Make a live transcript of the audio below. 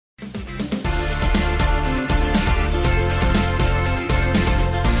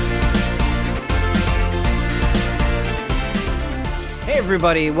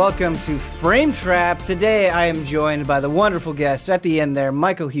everybody, welcome to Frame Trap. Today I am joined by the wonderful guest at the end there,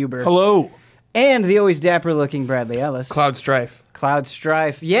 Michael Huber. Hello. And the always dapper-looking Bradley Ellis. Cloud Strife. Cloud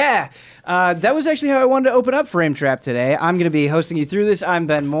Strife, yeah. That was actually how I wanted to open up Frame Trap today. I'm going to be hosting you through this. I'm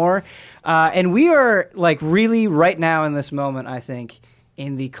Ben Moore. And we are, like, really right now in this moment, I think,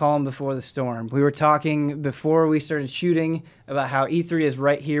 in the calm before the storm. We were talking before we started shooting about how E3 is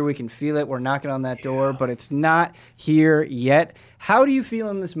right here. We can feel it. We're knocking on that door, but it's not here yet. How do you feel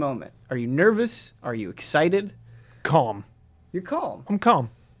in this moment? Are you nervous? Are you excited? Calm. You're calm. I'm calm.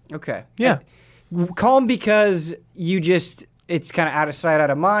 Okay. Yeah. Calm because it's kind of out of sight,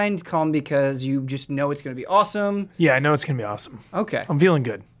 out of mind. Calm because you just know it's going to be awesome. Yeah, I know it's going to be awesome. Okay. I'm feeling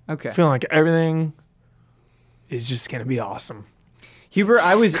good. Okay. Feeling like everything is just going to be awesome. Huber,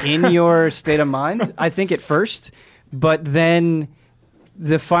 I was in your state of mind, I think, at first, but then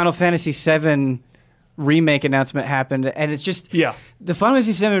the Final Fantasy VII remake announcement happened, and it's just... Yeah. The Final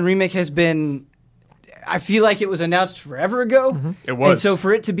Fantasy VII remake has been... I feel like it was announced forever ago. Mm-hmm. It was. And so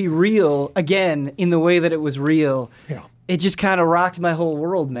for it to be real, again, in the way that it was real, Yeah. it just kind of rocked my whole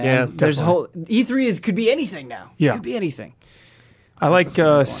world, man. Yeah, There's a whole... E3 could be anything now. Yeah. It could be anything. I like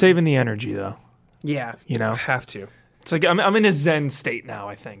saving the energy, though. Yeah. You know? Have to. It's like I'm in a zen state now,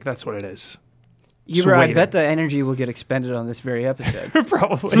 I think. That's what it is. Huber, I waiting. bet the energy will get expended on this very episode.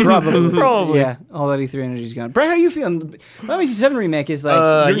 Probably. Probably. Yeah, all that E3 energy's gone. Brad, how are you feeling? Final Fantasy 7 remake is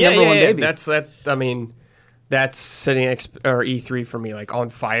like your number one baby. That's setting E3 for me like on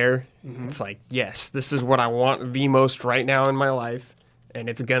fire. Mm-hmm. It's like, yes, this is what I want the most right now in my life, and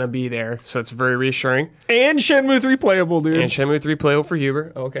it's gonna be there. So it's very reassuring. And Shenmue 3 playable, dude. And Shenmue 3 playable for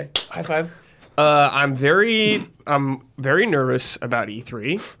Huber. Okay, high five. I'm very nervous about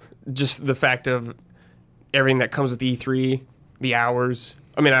E3. Just the fact of everything that comes with E3, the hours.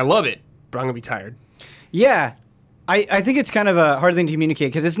 I mean, I love it, but I'm gonna be tired. Yeah, I think it's kind of a hard thing to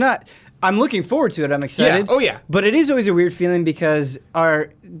communicate because it's not. I'm looking forward to it. I'm excited. Yeah. Oh, yeah. But it is always a weird feeling because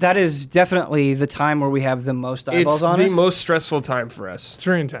that is definitely the time where we have the most eyeballs It's on the us. most stressful time for us. It's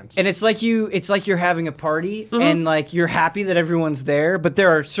very intense. And it's like you're having a party and like you're happy that everyone's there, but there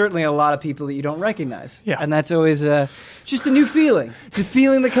are certainly a lot of people that you don't recognize. Yeah. And that's always just a new feeling. It's a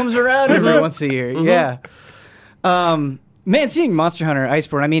feeling that comes around every once a year. Yeah. Man, seeing Monster Hunter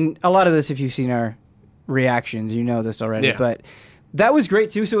Iceborne, I mean, a lot of this, if you've seen our reactions, you know this already, Yeah. but that was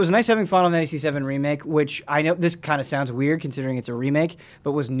great too. So it was nice having Final Fantasy VII Remake, which I know this kind of sounds weird considering it's a remake,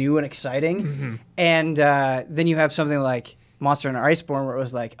 but was new and exciting. Mm-hmm. And then you have something like Monster Hunter Iceborne where it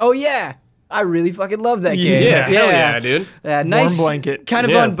was like, oh yeah, I really fucking love that game. Yeah, hell yeah, dude. Nice, blanket. kind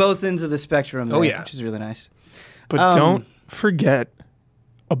of Yeah. on both ends of the spectrum there, Oh, yeah. which is really nice. But don't forget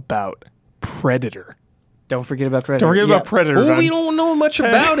about Predator. Don't forget about Predator. Don't forget about Predator. Well, man. we don't know much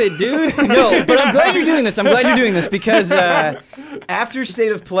about it, dude. No, but I'm glad you're doing this. I'm glad you're doing this because after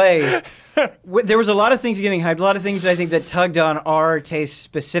State of Play, there was a lot of things getting hyped, a lot of things I think that tugged on our taste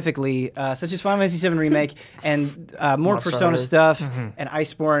specifically, such as Final Fantasy VII Remake and more Monster Persona Hunter. stuff and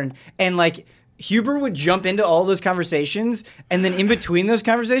Iceborne. And like Huber would jump into all those conversations, and then in between those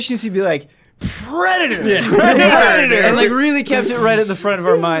conversations, he'd be like, Predator! Predator! And like really kept it right at the front of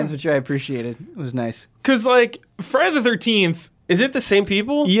our minds, which I appreciated. It was nice. Because, like, Friday the 13th, Is it the same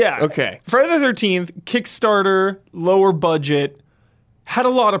people? yeah. Okay. Friday the 13th, Kickstarter, lower budget, had a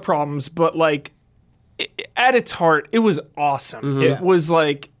lot of problems, but, like, at its heart, it was awesome. It was,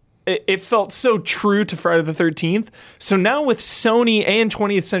 like, it felt so true to Friday the 13th. So now with Sony and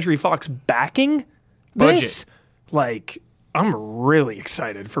 20th Century Fox backing this, like, I'm really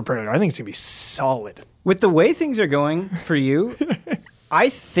excited for Predator. I think it's going to be solid. With the way things are going for you, I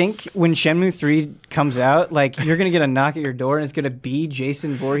think when Shenmue 3 comes out, like you're going to get a knock at your door and it's going to be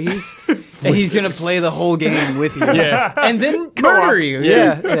Jason Voorhees and he's going to play the whole game with you. Yeah. And then murder you.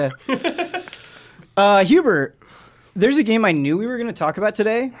 Yeah. Huber, there's a game I knew we were going to talk about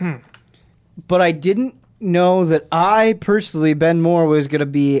today, but I didn't know that I personally, Ben Moore, was going to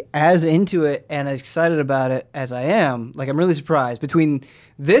be as into it and as excited about it as I am. Like, I'm really surprised. Between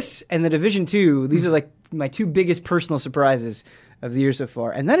this and The Division 2, these are like my two biggest personal surprises of the year so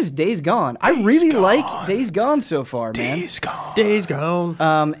far. And that is Days Gone. I really like Days Gone so far, man. Days gone. Days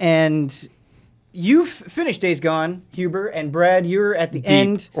gone. And you've finished Days Gone, Huber, and Brad, you're at the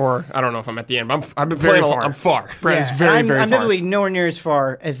end. Or I don't know if I'm at the end, but I've been Very playing. far. I'm far. Brad is Yeah, very, I'm, very I'm far. definitely nowhere near as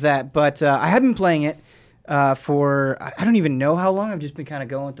far as that, but I have been playing it for, I don't even know how long. I've just been kind of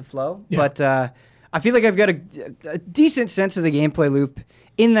going with the flow. Yeah. But I feel like I've got a decent sense of the gameplay loop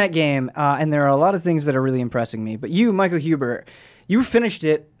in that game, and there are a lot of things that are really impressing me. But you, Michael Huber, you finished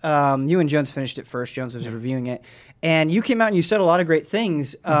it. You and Jones finished it first. Jones was reviewing it. And you came out and you said a lot of great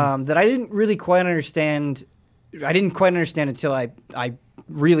things that I didn't really quite understand I didn't quite understand until I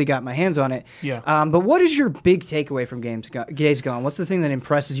really got my hands on it. Yeah. But what is your big takeaway from Days Gone? What's the thing that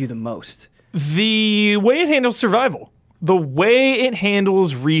impresses you the most? The way it handles survival, the way it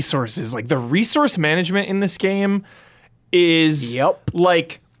handles resources, like the resource management in this game is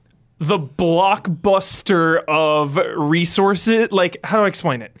like the blockbuster of resources. Like, how do I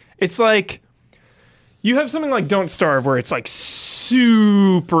explain it? It's like you have something like Don't Starve where it's like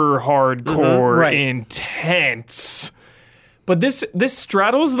super hardcore, intense. But this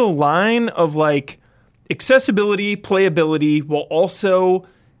straddles the line of like accessibility, playability, while also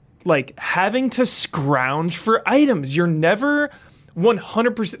like having to scrounge for items. You're never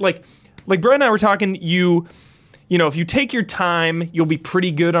 100% like Brett and I were talking, you know, if you take your time, you'll be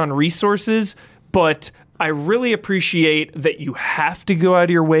pretty good on resources, but I really appreciate that you have to go out of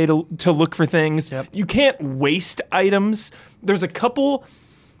your way to look for things. Yep. You can't waste items. There's a couple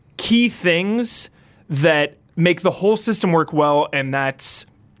key things that make the whole system work well, and that's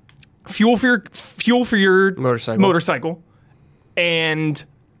fuel for your motorcycle and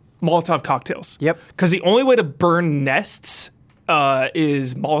Molotov cocktails. Yep. Because the only way to burn nests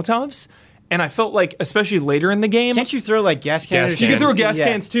is Molotovs. And I felt like, especially later in the game, Can't you throw like gas cannons? you can throw gas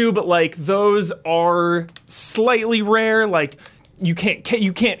cans too, but like those are slightly rare. Like you can't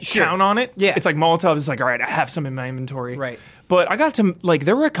count on it. Yeah. It's like Molotov is like, all right, I have some in my inventory. Right. But I got to like,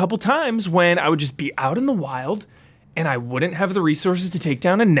 there were a couple times when I would just be out in the wild and I wouldn't have the resources to take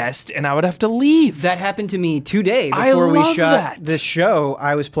down a nest and I would have to leave. That happened to me today I before we love shot that. this show.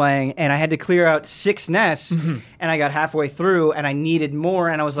 I was playing and I had to clear out 6 nests and I got halfway through and I needed more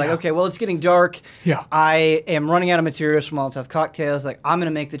and I was like, okay, well, it's getting dark. Yeah. I am running out of materials for Molotov cocktails. Like, I'm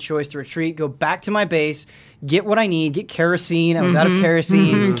going to make the choice to retreat, go back to my base, get what I need, get kerosene. I was out of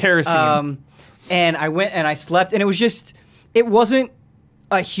kerosene. Kerosene. And I went and I slept and it wasn't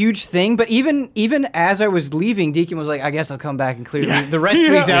a huge thing, but even as I was leaving, Deacon was like, I guess I'll come back and clear the rest of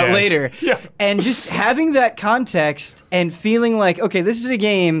these out later. Yeah. And just having that context and feeling like, okay, this is a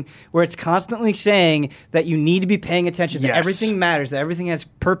game where it's constantly saying that you need to be paying attention, that Yes. everything matters, that everything has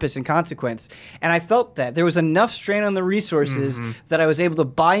purpose and consequence. And I felt that. There was enough strain on the resources that I was able to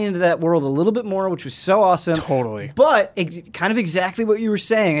buy into that world a little bit more, which was so awesome. Totally. But kind of exactly what you were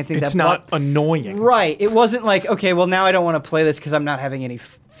saying. I think It's that not annoying. Right. It wasn't like, okay, well, now I don't want to play this because I'm not having any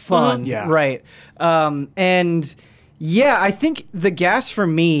fun. Yeah. Right. And yeah, I think the gas for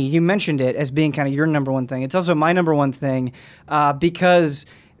me, you mentioned it as being kind of your number one thing. It's also my number one thing because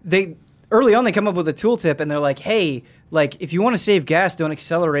early on they come up with a tooltip and they're like, hey, like if you want to save gas, don't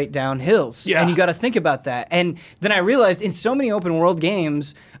accelerate down hills. Yeah. And you got to think about that. And then I realized in so many open world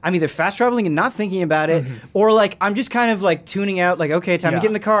games, I'm either fast traveling and not thinking about it, or like I'm just kind of like tuning out, like, okay, time to get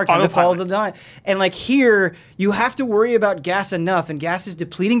in the car, time to follow the line. And like here, you have to worry about gas enough, and gas is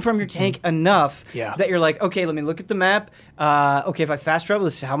depleting from your tank enough that you're like, okay, let me look at the map. Okay, if I fast travel,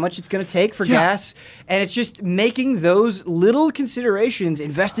 this is how much it's going to take for gas. And it's just making those little considerations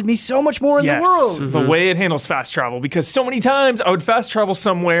invested me so much more in the world. The way it handles fast travel, because so many times I would fast travel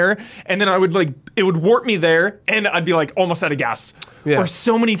somewhere and then I would like, it would warp me there and I'd be like almost out of gas. Yeah. Or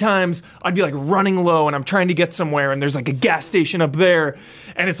so many times I'd be like running low and I'm trying to get somewhere and there's like a gas station up there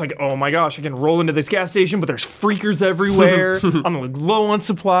and it's like, oh my gosh, I can roll into this gas station, but there's freakers everywhere. I'm like low on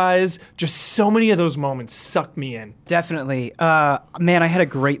supplies. Just so many of those moments sucked me in. Definitely. Man, I had a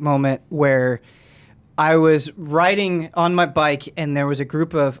great moment where I was riding on my bike and there was a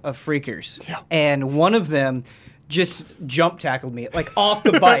group of freakers. Yeah. And one of them just jump tackled me, like off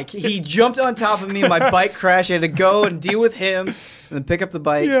the bike. He jumped on top of me, my bike crashed. I had to go and deal with him and then pick up the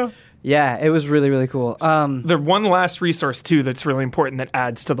bike. Yeah, it was really, really cool. The one last resource, too, that's really important that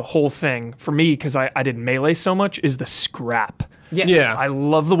adds to the whole thing, for me, because I did melee so much, is the scrap. Yes. Yeah. I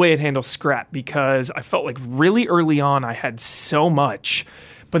love the way it handles scrap because I felt like really early on I had so much,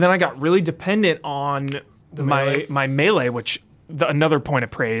 but then I got really dependent on my melee, which another point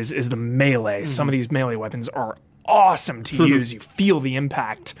of praise is the melee. Some of these melee weapons are awesome to use. You feel the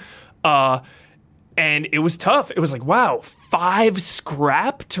impact. And it was tough. It was like, wow, 5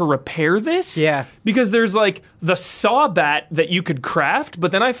 scrap to repair this? Yeah. Because there's like the saw bat that you could craft,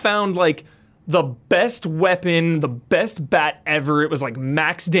 but then I found like the best weapon, the best bat ever. It was like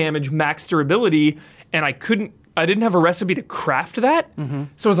max damage, max durability, and I didn't have a recipe to craft that.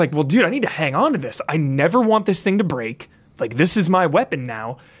 So I was like, well, dude, I need to hang on to this. I never want this thing to break. Like, this is my weapon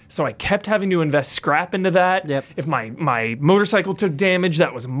now. So I kept having to invest scrap into that. Yep. If my motorcycle took damage,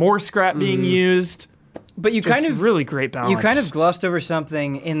 that was more scrap being used. But you kind of really great balance. You kind of glossed over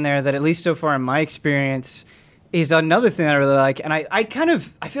something in there that, at least so far in my experience, is another thing that I really like. And I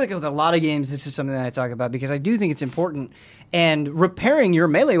feel like with a lot of games, this is something that I talk about because I do think it's important. And repairing your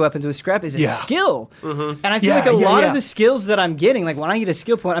melee weapons with scrap is a skill. And I feel like a lot of the skills that I'm getting, like when I get a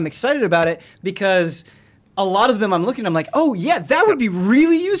skill point, I'm excited about it because a lot of them I'm looking, I'm like, oh yeah, that would be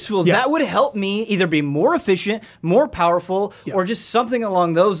really useful. That would help me either be more efficient, more powerful, or just something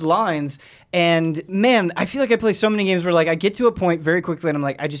along those lines. And man, I feel like I play so many games where like I get to a point very quickly and I'm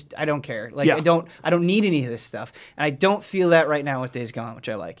like, I don't care. Like I don't need any of this stuff. And I don't feel that right now with Days Gone, which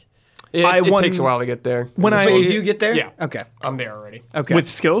I like. It takes a while to get there. You do get there? Yeah. Okay. I'm there already. Okay. With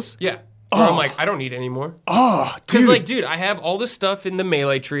skills? Yeah. Where I'm like, I don't need any more. Oh, Because, dude. like, dude, I have all the stuff in the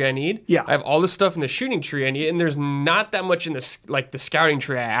melee tree I need. Yeah. I have all the stuff in the shooting tree I need, and there's not that much in the scouting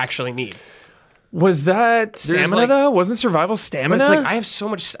tree I actually need. Was that stamina, like- though? Wasn't survival But stamina? it's like, I have so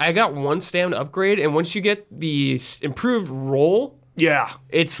much. I got one stamina upgrade, and once you get the improved roll, yeah.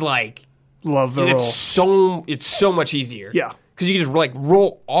 it's like, Love the roll. it's so much easier. Yeah. Because you can just, like,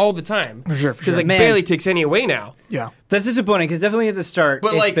 roll all the time. For sure. Because, like, Man. barely takes any away now. Yeah. That's disappointing because definitely at the start, But,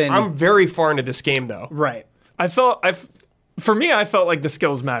 it's like, been I'm very far into this game, though. right. For me, I felt like the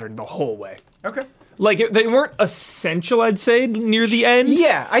skills mattered the whole way. Okay. Like, they weren't essential, I'd say, near the end.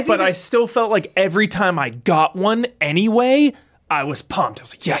 Yeah, I think But that- I still felt like every time I got one anyway, I was pumped. I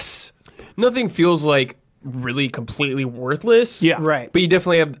was like, yes. Nothing feels like really completely worthless. Yeah. Right. But you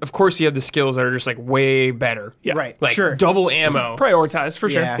definitely have, of course, you have the skills that are just like way better. Yeah. Right. Like Sure. double ammo. Prioritize, for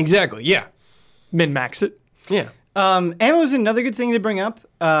sure. Yeah. Exactly. Yeah. Min-max it. Yeah. Ammo is another good thing to bring up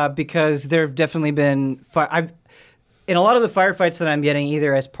because there have definitely been in a lot of the firefights that I'm getting,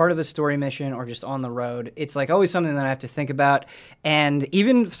 either as part of a story mission or just on the road, it's like always something that I have to think about. And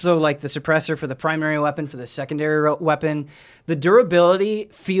even so, like the suppressor for the primary weapon, for the secondary weapon, the durability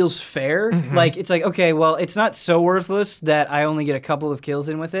feels fair. Like it's like, okay, well, it's not so worthless that I only get a couple of kills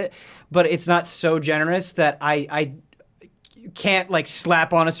in with it, but it's not so generous that I can't like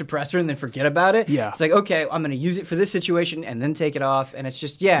slap on a suppressor and then forget about it. Yeah. It's like, okay, I'm going to use it for this situation and then take it off. And it's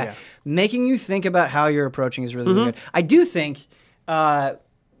just, Yeah. making you think about how you're approaching is really, really good. I do think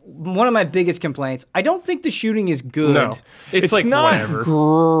one of my biggest complaints, I don't think the shooting is good. No. It's like not whatever.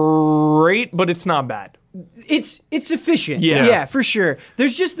 great, but it's not bad. It's efficient. Yeah. Yeah, for sure.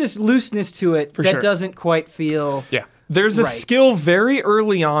 There's just this looseness to it that sure. doesn't quite feel... Yeah. There's a Right. skill very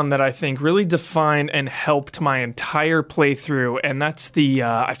early on that I think really defined and helped my entire playthrough, and that's the,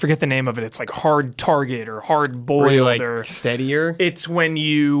 I forget the name of it, it's like hard target or hard boiled Really like or... steadier. It's when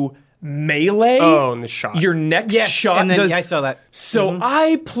you melee And the shot. your next Yes, shot and then, does... yeah, I saw that. So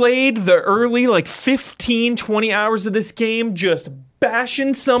I played the early like 15, 20 hours of this game just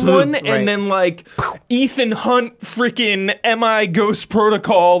bashing someone Right. and then like Ethan Hunt freaking MI Ghost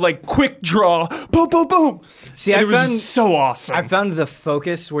Protocol like quick draw boom boom boom. See, And I it was found- just so awesome. I found the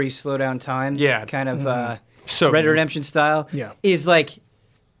focus where you slow down time, Yeah. kind of So Red Dead good. Redemption style, Yeah. is like...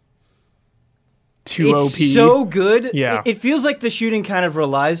 Too It's OP. so good. Yeah. It feels like the shooting kind of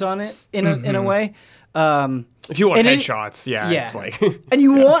relies on it in a way. If you want and it- headshots, yeah. it's like And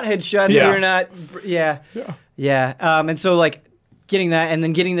you want headshots, so Yeah. you're not. Yeah. And so like getting that, and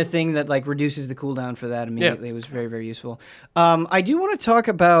then getting the thing that like reduces the cooldown for that immediately was very, very useful. I do want to talk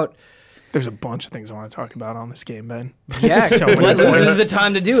about. There's a bunch of things I want to talk about on this game, Ben. Yeah, So many this points. is the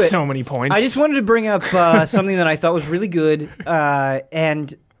time to do it. So many points. I just wanted to bring up something that I thought was really good,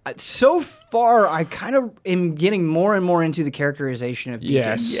 and so far I kind of am getting more and more into the characterization of Deacon.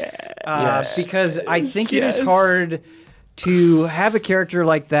 Yes. Because I think it is Yes. hard to have a character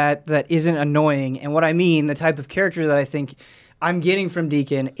like that that isn't annoying. And what I mean, the type of character that I think I'm getting from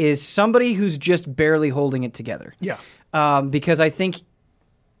Deacon is somebody who's just barely holding it together. Yeah. Because I think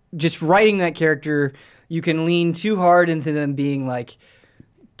just writing that character, you can lean too hard into them being like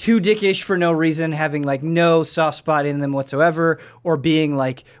too dickish for no reason, having like no soft spot in them whatsoever, or being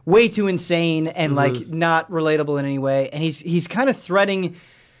like way too insane and like not relatable in any way. And he's kind of threading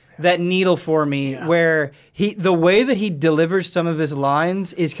that needle for me where the way that he delivers some of his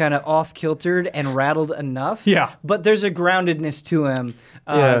lines is kind of off kiltered and rattled enough. Yeah. But there's a groundedness to him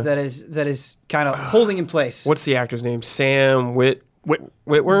that is kind of holding in place. what's the actor's name? Sam Whitworth.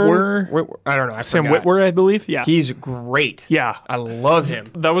 I don't know. I Sam forgot. Witwer, I believe. Yeah. He's great. Yeah. I love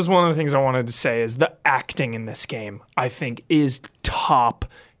him. That was one of the things I wanted to say is the acting in this game, I think, is top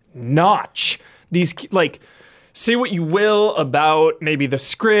notch. These, like, say what you will about maybe the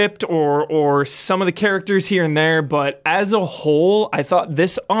script or some of the characters here and there, but as a whole, I thought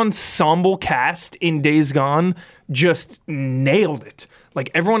this ensemble cast in Days Gone just nailed it. Like,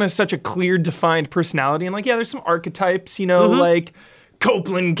 everyone has such a clear, defined personality, and like, yeah, there's some archetypes, you know, like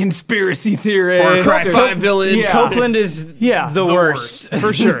Copeland conspiracy theorist. Far Cry or- 5 villain. Yeah. Copeland is the worst.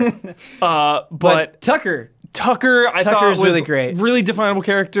 for sure. But But Tucker Tucker, I thought Tucker's was really great. really definable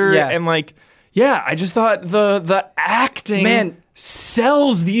character, Yeah. and like, yeah, I just thought the acting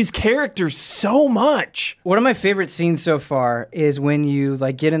sells these characters so much. One of my favorite scenes so far is when you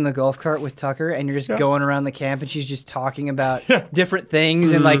like get in the golf cart with Tucker and you're just going around the camp and she's just talking about different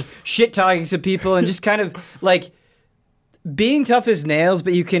things and like shit talking to people and just kind of like being tough as nails,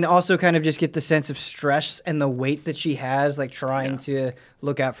 but you can also kind of just get the sense of stress and the weight that she has, like trying to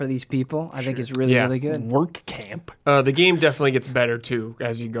look out for these people. I think is really, really good. Work camp. The game definitely gets better too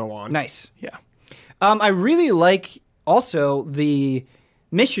as you go on. Nice. Yeah. I really like also the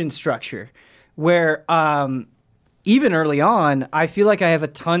mission structure where even early on, I feel like I have a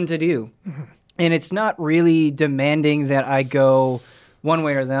ton to do. And it's not really demanding that I go one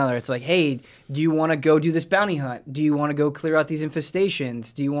way or the other. It's like, hey, do you want to go do this bounty hunt? Do you want to go clear out these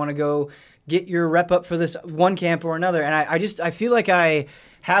infestations? Do you want to go get your rep up for this one camp or another? And I feel like I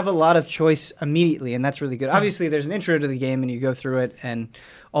have a lot of choice immediately, and that's really good. Obviously, there's an intro to the game, and you go through it and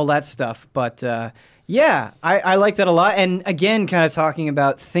all that stuff. But yeah, I like that a lot. And again, kind of talking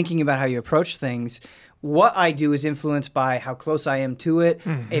about thinking about how you approach things. What I do is influenced by how close I am to it,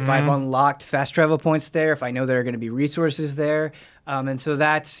 if I've unlocked fast travel points there, if I know there are going to be resources there. And so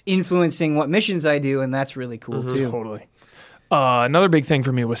that's influencing what missions I do, and that's really cool too. Totally. Another big thing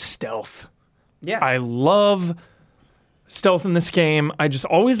for me was stealth. Yeah. I love stealth in this game. I just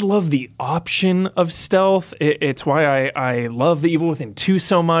always love the option of stealth. It's why I love The Evil Within 2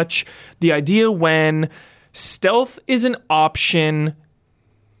 so much. The idea when stealth is an option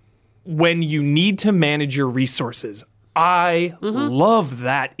when you need to manage your resources. I love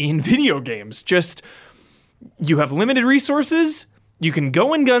that in video games. Just, you have limited resources, you can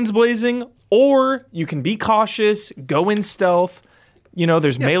go in guns blazing, or you can be cautious, go in stealth. You know,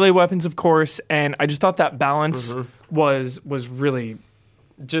 there's melee weapons, of course, and I just thought that balance was really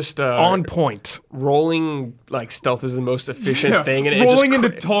Just on point. rolling like stealth is the most efficient thing, and Rolling it just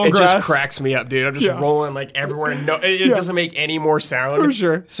into tall it grass. just cracks me up, dude. I'm just rolling like everywhere. No, it doesn't make any more sound. For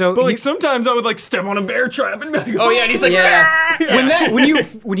sure. So but you- like sometimes I would like step on a bear trap and be like, Oh yeah, and he's like, Yeah.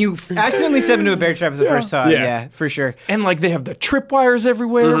 When you accidentally step into a bear trap for the first time, yeah, for sure. and like they have the tripwires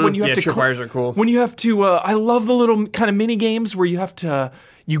everywhere when you have Yeah, to tripwires are cool. When you have to I love the little kind of mini games where you have to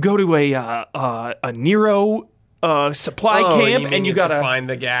you go to a Nero supply camp and you gotta find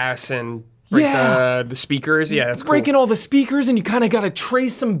the gas and break the speakers. Yeah, that's cool. breaking all the speakers and you kind of got to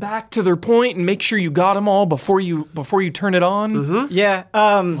trace them back to their point and make sure you got them all before you turn it on. Yeah.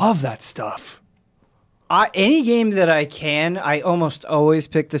 Love that stuff. Any game that I can, I almost always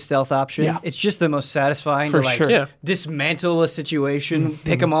pick the stealth option. Yeah. It's just the most satisfying For to like sure. Yeah. dismantle a situation,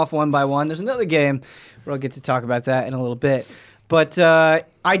 pick them off one by one. There's another game where I'll get to talk about that in a little bit. But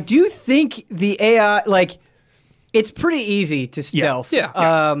I do think the AI, like, it's pretty easy to stealth.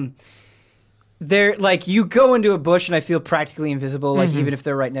 Yeah. They're like, you go into a bush and I feel practically invisible. Like, even if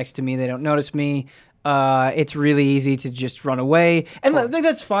they're right next to me, they don't notice me. It's really easy to just run away. And I think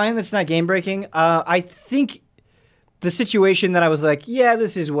that's fine. That's not game breaking. I think the situation that I was like, yeah,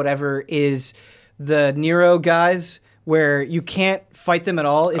 this is whatever, is the Nero guys where you can't fight them at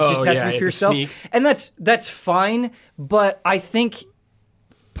all. It's just testing you have for to yourself. sneak. And that's fine. But I think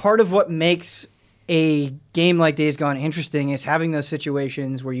part of what makes a game like Days Gone interesting is having those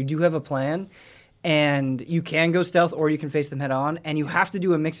situations where you do have a plan and you can go stealth or you can face them head on, and you have to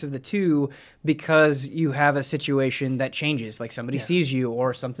do a mix of the two because you have a situation that changes, like somebody sees you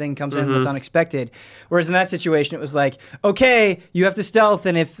or something comes in that's unexpected. Whereas in that situation, it was like, okay, you have to stealth,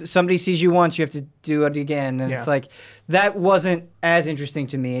 and if somebody sees you once, you have to do it again. And it's like, that wasn't as interesting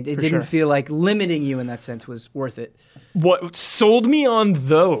to me. It didn't sure. feel like limiting you in that sense was worth it. What sold me on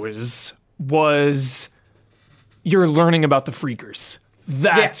those was you're learning about the freakers.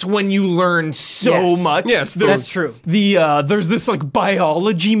 That's when you learn so Yes. much. Yes, That's true. There's this like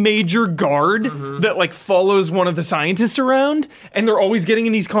biology major guard that like follows one of the scientists around, and they're always getting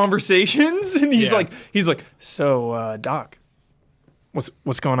in these conversations. And he's like, so Doc,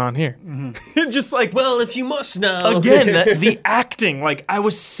 what's going on here? Just like, Well, if you must know. again, the acting, like I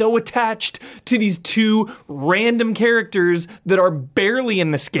was so attached to these two random characters that are barely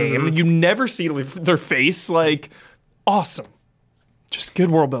in this game. You never see their face. Like, awesome. Just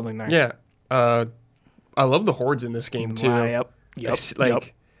good world building there. Yeah. I love the hordes in this game too. Yep. It's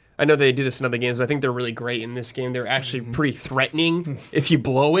like, I know they do this in other games, but I think they're really great in this game. They're actually pretty threatening if you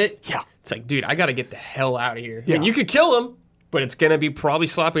blow it. Yeah. It's like, dude, I got to get the hell out of here. Yeah. And you could kill them, but it's going to be probably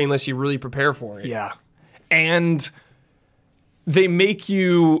sloppy unless you really prepare for it. Yeah. And they make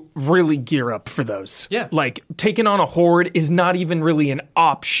you really gear up for those. Yeah. Like, taking on a horde is not even really an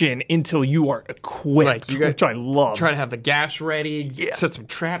option until you are equipped, which I love. Try to have the gas ready, set some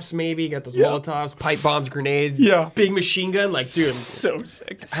traps maybe, got those Yeah. Molotovs, pipe bombs, grenades, Yeah. big machine gun, like, dude, So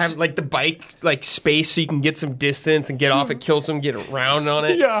sick. have like the bike like space so you can get some distance and get off and kill some, get around on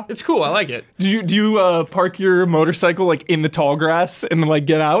it. Yeah. It's cool. I like it. Do you park your motorcycle like in the tall grass and like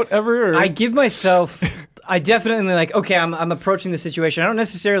get out ever? Or? I give myself. I definitely like. Okay, I'm approaching the situation. I don't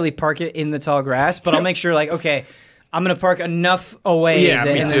necessarily park it in the tall grass, but I'll make sure like, okay, I'm gonna park enough away. Yeah,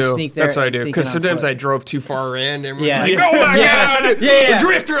 me and too. then sneak there. That's what I and do. sneak in Because on sometimes foot. I drove too far in and Yeah. like, Yeah. oh my Yeah. god, Yeah. a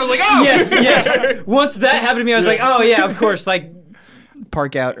drifter. I was like, oh Yes. Once that happened to me, I was like, oh yeah, of course. Like,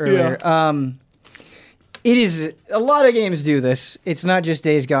 park out earlier. It is a lot of games do this. It's not just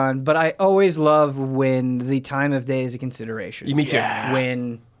Days Gone, but I always love when the time of day is a consideration. Me too.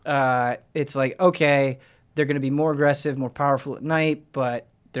 When it's like, okay, they're going to be more aggressive, more powerful at night, but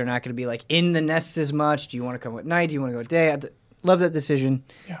they're not going to be like in the nest as much. Do you want to come at night? Do you want to go at day? Love that decision.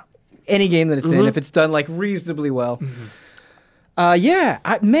 Yeah. Any game that it's in, if it's done like reasonably well.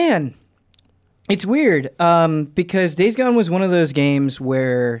 Man, it's weird because Days Gone was one of those games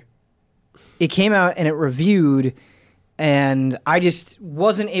where it came out and it reviewed, and I just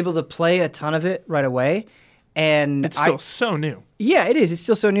wasn't able to play a ton of it right away. And It's still so new. yeah, it is. It's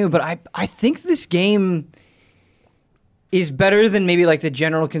still so new, but I think this game is better than maybe like the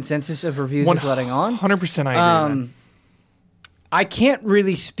general consensus of reviews is letting on. 100% I agree. Man. I can't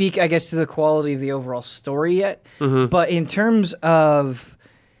really speak, I guess, to the quality of the overall story yet, but in terms of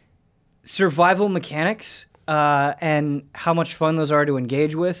survival mechanics and how much fun those are to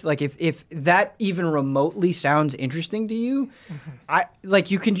engage with, like if that even remotely sounds interesting to you, I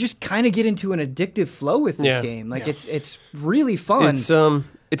like you can just kind of get into an addictive flow with this game. Like it's really fun.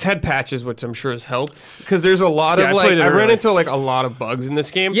 It's had patches, which I'm sure has helped. Because there's a lot Yeah, of I like played it I ran early. into like a lot of bugs in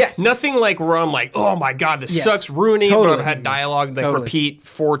this game. Yes. Nothing like where I'm like, oh my god, this Yes. sucks, ruining. But Totally. I've had dialogue like Totally. repeat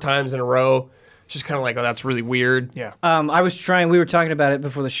 4 times in a row. Just kind of like, oh, that's really weird. Yeah. I was trying. We were talking about it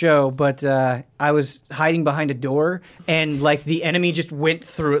before the show, but I was hiding behind a door, and like the enemy just went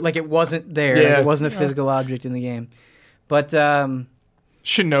through it, like it wasn't there. Like, Yeah. it wasn't a physical object in the game. But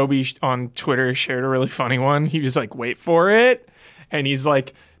Shinobi on Twitter shared a really funny one. He was like, wait for it. And he's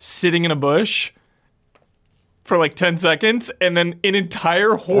like sitting in a bush for like 10 seconds, and then an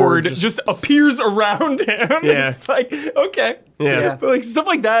entire horde just appears around him. Yeah. It's like, okay. Yeah. But like stuff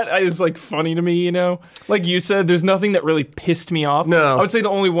like that is like funny to me, you know? Like you said, there's nothing that really pissed me off. No. I would say the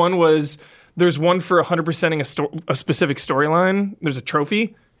only one was there's one for 100%ing a specific storyline. There's a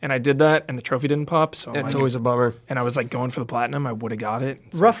trophy, and I did that, and the trophy didn't pop. So I'm It's like, always a bummer. and I was like going for the platinum. I would have got it.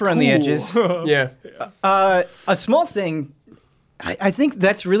 It's rough like, around the cool. edges. Yeah. A small thing. I think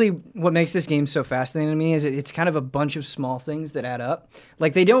that's really what makes this game so fascinating to me. Is it's kind of a bunch of small things that add up.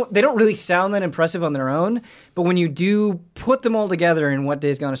 Like they don't really sound that impressive on their own, but when you do put them all together and what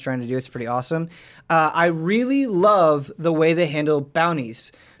Days Gone is trying to do, it's pretty awesome. I really love the way they handle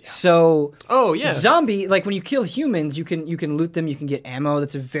bounties. So, Oh, yeah. zombie, like when you kill humans, you can loot them, you can get ammo.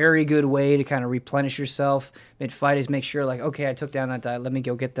 That's a very good way to kind of replenish yourself mid-fight, is make sure, like, okay, I took down that guy, let me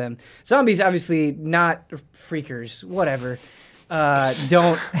go get them. Zombies, obviously, not freakers, whatever.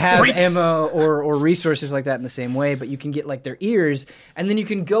 Don't have Freaks. ammo or resources like that in the same way, but you can get, like, their ears, and then you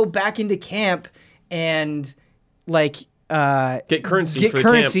can go back into camp and, like... Get currency for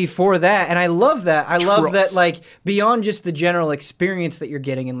the camp. for that, and I love that. I love that, Trust. like, beyond just the general experience that you're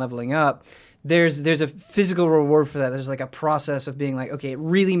getting and leveling up, there's a physical reward for that. There's like a process of being like, okay, it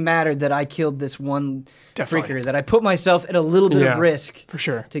really mattered that I killed this one Definitely. freaker, that I put myself at a little bit Yeah. of risk For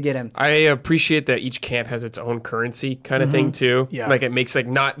sure. to get him. I appreciate that each camp has its own currency kind of thing too. Yeah. Like it makes like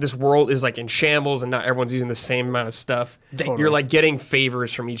not this world is like in shambles and not everyone's using the same amount of stuff. Totally. You're like getting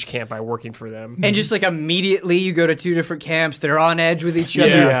favors from each camp by working for them. And just like immediately you go to 2 different camps, they're on edge with each other.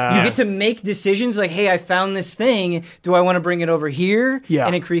 Yeah. You get to make decisions like, hey, I found this thing. Do I want to bring it over here Yeah.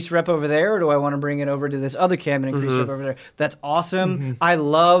 and increase rep over there? Or do I want to bring it over to this other camp and increase rep over there? That's awesome. I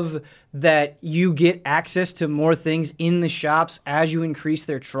love that you get access to more things in the shops as you increase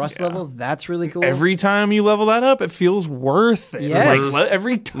their trust level. That's really cool. Every time you level that up, it feels worth it. Yes. Like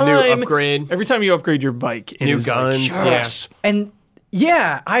every time. upgrade. Every time you upgrade your bike, it New is like, guns, yes. And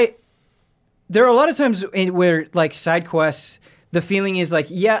yeah, there are a lot of times where like side quests, the feeling is like,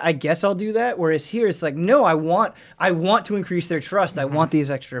 yeah, I guess I'll do that. Whereas here, it's like, no, I want to increase their trust. I want these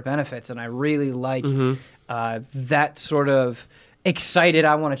extra benefits, and I really like that sort of excited.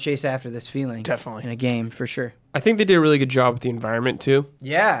 I want to chase after this feeling. Definitely. in a game for sure. I think they did a really good job with the environment too.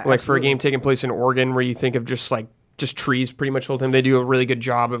 Yeah, Like for a game taking place in Oregon where you think of just like just trees pretty much the whole time. They do a really good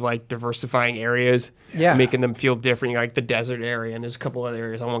job of like diversifying areas, Yeah. making them feel different. Like the desert area, and there's a couple other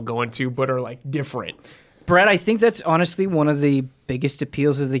areas I won't go into, but are like different. Brad, I think that's honestly one of the biggest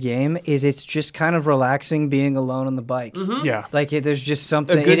appeals of the game is it's just kind of relaxing being alone on the bike. Yeah. Like there's just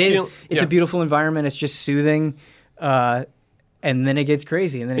something. A good It's yeah. a beautiful environment. It's just soothing, and then it gets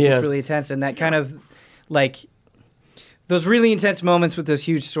crazy, and then it gets Yeah. really intense, and that kind of like those really intense moments with those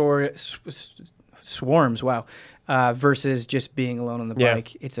huge swarms. Wow, versus just being alone on the Yeah.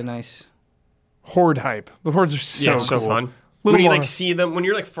 bike. It's a nice. Horde hype. The hordes are so so cool. fun. Little When you more- like see them, when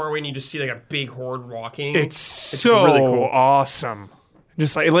you're like far away and you just see like a big horde walking. It's so really cool. awesome.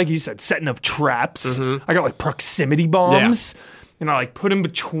 Just like you said, setting up traps. Mm-hmm. I got like proximity bombs, and I like put them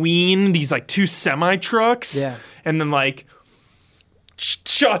between these like two semi trucks, Yeah. and then like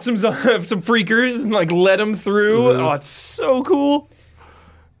shot some freakers and like let them through. Mm-hmm. Oh, it's so cool.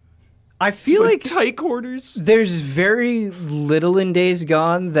 I It's feel like tight quarters. there's very little in Days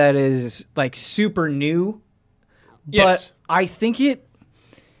Gone that is like super new, Yes. but I think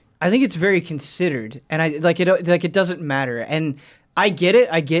it's very considered, and it doesn't matter. And I get it.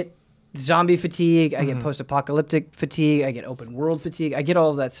 I get zombie fatigue. I get post-apocalyptic fatigue. I get open world fatigue. I get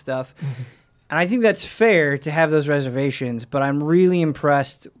all of that stuff, and I think that's fair to have those reservations. But I'm really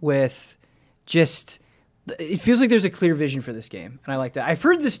impressed with just. It feels like there's a clear vision for this game, and I like that. I've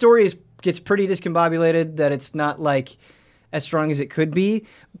heard the story gets pretty discombobulated, that it's not like as strong as it could be,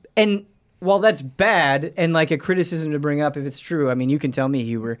 and while that's bad and like a criticism to bring up if it's true, I mean you can tell me,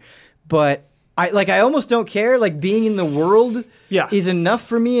 Huber, but I almost don't care. Like being in the world Yeah. is enough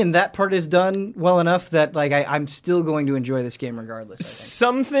for me, and that part is done well enough that like I'm still going to enjoy this game regardless. I think.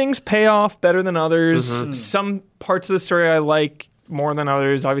 Some things pay off better than others. Mm-hmm. Some parts of the story I like more than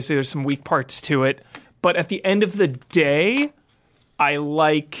others. Obviously, there's some weak parts to it. But at the end of the day, I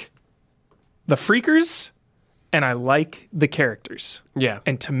like the freakers and I like the characters. Yeah.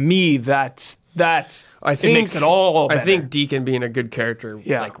 And to me, that's it makes it all better. I think Deacon being a good character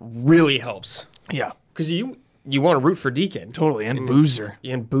Yeah. like really helps. Yeah, Because you want to root for Deacon. totally. And Boozer.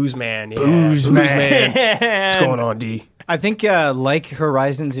 And Booze Man. Yeah. Booze Man. What's going on, D? I think like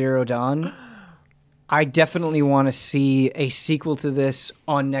Horizon Zero Dawn, I definitely want to see a sequel to this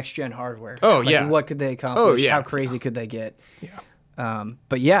on next-gen hardware. Oh, Like, yeah. what could they accomplish? Oh, yeah. How crazy could they get? Yeah.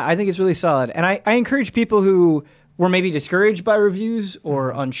 But yeah, I think it's really solid. And I encourage people who were maybe discouraged by reviews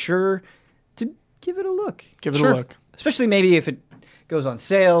or unsure to give it a look. Give it Sure. a look. Especially maybe if it goes on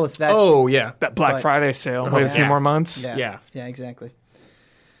sale, if that's... Oh, yeah. That Black But- Friday sale. Wait a few yeah. more months. Yeah. Yeah. Yeah, exactly.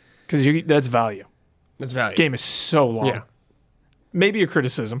 Because that's value. That's value. Game is so long. Yeah. Maybe a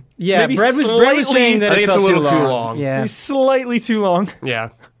criticism. Yeah, Maybe Brad was slightly- saying that I it think it's felt a little too long. Yeah. maybe slightly too long. Yeah.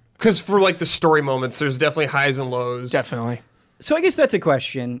 Because for like the story moments, there's definitely highs and lows. Definitely. So I guess that's a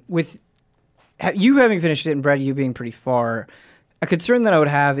question. With you having finished it and Brad, you being pretty far, a concern that I would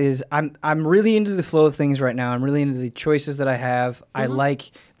have is I'm really into the flow of things right now. I'm really into the choices that I have. I like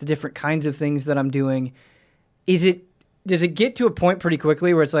the different kinds of things that I'm doing. Does it get to a point pretty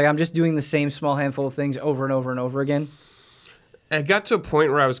quickly where it's like I'm just doing the same small handful of things over and over and over again? I got to a point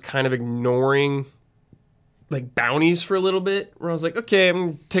where I was kind of ignoring like bounties for a little bit, where I was like, okay, I'm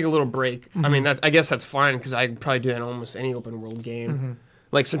gonna take a little break. I mean, I guess that's fine because I'd probably do that in almost any open world game.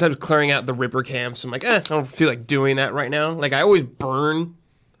 Like sometimes clearing out the Ripper camps, I'm like, I don't feel like doing that right now. Like I always burn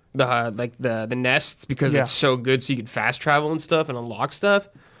the nests because Yeah. it's so good, so you can fast travel and stuff and unlock stuff.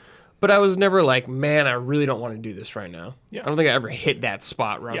 But I was never like, man, I really don't want to do this right now. Yeah. I don't think I ever hit that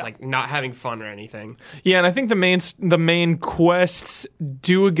spot where I was Yeah. like not having fun or anything. Yeah, and I think the main quests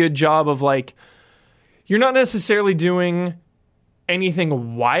do a good job of like you're not necessarily doing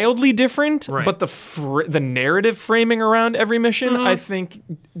anything wildly different, Right. but the narrative framing around every mission I think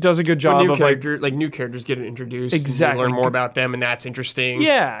does a good job New of like new characters get introduced. Exactly. You learn more about them, and that's interesting.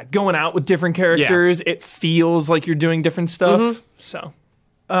 yeah, going out with different characters, it feels like you're doing different stuff. So,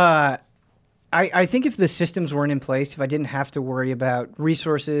 I think if the systems weren't in place, if I didn't have to worry about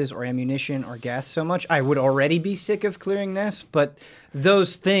resources or ammunition or gas so much, I would already be sick of clearing nests. But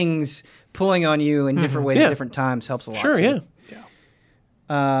those things pulling on you in different ways Yeah. at different times helps a lot. Sure, too. yeah.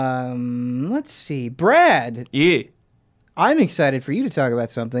 Let's see. Brad, Yeah. I'm excited for you to talk about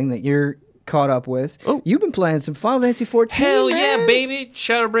something that you're caught up with. Oh. You've been playing some Final Fantasy 14. Hell yeah, man. baby.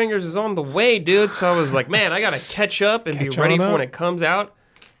 Shadowbringers is on the way, dude. So I was like, man, I got to catch up and Catch be ready on for up. when it comes out.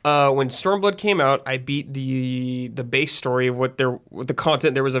 When Stormblood came out, I beat the base story of what the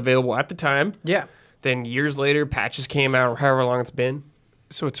content there was available at the time. Yeah. Then years later, patches came out, or however long it's been.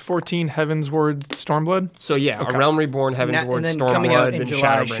 so it's 14 Heavensward Stormblood. So yeah, Okay. A Realm Reborn, Heaven's And Ward, then coming out Stormblood, in then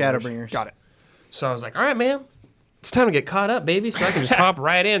July, Shadowbringers. Shadowbringers. Got it. So I was like, all right, man, it's time to get caught up, baby. So I can just hop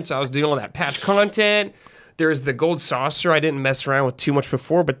right in. So I was doing all that patch content, There's the gold saucer I didn't mess around with too much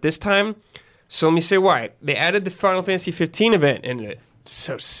before, but this time, so let me say why. They added the Final Fantasy 15 event in it.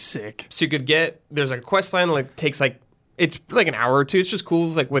 So sick. So you could there's like a quest line that takes like, it's like an hour or two. It's just cool,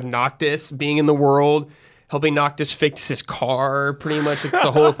 like with Noctis being in the world, helping Noctis fix his car, pretty much. It's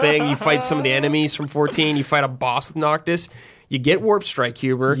the whole thing. You fight some of the enemies from 14. You fight a boss with Noctis. You get Warp Strike,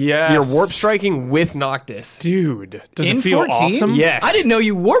 Huber. Yes. You're Warp Striking with Noctis. Dude, does In it feel 14? awesome? Yes. I didn't know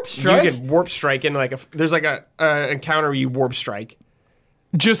you warp strike. You can Warp Strike in like there's like a encounter where you Warp Strike.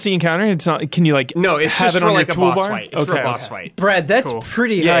 Just the encounter? It's not. Can you like No, it's have just it for on like your a boss toolbar? fight. It's for a boss fight. Brad, that's Cool.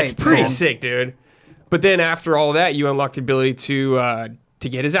 pretty Yeah, hype. it's pretty man. sick, dude. But then after all that, you unlock the ability to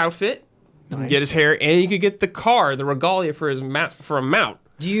get his outfit, get his hair, and you could get the car, the regalia for his for a mount.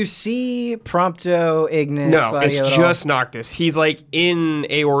 Do you see Prompto, Ignis, No, Gladio it's at all? just Noctis. He's like in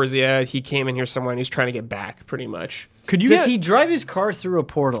Eorzea. He came in here somewhere and he's trying to get back, pretty much. Could you Does get, he drive his car through a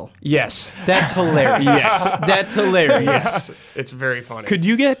portal? Yes. That's hilarious. Yes. That's hilarious. Yes. It's very funny. Could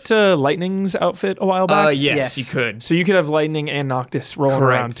you get Lightning's outfit a while back? Yes, Yes. you could. So you could have Lightning and Noctis rolling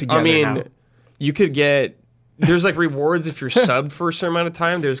around together. I mean, now. you could get. There's like rewards if you're subbed for a certain amount of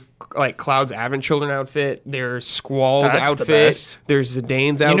time. There's like Cloud's Advent Children outfit. There's Squall's That's the outfit. best. There's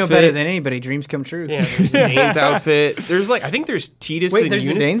Zidane's outfit. You know better than anybody. Dreams come true. Yeah, there's Zidane's outfit. There's like I think there's Tidus. Wait, and there's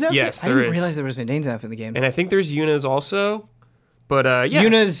Yuna. Zidane's outfit? Yes, I there didn't is. realize there was Zidane's outfit in the game. And I think there's Yuna's also. But yeah,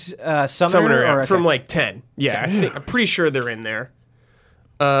 Yuna's summoner, yeah, or from like 10. Yeah, I'm pretty sure they're in there.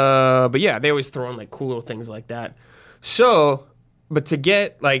 But yeah, they always throw in like cool little things like that. So, but to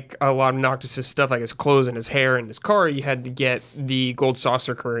get like a lot of Noctis' stuff, like his clothes and his hair and his car, you had to get the gold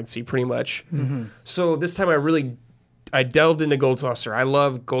saucer currency pretty much. Mm-hmm. So this time I delved into gold saucer. I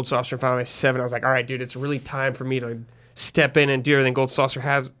love gold saucer in Final Fantasy 7. I was like, all right, dude, it's really time for me to step in and do everything gold saucer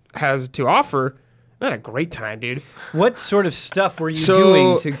has to offer. I had a great time, dude. What sort of stuff were you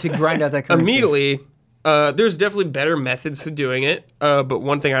So, doing to grind out that currency? Immediately, there's definitely better methods to doing it. But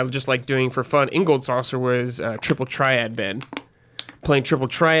one thing I just like doing for fun in Gold Saucer was Triple Triad Ben. Playing Triple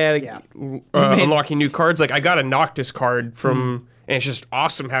Triad, Yeah. unlocking new cards. Like I got a Noctis card from, and it's just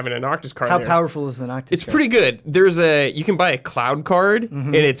awesome having a Noctis card. How there. powerful is the Noctis It's card? pretty good. You can buy a Cloud card,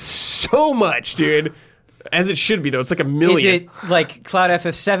 and it's so much, dude. As it should be, though. It's like 1 million. Is it like Cloud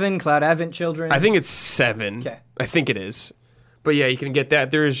FF7, Cloud Advent Children? I think it's 7. Okay. I think it is. But yeah, you can get that.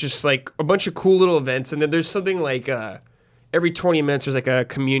 There's just like a bunch of cool little events. And then there's something like every 20 minutes, there's like a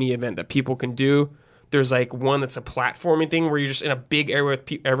community event that people can do. There's like one that's a platforming thing where you're just in a big area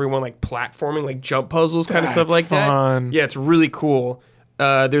with everyone like platforming, like jump puzzles, kind of stuff That's like fun. that. Yeah, it's really cool.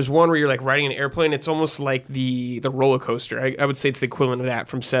 There's one where you're like riding an airplane. It's almost like the roller coaster. I would say it's the equivalent of that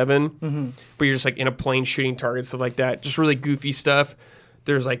from 7. But you're just like in a plane shooting targets, stuff like that. Just really goofy stuff.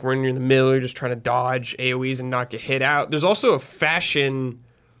 There's like when you're in the middle, you're just trying to dodge AoEs and not get hit out. There's also a fashion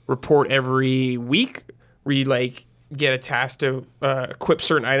report every week where you like get a task to equip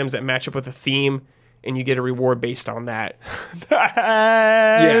certain items that match up with a theme, and you get a reward based on that.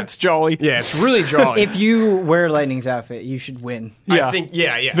 It's jolly. Yeah, it's really jolly. If you wear Lightning's outfit, you should win. Yeah. I think,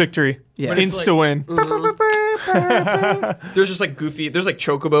 yeah. Victory. Yeah. Insta win. There's just like goofy, there's like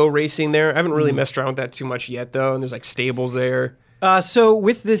chocobo racing there. I haven't really messed around with that too much yet though, and there's like stables there. So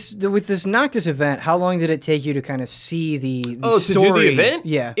with this Noctis event, how long did it take you to kind of see the To story? do the event?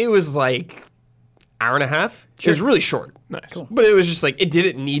 Yeah. It was like hour and a half. It was really short. Nice. But it was just like, it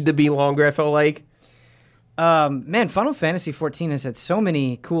didn't need to be longer, I felt like. Man, Final Fantasy XIV has had so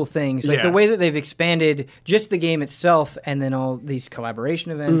many cool things. Like Yeah. the way that they've expanded just the game itself and then all these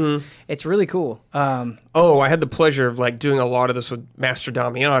collaboration events. It's really cool. I had the pleasure of like doing a lot of this with Master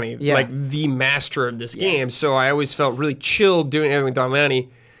Damiani, Yeah. like the master of this game. So I always felt really chill doing everything with Damiani.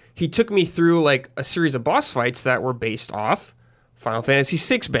 He took me through like a series of boss fights that were based off Final Fantasy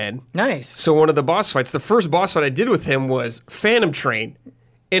VI Ben. Nice. So one of the boss fights, the first boss fight I did with him was Phantom Train.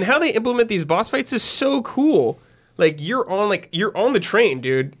 And how they implement these boss fights is so cool. Like you're on the train,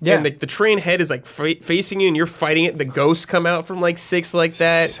 dude. Yeah. And the train head is like facing you, and you're fighting it. The ghosts come out from like 6 like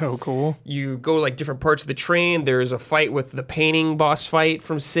that. So cool. You go like different parts of the train. There's a fight with the painting boss fight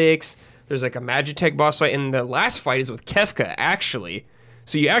from 6. There's like a Magitech boss fight, and the last fight is with Kefka actually.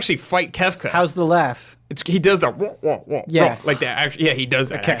 So you actually fight Kefka. How's the laugh? He does that, wah, wah, wah, Yeah. like that. Yeah, he does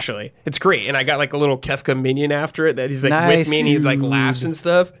that Okay. actually. It's great, and I got like a little Kefka minion after it that he's like Nice. with me, and he like laughs and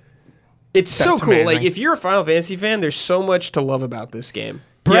stuff. It's so That's cool. amazing. Like if you're a Final Fantasy fan, there's so much to love about this game.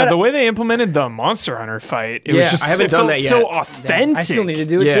 Yeah, the way they implemented the Monster Hunter fight, it was Yeah, just I haven't it done felt that so yet. authentic. I still need to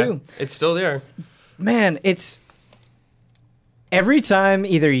do it too. It's still there. Man, it's every time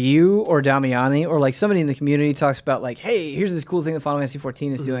either you or Damiani or like somebody in the community talks about like, hey, here's this cool thing that Final Fantasy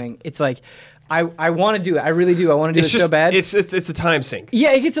 14 is doing, it's like, I want to do it. I really do. I want to do it so bad. It's a time sink.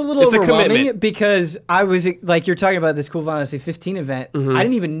 Yeah, it gets a little It's a overwhelming commitment. because I was like, you're talking about this cool Final Fantasy 15 event. I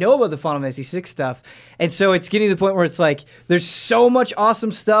didn't even know about the Final Fantasy 6 stuff, and so it's getting to the point where it's like there's so much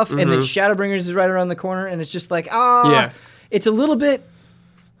awesome stuff, and then Shadowbringers is right around the corner, and it's just like it's a little bit.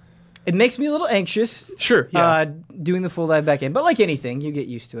 It makes me a little anxious. Sure. Yeah. Doing the full dive back in, but like anything, you get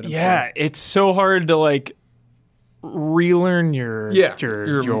used to it. I'm sure. It's so hard to like relearn your It's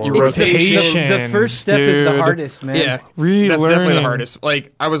rotation. the first step is the hardest, man. Yeah, that's definitely the hardest.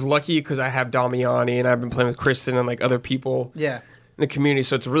 Like, I was lucky because I have Damiani and I've been playing with Kristen and like other people Yeah. in the community,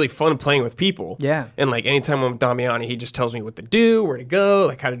 so it's really fun playing with people. Yeah. And like anytime I'm with Damiani, he just tells me what to do, where to go,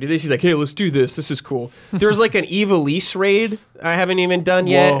 like how to do this. He's like, hey, let's do this. This is cool. There's like an Ivalice raid I haven't even done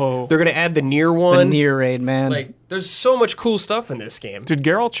yet. Whoa. They're gonna add the Nier The one. Nier raid, man. Like, there's so much cool stuff in this game. Did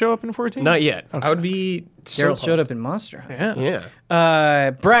Geralt show up in 14? Not yet. I would be so Geralt showed up in Monster Hunter. Yeah.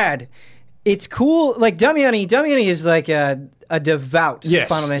 Yeah. Brad, it's cool. Like Damiani is like a devout Yes,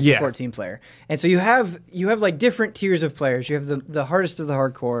 Final Fantasy yeah. 14 player, and so you have like different tiers of players. You have the hardest of the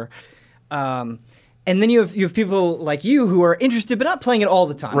hardcore, and then you have people like you who are interested but not playing it all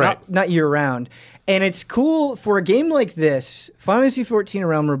the time, Right. not year round. And it's cool for a game like this, Final Fantasy 14: A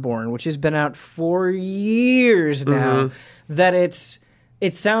Realm Reborn, which has been out for years now, that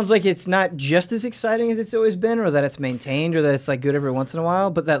it sounds like it's not just as exciting as it's always been, or that it's maintained, or that it's like good every once in a while,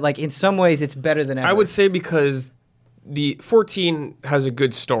 but that like in some ways it's better than ever. I would say because the 14 has a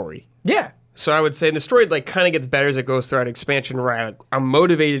good story. Yeah. So I would say the story like kind of gets better as it goes throughout expansion. Right, like, I'm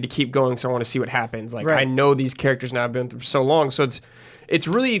motivated to keep going, so I want to see what happens. Like Right. I know these characters now. I've been through so long, so it's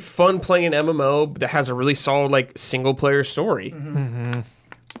really fun playing an MMO that has a really solid like single player story.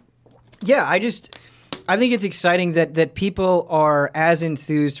 Yeah, I think it's exciting that people are as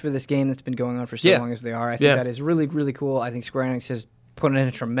enthused for this game that's been going on for so Yeah. long as they are. I think Yeah. that is really, really cool. I think Square Enix has put in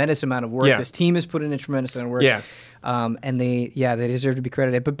a tremendous amount of work. Yeah. This team has put in a tremendous amount of work. Yeah. And they deserve to be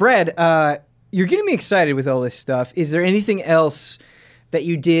credited. But Brad, you're getting me excited with all this stuff. Is there anything else that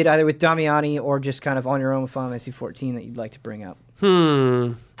you did either with Damiani or just kind of on your own with Final Fantasy 14 that you'd like to bring up?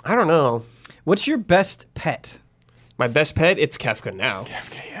 I don't know. What's your best pet? My best pet, it's Kefka now.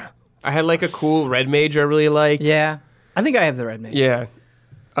 Okay, yeah. I had like a cool red mage I really liked. Yeah. I think I have the red mage. Yeah.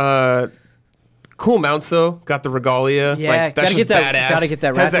 Cool mounts though. Got the regalia. Yeah, like, that's gotta get just that- badass. gotta get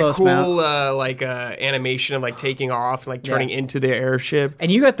that Has that Rathalos cool mount. animation of like taking off, like turning Yeah. into the airship.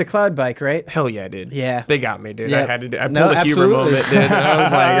 And you got the cloud bike, right? Hell yeah, dude. Yeah. They got me, dude. Yeah. I had to do. I pulled No, a Huber absolutely. moment, dude. I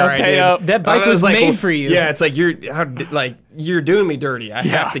was like, all right, Pay dude. up. That bike I was like, made well, for you. Yeah, it's like you're doing me dirty. I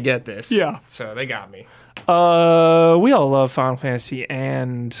Yeah. have to get this. Yeah. So they got me. We all love Final Fantasy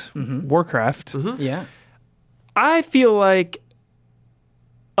and Warcraft. Yeah. I feel like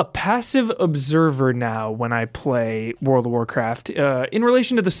a passive observer now when I play World of Warcraft in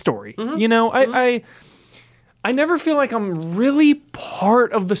relation to the story. You know, I never feel like I'm really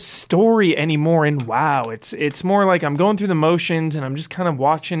part of the story anymore in WoW. It's more like I'm going through the motions and I'm just kind of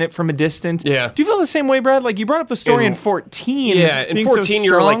watching it from a distance. Yeah. Do you feel the same way, Brad? Like you brought up the story in 14. Yeah, in being so 14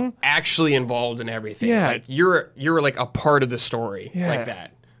 you're strong. like actually involved in everything. Yeah. Like you're like a part of the story Yeah. like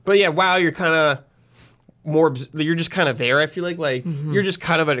that. But yeah, WoW, you're kind of more. You're just kind of there. I feel like you're just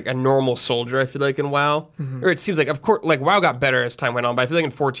kind of a normal soldier. I feel like in WoW, or it seems like of course like WoW got better as time went on. But I feel like in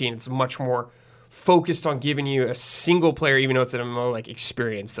 14 it's much more focused on giving you a single player, even though it's an MMO like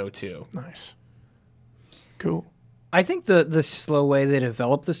experience though too. Nice. Cool. I think the slow way they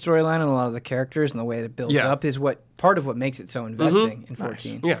develop the storyline and a lot of the characters and the way it builds Yeah. up is what part of what makes it so investing in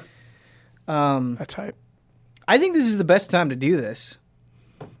 14. Yeah. That's hype. I think this is the best time to do this.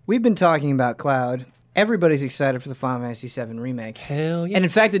 We've been talking about Cloud. Everybody's excited for the Final Fantasy VII remake. Hell yeah. And in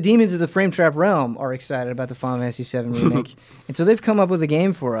fact, the demons of the Frame Trap realm are excited about the Final Fantasy VII remake. And so they've come up with a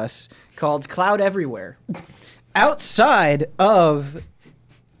game for us called Cloud Everywhere. Outside of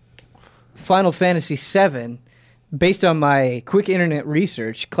Final Fantasy VII, based on my quick internet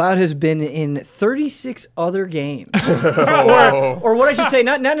research, Cloud has been in 36 other games. or what I should say,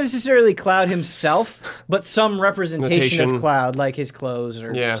 not necessarily Cloud himself, but some representation of Notation. Cloud, like his clothes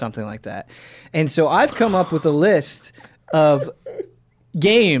or Yeah. something like that. And so I've come up with a list of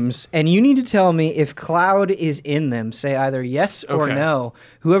games, and you need to tell me if Cloud is in them. Say either yes or Okay. no.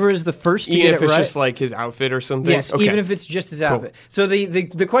 Whoever is the first to Even get if it it's right. just like his outfit or something. Yes, Okay. even if it's just his outfit. So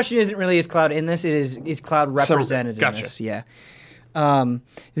the question isn't really is Cloud in this, it is Cloud represented in gotcha. this. Yeah.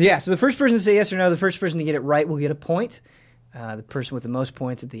 So the first person to say yes or no, the first person to get it right will get a point. The person with the most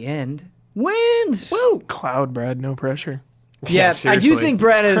points at the end wins. Woo! Cloud, Brad, no pressure. Yeah, I do seriously. think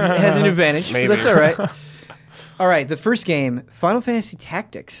Brad has an advantage, but Maybe. that's all right. All right, the first game, Final Fantasy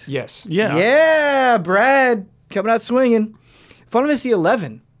Tactics. Yes. Yeah. Yeah, Brad coming out swinging. Final Fantasy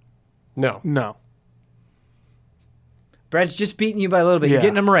 11. No. No. Brad's just beating you by a little bit. You're Yeah.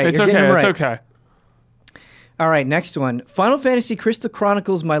 getting them right. It's You're okay. getting them It's right. okay. All right, next one. Final Fantasy Crystal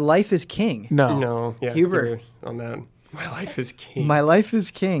Chronicles My Life is King. No. No. Yeah. Huber. you're on that. My life is king. My Life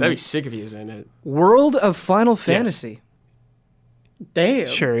is King. That'd be sick if he was in it. World of Final Fantasy. Damn.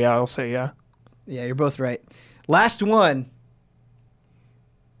 Sure. Yeah. I'll say yeah. Yeah, you're both right. Last one.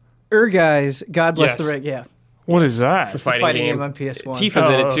 Guys, God Bless Yes. the Ring. Yeah. What is that? the It's a fighting game on PS1. Tifa's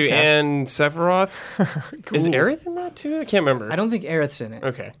in Oh, it too, okay. and Sephiroth. Is Aerith in that too? I can't remember. I don't think Aerith's in it.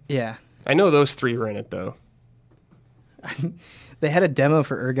 Okay. Yeah. I know those three were in it though. They had a demo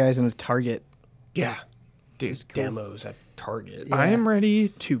for Guys in a Target. Yeah. Dude, demos at Target. Yeah. I am ready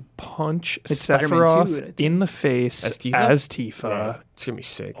to punch It's Spider-Man 2 in Sephiroth it. in the face As Tifa? as Tifa. Yeah, it's gonna be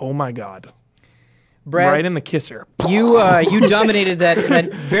sick. Oh my god. Brad, Right in the kisser. you dominated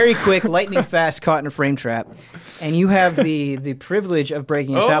that very quick, lightning fast, caught in a frame trap, and you have the privilege of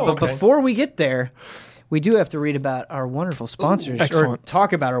breaking us Oh, out. But okay. before we get there, we do have to read about our wonderful sponsors, or excellent.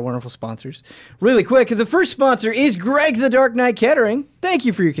 talk about our wonderful sponsors, really quick. The first sponsor is Greg the Dark Knight Kettering. Thank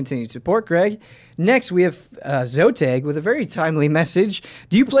you for your continued support, Greg. Next, we have Zoteg with a very timely message.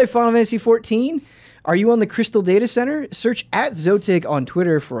 Do you play Final Fantasy XIV? Are you on the Crystal Data Center? Search at Zoteg on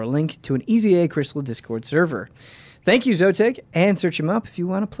Twitter for a link to an EZA Crystal Discord server. Thank you, Zoteg, and search him up if you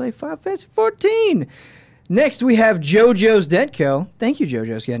want to play Final Fantasy XIV. Next, we have JoJo's Dentco. Thank you,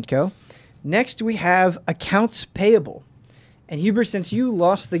 JoJo's Dentco. Next, we have Accounts Payable. And Huber, since you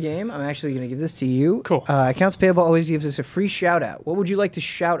lost the game, I'm actually going to give this to you. Cool. Accounts Payable always gives us a free shout out. What would you like to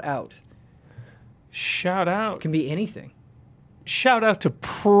shout out? Shout out. It can be anything. Shout out to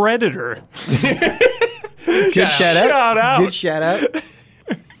Predator. Good shout out. Shout out. Good shout out.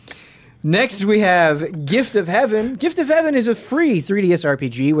 Next, we have Gift of Heaven. Gift of Heaven is a free 3DS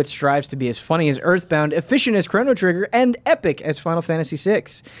RPG which strives to be as funny as Earthbound, efficient as Chrono Trigger, and epic as Final Fantasy VI.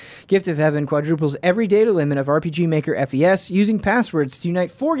 Gift of Heaven quadruples every data limit of RPG Maker FES using passwords to unite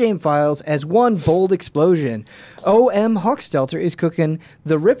 4 game files as one bold explosion. OM Hawkstelter is cooking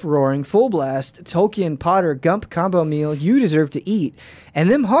the rip-roaring, full-blast, Tolkien Potter Gump combo meal you deserve to eat, and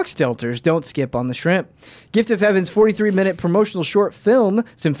them Hawkstelters don't skip on the shrimp. Gift of Heaven's 43-minute promotional short film,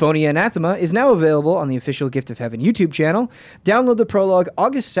 Symphonia Anathema, is now available on the official Gift of Heaven YouTube channel. Download the prologue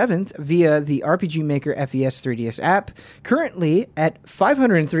August 7th via the RPG Maker FES 3DS app, currently at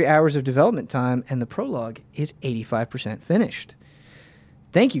 503 hours of development time, and the prologue is 85% finished.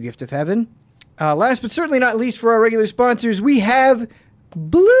 Thank you, Gift of Heaven. Last but certainly not least for our regular sponsors, we have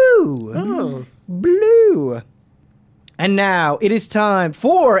Blue. Blue. And now it is time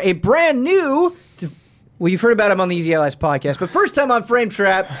for a brand new... Well, you've heard about him on the Easy Allies podcast, but first time on Frame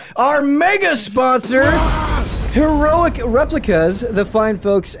Trap, our mega sponsor, Heroic Replicas. The fine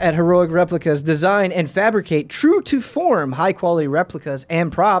folks at Heroic Replicas design and fabricate true-to-form, high-quality replicas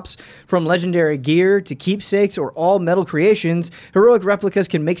and props. From legendary gear to keepsakes or all-metal creations, Heroic Replicas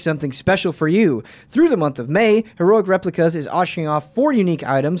can make something special for you. Through the month of May, Heroic Replicas is auctioning off 4 unique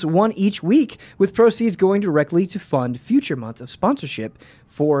items, one each week, with proceeds going directly to fund future months of sponsorship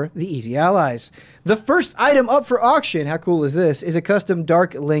for the Easy Allies. The first item up for auction, how cool is this, is a custom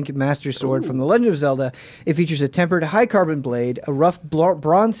Dark Link Master Sword from The Legend of Zelda. It features a tempered high-carbon blade, a rough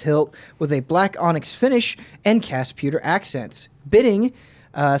bronze hilt with a black onyx finish, and cast pewter accents. Bidding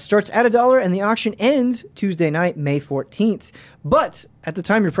starts at $1 and the auction ends Tuesday night, May 14th. But at the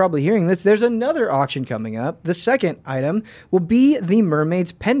time you're probably hearing this, there's another auction coming up. The second item will be the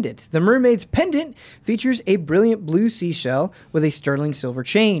Mermaid's Pendant. The Mermaid's Pendant features a brilliant blue seashell with a sterling silver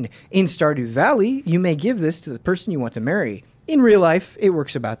chain. In Stardew Valley, you may give this to the person you want to marry. In real life, it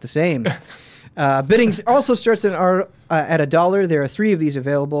works about the same. Bidding also starts at $1. There are 3 of these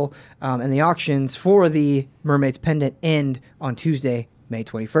available, and the auctions for the Mermaid's Pendant end on Tuesday, May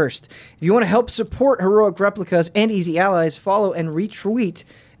 21st. If you want to help support Heroic Replicas and Easy Allies, follow and retweet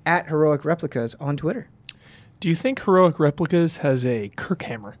at Heroic Replicas on Twitter. Do you think Heroic Replicas has a Kirk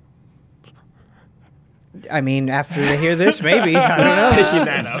hammer? I mean, after they hear this, maybe. I don't know. Picking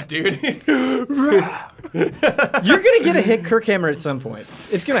that up, dude. You're going to get a hit Kirkhammer at some point.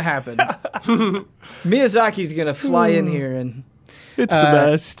 It's going to happen. Miyazaki's going to fly in here and... It's the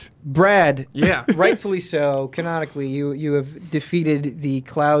best. Brad, Yeah. rightfully so, canonically, you have defeated the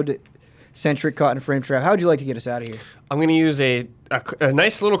cloud-centric Caught in a Frame Trap. How would you like to get us out of here? I'm going to use a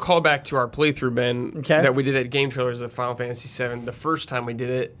nice little callback to our playthrough, Ben, Okay. that we did at Game Trailers of Final Fantasy VII. The first time we did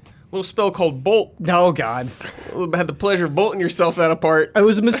it little spell called Bolt. Oh God, Had the pleasure of bolting yourself out of part. it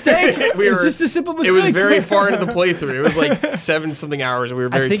was a mistake. It was just a simple mistake. It was very far into the playthrough. It was like 7 something hours. And we were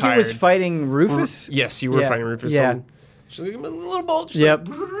very I think tired. it was fighting Rufus. Yes, you were Yeah. fighting Rufus. Yeah. So give him a little bolt. Just Yep.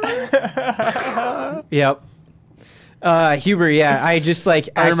 Yep. Huber, yeah, I just like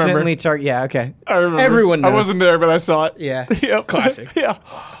I remember. accidentally yeah, okay. I remember. Everyone knows. I wasn't there, but I saw it. Yeah. Yep. Classic. Yeah.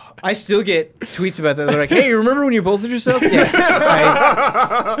 I still get tweets about that. They're like, "Hey, you remember when you bolted yourself?" Yes,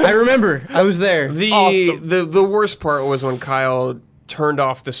 I remember. I was there. Awesome. The worst part was when Kyle turned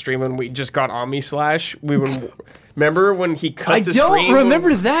off the stream when we just got Omni-Slash. Remember when he cut I the don't stream?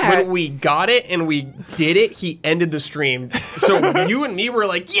 remember that. When we got it and we did it, he ended the stream. So you and me were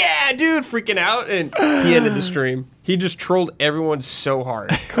like, "Yeah, dude," freaking out, and he ended the stream. He just trolled everyone so hard.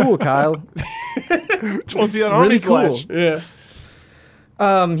 Cool, Kyle. Once he got Really Omni-Slash. cool. Yeah.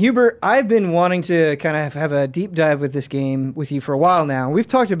 Hubert, I've been wanting to kind of have a deep dive with this game with you for a while now. We've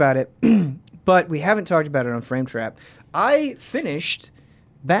talked about it, but we haven't talked about it on Frame Trap. I finished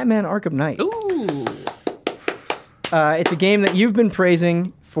Batman Arkham Knight. Ooh. It's a game that you've been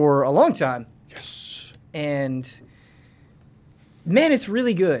praising for a long time. Yes. And man, it's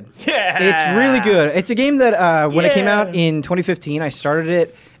really good. Yeah. It's really good. It's a game that when it came Yeah. out in 2015, I started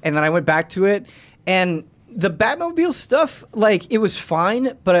it and then I went back to it. And the Batmobile stuff, like, it was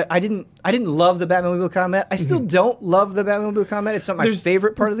fine, but I didn't love the Batmobile combat. I still don't love the Batmobile combat. It's not my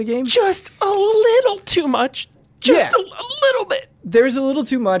favorite part of the game. Just a little too much. Just Yeah. a little bit. There's a little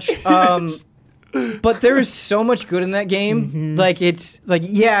too much. But there is so much good in that game. Like, it's like,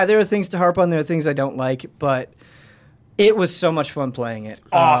 yeah, there are things to harp on. There are things I don't like, but it was so much fun playing it.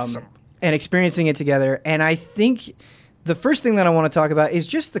 Awesome. And experiencing it together. And I think the first thing that I want to talk about is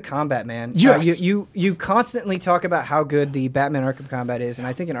just the combat, man. Yes. You constantly talk about how good the Batman Arkham combat is, and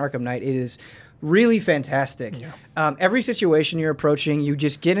I think in Arkham Knight it is really fantastic. Yeah. Every situation you're approaching, you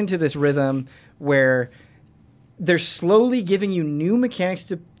just get into this rhythm where they're slowly giving you new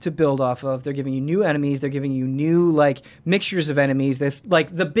mechanics to build off of. They're giving you new enemies. They're giving you new, like, mixtures of enemies. There's,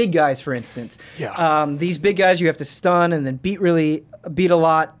 like, the big guys, for instance. Yeah. These big guys you have to stun and then beat a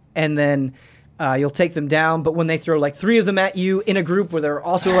lot, and then you'll take them down. But when they throw, like, 3 of them at you in a group where there are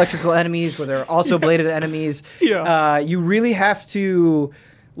also electrical enemies, where there are also bladed enemies, you really have to,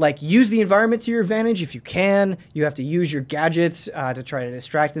 like, use the environment to your advantage if you can. You have to use your gadgets to try to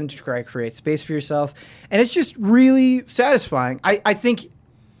distract them, to try to create space for yourself. And it's just really satisfying. I think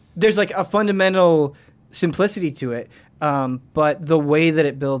there's, like, a fundamental simplicity to it, but the way that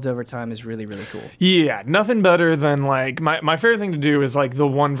it builds over time is really, really cool. Yeah, nothing better than, like, my favorite thing to do is, like, the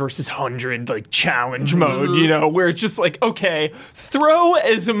 1 versus 100, like, challenge mode, you know, where it's just like, okay, throw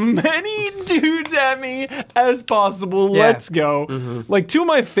as many dudes at me as possible. Yeah. Let's go. Like, 2 of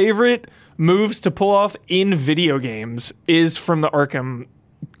my favorite moves to pull off in video games is from the Arkham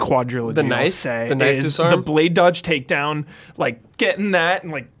quadrilogy. The knife? The knife is disarm? the blade dodge takedown, like, getting that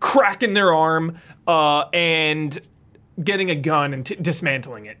and, like, cracking their arm, and getting a gun and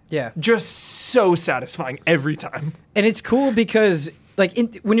dismantling it. Yeah. Just so satisfying every time. And it's cool because, like,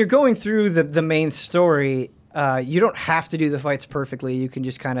 when you're going through the main story, you don't have to do the fights perfectly. You can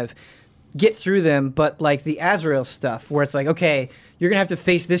just kind of get through them. But, like, the Azrael stuff, where it's like, okay, you're going to have to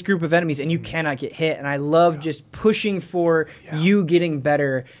face this group of enemies and you cannot get hit. And I love just pushing for you getting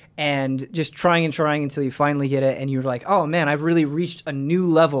better and just trying until you finally get it. And you're like, oh, man, I've really reached a new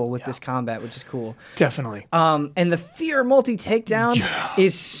level with this combat, which is cool. Definitely. And the fear multi-takedown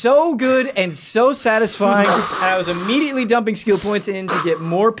is so good and so satisfying. And I was immediately dumping skill points in to get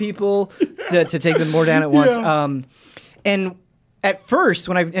more people to take them more down at once. And at first,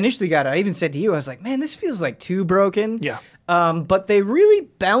 when I initially got it, I even said to you, I was like, man, this feels like too broken. Yeah. But they really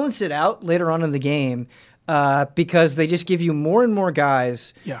balance it out later on in the game because they just give you more and more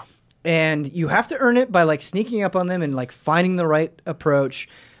guys. Yeah. And you have to earn it by, like, sneaking up on them and, like, finding the right approach.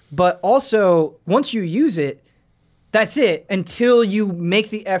 But also, once you use it, that's it until you make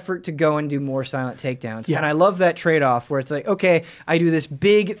the effort to go and do more silent takedowns. Yeah. And I love that trade-off where it's like, okay, I do this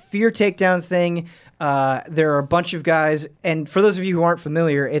big fear takedown thing. There are a bunch of guys. And for those of you who aren't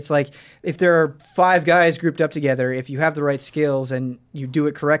familiar, it's like if there are 5 guys grouped up together, if you have the right skills and you do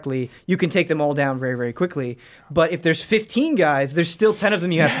it correctly, you can take them all down very, very quickly. But if there's 15 guys, there's still 10 of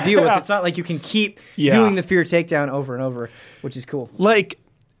them you have to deal with. It's not like you can keep doing the fear takedown over and over, which is cool. Like,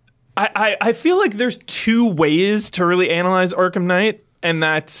 I feel like there's 2 ways to really analyze Arkham Knight, and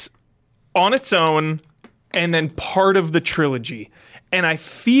that's on its own and then part of the trilogy. And I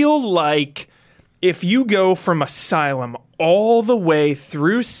feel like if you go from Asylum all the way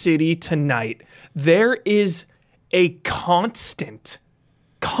through City to Night, there is a constant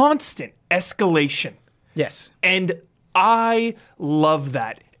escalation. Yes. And I love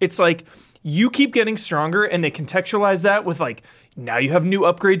that. It's like you keep getting stronger, and they contextualize that with like, now you have new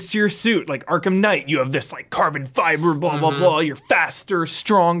upgrades to your suit. Like Arkham Knight, you have this like carbon fiber, blah, blah, blah. You're faster,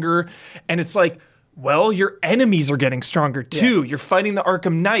 stronger. And it's like, well, your enemies are getting stronger too. You're fighting the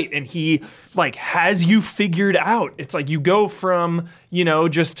Arkham Knight, and he like has you figured out. It's like you go from,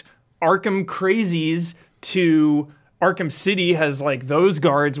 just Arkham crazies to Arkham City has like those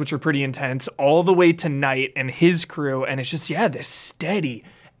guards, which are pretty intense, all the way to Knight and his crew. And it's just, this steady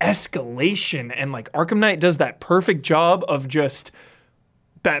escalation. And like Arkham Knight does that perfect job of just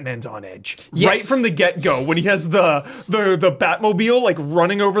Batman's on edge right from the get-go. When he has the Batmobile like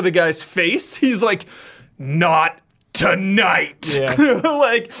running over the guy's face, he's like, not tonight. Yeah.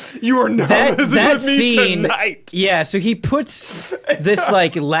 Like, you are not messing with me tonight. Yeah, so he puts this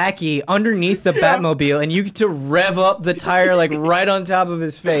like lackey underneath the Batmobile, and you get to rev up the tire like right on top of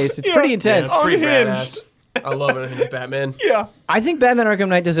his face. It's pretty intense. It's pretty Unhinged. badass. I love it. Unhinged Batman. Yeah. I think Batman Arkham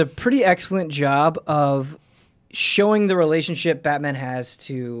Knight does a pretty excellent job of showing the relationship Batman has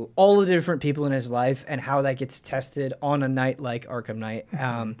to all the different people in his life and how that gets tested on a night like Arkham Knight.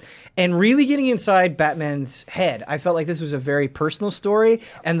 And really getting inside Batman's head. I felt like this was a very personal story,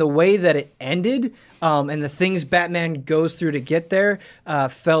 and the way that it ended and the things Batman goes through to get there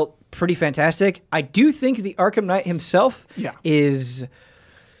felt pretty fantastic. I do think the Arkham Knight himself is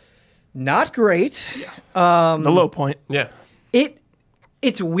not great. The low point. Yeah.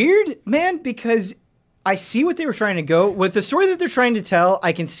 It's weird, man, because I see what they were trying to go with the story that they're trying to tell.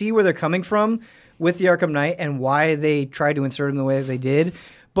 I can see where they're coming from with the Arkham Knight and why they tried to insert him the way that they did.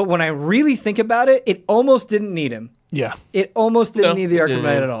 But when I really think about it, it almost didn't need him. Yeah. It almost didn't need the Arkham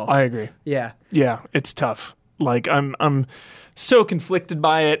Knight at all. I agree. Yeah. Yeah, it's tough. Like I'm so conflicted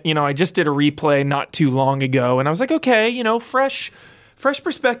by it. I just did a replay not too long ago, and I was like, okay, fresh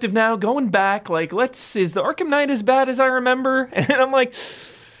perspective now, going back, like, is the Arkham Knight as bad as I remember? And I'm like,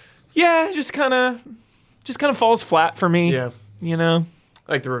 yeah, just kind of falls flat for me. Yeah.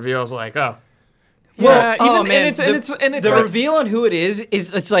 Like the reveal is like, oh. Yeah, well, and it's the like, reveal on who it is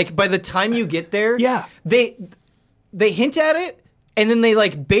it's like by the time you get there, they hint at it, and then they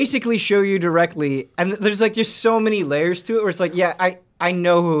like basically show you directly, and there's like just so many layers to it where it's like, I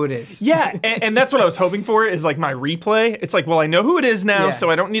know who it is. Yeah, and that's what I was hoping for is like my replay. It's like, well, I know who it is now, so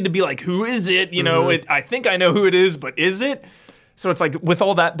I don't need to be like, who is it? I think I know who it is, but is it? So it's like with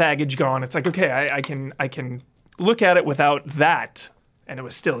all that baggage gone, it's like, okay, I can look at it without that, and it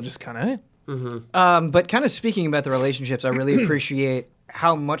was still just kind of. But kind of speaking about the relationships, I really appreciate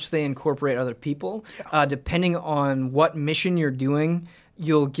how much they incorporate other people. Depending on what mission you're doing,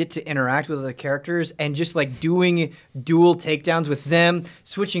 you'll get to interact with other characters, and just like doing dual takedowns with them,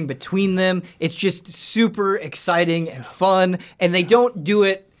 switching between them. It's just super exciting and fun, and they don't do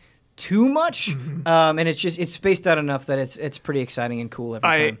it too much, and it's spaced out enough that it's pretty exciting and cool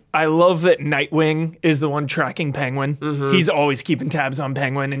every time. I love that Nightwing is the one tracking Penguin. He's always keeping tabs on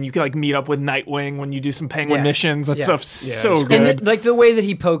Penguin, and you can like meet up with Nightwing when you do some Penguin missions. That stuff's so good. And like the way that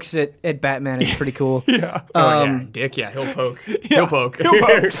he pokes at Batman is pretty cool. Dick, he'll poke. He'll poke. He'll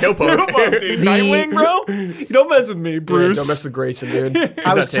poke, dude. Nightwing, bro. You don't mess with me, Bruce. Don't mess with Grayson, dude.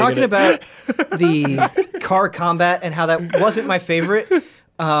 I was talking about the car combat and how that wasn't my favorite.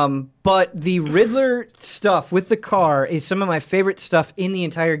 But the Riddler stuff with the car is some of my favorite stuff in the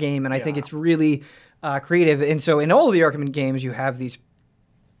entire game, and I think it's really creative. And so in all of the Arkham games, you have these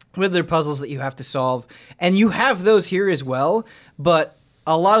Riddler puzzles that you have to solve, and you have those here as well, but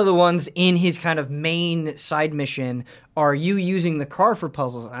a lot of the ones in his kind of main side mission are you using the car for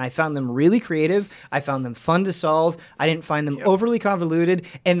puzzles, and I found them really creative. I found them fun to solve. I didn't find them overly convoluted,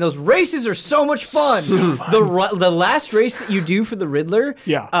 and those races are so much fun. The last race that you do for the Riddler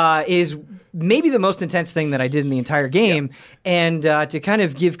is maybe the most intense thing that I did in the entire game. And to kind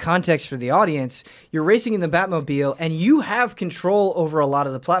of give context for the audience, you're racing in the Batmobile, and you have control over a lot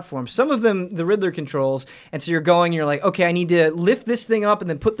of the platforms. Some of them, the Riddler controls, and so you're like, okay, I need to lift this thing up and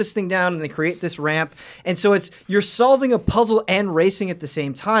then put this thing down, and then create this ramp. And so you're solving a puzzle and racing at the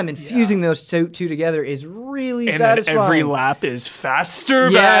same time, and fusing those two together is really satisfying. And every lap is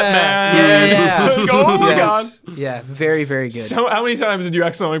faster, Batman. Yeah. Oh my god. Yeah, very, very good. So how many times did you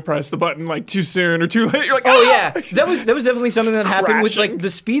accidentally press the button like too soon or too late? You're like, that was definitely something that happened with like the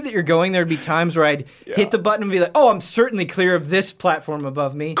speed that you're going. There'd be times where I'd hit the button and be like, oh, I'm certainly clear of this platform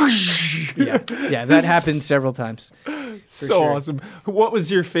above me. yeah, that happened several times. So awesome. What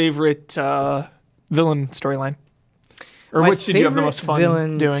was your favorite villain storyline? Or which did you have the most fun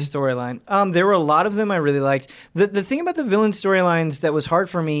villain doing? Storyline. There were a lot of them I really liked. The thing about the villain storylines that was hard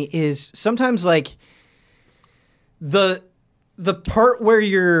for me is sometimes like the the part where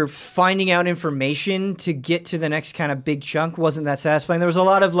you're finding out information to get to the next kind of big chunk wasn't that satisfying. There was a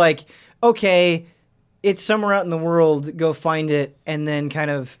lot of like, okay, it's somewhere out in the world, go find it, and then kind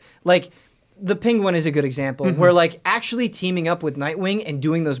of like the Penguin is a good example where like actually teaming up with Nightwing and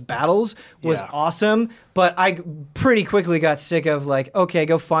doing those battles was awesome, but I pretty quickly got sick of like, okay,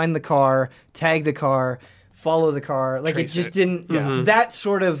 go find the car, tag the car, follow the car. Like Trace it just it. didn't. That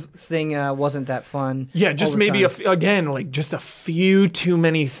sort of thing wasn't that fun. Yeah, just all the maybe time. again, like just a few too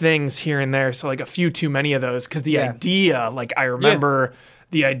many things here and there. So like a few too many of those, because the idea, like I remember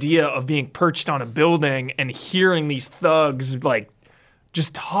the idea of being perched on a building and hearing these thugs like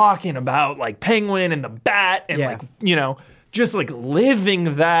just talking about like Penguin and the Bat and like, you know, just like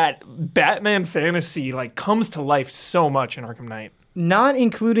living that Batman fantasy like comes to life so much in Arkham Knight. Not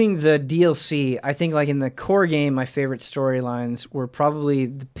including the DLC, I think like in the core game, my favorite storylines were probably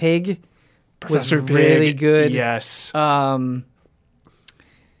the Pig. Professor was Pig, really good. Yes.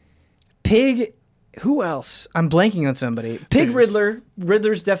 Pig. Who else? I'm blanking on somebody. Pig Riddler.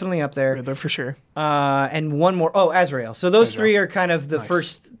 Riddler's definitely up there. Riddler for sure. And one more. Oh, Azrael. So those three are kind of the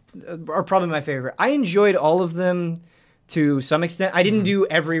first, are probably my favorite. I enjoyed all of them to some extent. I didn't do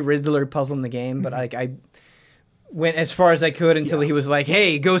every Riddler puzzle in the game, but I went as far as I could until he was like,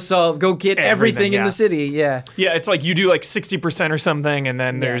 "Hey, go get everything in the city." Yeah, yeah. It's like you do like 60% or something, and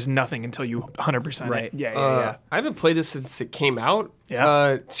then there's nothing until you 100%. Right. Yeah. I haven't played this since it came out.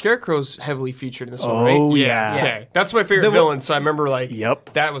 Yeah. Scarecrow's heavily featured in this one, right? Oh, yeah. Okay. That's my favorite villain, so I remember like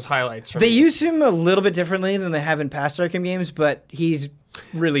Yep. that was highlights for they me. use him a little bit differently than they have in past Arkham games, but he's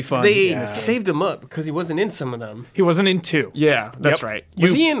really fun. They saved him up because he wasn't in some of them. He wasn't in 2. Yeah, that's right.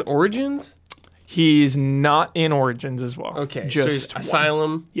 Was he in Origins? He's not in Origins as well. Okay, Just so he's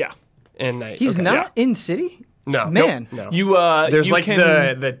Asylum Yeah. and Night. He's okay. not in City. No, Man. no. You There's you like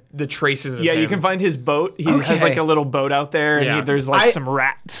can, the traces. Of yeah, you him. can find his boat. He Okay. has like a little boat out there, and Yeah. there's like I- some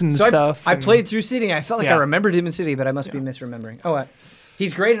rats and So stuff. I and- played through City, and I felt like I Yeah. remembered him in City, but I must be misremembering. Oh,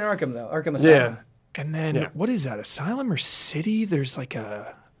 he's great in Arkham though. Arkham Asylum. Yeah. And then what is that? Asylum or City? There's like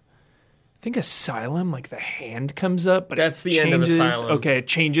I think Asylum, like the hand comes up, but That's it the end of changes. Asylum. Okay, it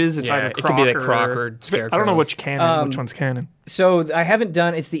changes. It's Yeah, either it Croc could be like or, Croc or I don't Scarecrow. know which canon. Which one's canon? So I haven't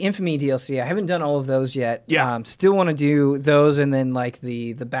done. It's the Infamy DLC. I haven't done all of those yet. Yeah. Still want to do those, and then like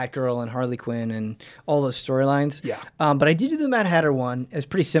the Batgirl and Harley Quinn and all those storylines. Yeah. But I did do the Mad Hatter one. It was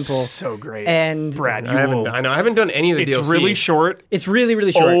pretty simple. So great. And Brad, I haven't done any of the It's DLC. really short. it's really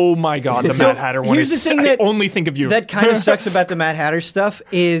really short. Oh my god, the So, Mad Hatter one here's is. the thing I that- only think of you. That kind of sucks about the Mad Hatter stuff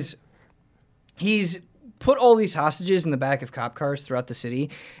is he's put all these hostages in the back of cop cars throughout the city,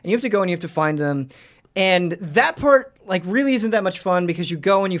 and you have to go and you have to find them. And that part like really isn't that much fun because you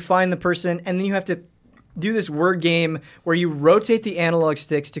go and you find the person, and then you have to do this word game where you rotate the analog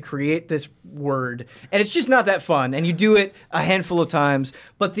sticks to create this word, and it's just not that fun. And you do it a handful of times,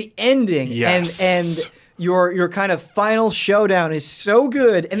 but the ending Yes. and your kind of final showdown is so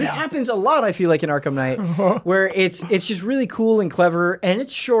good, and this happens a lot. I feel like in Arkham Knight, where it's just really cool and clever, and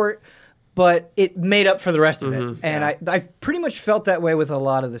it's short, but it made up for the rest of it. And I've pretty much felt that way with a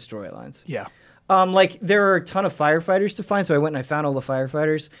lot of the storylines. yeah. Like there are a ton of firefighters to find, so I went and I found all the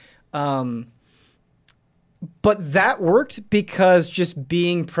firefighters. But that worked because just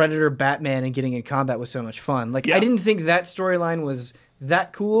being Predator Batman and getting in combat was so much fun. Like I didn't think that storyline was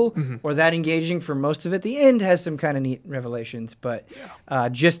that cool or that engaging for most of it. The end has some kind of neat revelations, but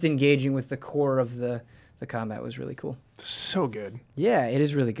just engaging with the core of the combat was really cool. So good. Yeah, it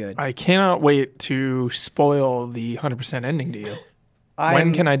is really good. I cannot wait to spoil the 100% ending to you.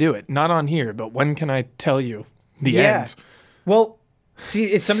 When can I do it? Not on here, but when can I tell you the end? Well, see,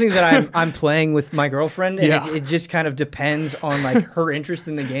 it's something that I'm playing with my girlfriend, and Yeah. it just kind of depends on like her interest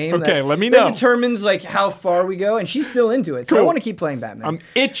in the game. Okay, let me That know. determines like how far we go, and she's still into it. So I Cool. want to keep playing Batman. I'm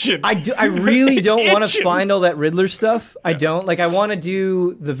itching. I really don't want to Itching. find all that Riddler stuff. I don't. Like I want to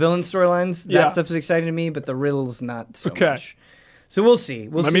do the villain storylines. That Yeah. stuff is exciting to me, but the riddles not so Okay. much. So we'll see.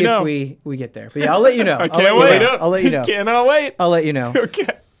 We'll Let see me know. if we get there. But yeah, I'll let you know. I can't wait. I'll let you know. Cannot wait. I'll let you know. Okay.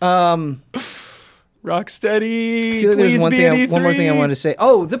 Rocksteady. I feel like there's Please one be thing. an One more thing I E3. wanted to say.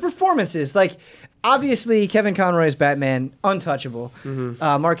 Oh, the performances. Like, obviously, Kevin Conroy's Batman, untouchable.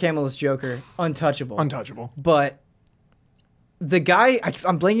 Mark Hamill's Joker, untouchable. Untouchable. But the guy,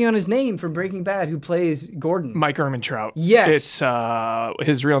 I'm blanking on his name from Breaking Bad, who plays Gordon. Mike Ehrmantraut. Yes. It's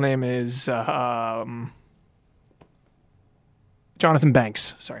his real name is Jonathan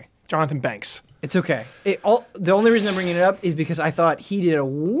Banks. Sorry, Jonathan Banks. It's okay. The only reason I'm bringing it up is because I thought he did a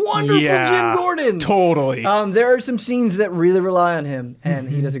wonderful Jim Gordon. Totally. There are some scenes that really rely on him, and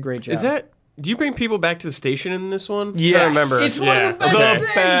he does a great job. Is that Do you bring people back to the station in this one? Yes. I remember. It's one of the best Okay.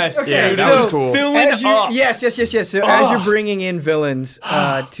 things. best. Okay, Dude, so that was cool. as you, up. yes. So as you're bringing in villains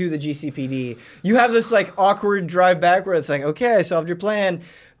to the GCPD, you have this like awkward drive back where it's like, okay, I solved your plan,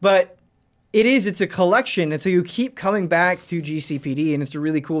 but it's a collection, and so you keep coming back to GCPD, and it's a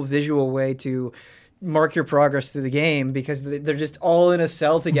really cool visual way to mark your progress through the game because they're just all in a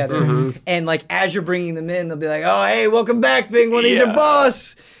cell together, and like as you're bringing them in, they'll be like, "Oh, hey, welcome back, Penguin. He's your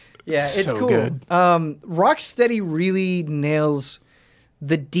boss." Yeah, it's So cool. good. Rocksteady really nails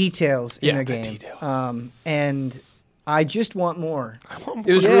the details in their the game, details. and I just want more.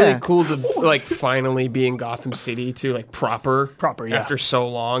 It was Yeah. really cool to like finally be in Gotham City too, like proper, yeah. after so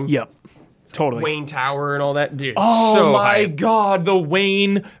long. Yep. Totally. Wayne Tower and all that, dude. Oh so my hype. god, the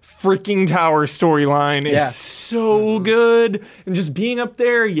Wayne freaking Tower storyline is Yeah. so good. And just being up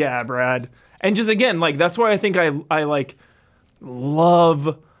there, yeah, Brad. And just again, like that's why I think I like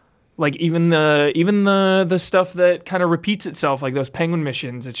love like even the stuff that kind of repeats itself, like those Penguin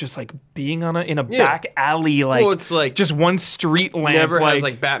missions. It's just like being in a back alley, like, Well, it's like just one street lamp. Never has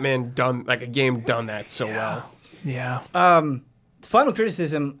like Batman done like a game done that so well. yeah. Final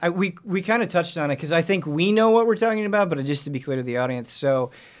criticism, we kind of touched on it because I think we know what we're talking about, but just to be clear to the audience,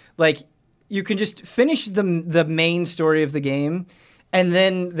 so like you can just finish the main story of the game, and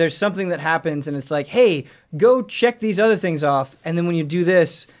then there's something that happens, and it's like, hey, go check these other things off, and then when you do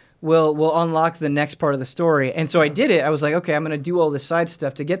this, we'll unlock the next part of the story. And so I did it. I was like, okay, I'm gonna do all this side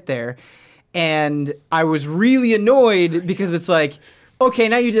stuff to get there, and I was really annoyed because it's like, okay,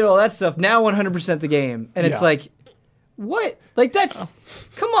 now you did all that stuff, now 100% the game, and it's Yeah. like, what? Like that's,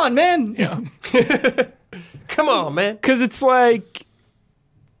 come on, man. Yeah. Come on, man. Because it's like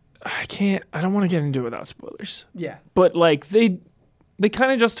I don't want to get into it without spoilers. Yeah. But like they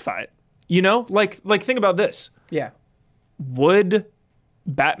kind of justify it, you know? Like think about this. Yeah. Would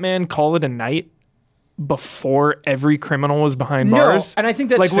Batman call it a night before every criminal was behind No, bars? and I think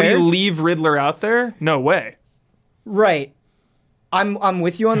that's like would he fair. leave Riddler out there? No way. Right. I'm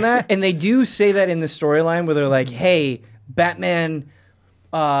with you on that. And they do say that in the storyline where they're like, hey, Batman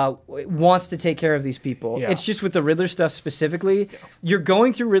wants to take care of these people. Yeah. It's just with the Riddler stuff specifically. You're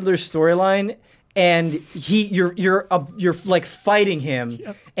going through Riddler's storyline and you're like fighting him,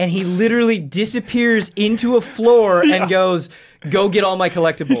 and he literally disappears into a floor and goes, "Go get all my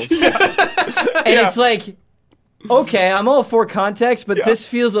collectibles." And it's like, okay, I'm all for context, but this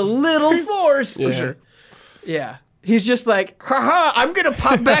feels a little forced. For sure. Yeah. He's just like, haha, I'm going to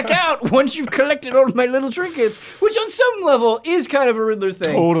pop back out once you've collected all of my little trinkets, which on some level is kind of a Riddler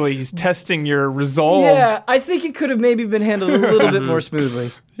thing. Totally. He's testing your resolve. Yeah, I think it could have maybe been handled a little bit more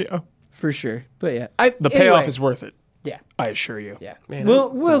smoothly. Yeah. For sure. But yeah. The payoff is worth it. Yeah. I assure you. Yeah. Man,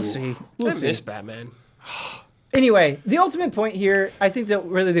 We'll see. We'll I see. miss Batman. Anyway, the ultimate point here, I think that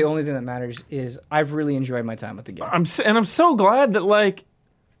really the only thing that matters is I've really enjoyed my time with the game. I'm so glad that like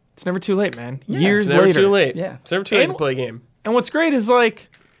it's never too late, man. Years It's never later. too late. Yeah. It's never too late And- to play a game. And what's great is like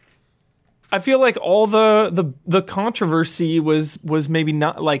I feel like all the controversy was maybe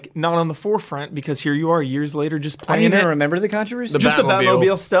not on the forefront because here you are years later just I playing don't even it. remember the controversy. Just the Batmobile.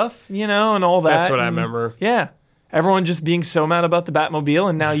 Batmobile stuff, you know, and all that. That's what I and- remember. Yeah. Everyone just being so mad about the Batmobile,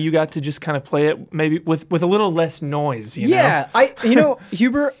 and now you got to just kind of play it maybe with a little less noise, you know? Yeah,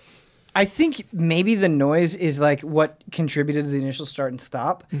 Huber, I think maybe the noise is like what contributed to the initial start and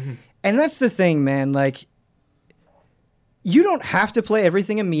stop. Mm-hmm. And that's the thing, man. Like, you don't have to play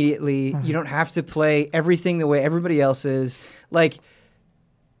everything immediately. Mm-hmm. You don't have to play everything the way everybody else is. Like,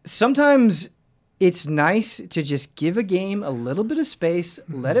 sometimes it's nice to just give a game a little bit of space,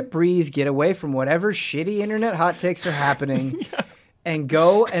 let it breathe, get away from whatever shitty internet hot takes are happening, and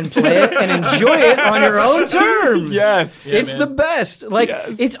go and play it and enjoy it on your own terms. Yes. It's the best. Like,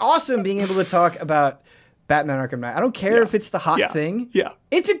 Yes. it's awesome being able to talk about Batman Arkham Knight. I don't care if it's the hot Yeah. thing. Yeah.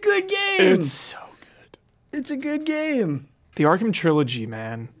 It's a good game. It's so good. It's a good game. The Arkham trilogy,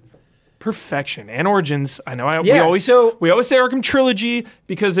 man. Perfection. And Origins. I know we Yeah, always so- say Arkham trilogy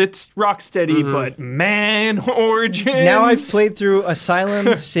because it's Rocksteady, but man, Origins. Now I've played through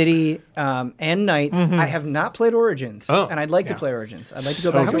Asylum, City, and Night. I have not played Origins, and I'd like to play Origins. I'd like to go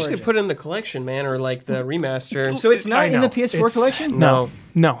So back I to wish Origins. they put it in the collection, man, or like the remaster. So it's I not in know. the PS4 It's- collection? No,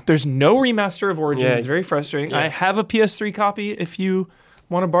 there's no remaster of Origins. Yeah. It's very frustrating. I have a PS3 copy if you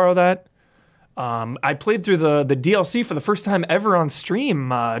want to borrow that. I played through the DLC for the first time ever on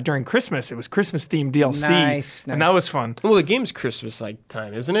stream during Christmas. It was Christmas themed DLC, Nice, and nice. that was fun. Well, the game's Christmas like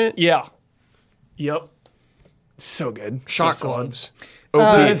time, isn't it? Yeah. Yep. So good. Shock So solid. gloves.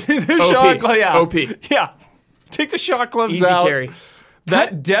 OP. The shock glove, yeah. OP. Yeah. Take the shock gloves Easy out. carry.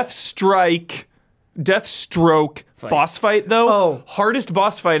 That Deathstroke Fight. boss fight though. Oh. Hardest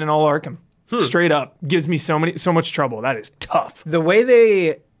boss fight in all Arkham. Straight up. Gives me so much trouble. That is tough. The way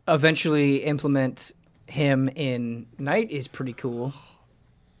they eventually implement him in Night is pretty cool.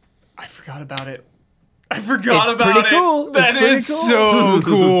 I forgot about it. I forgot It's about pretty it. cool. That It's pretty is cool. so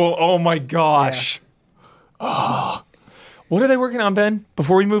cool. Oh my gosh. Oh. What are they working on, Ben?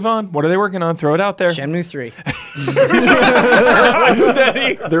 Before we move on, what are they working on? Throw it out there. Shenmue 3.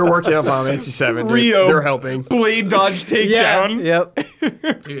 They're working up on NC7. Dude. Rio. They're helping. Blade dodge takedown.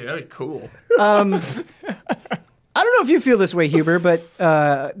 Yep. Dude, that'd be cool. I don't know if you feel this way, Huber, but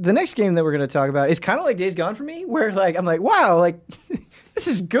the next game that we're going to talk about is kind of like Days Gone for me, where like I'm like, wow, like this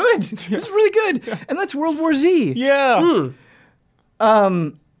is good. This is really good, and that's World War Z. Yeah.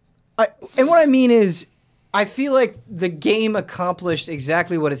 And what I mean is, I feel like the game accomplished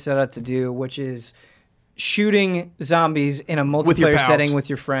exactly what it set out to do, which is shooting zombies in a your multiplayer pals. setting with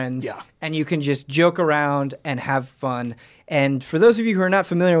your friends. Yeah. And you can just joke around and have fun. And for those of you who are not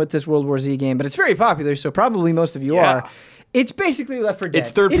familiar with this World War Z game, but it's very popular, so probably most of you Yeah. are, it's basically Left 4 Dead.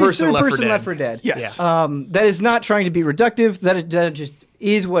 It's third It is person Left 4 third-person Dead. Left 4 Dead. Yes. That is not trying to be reductive. That just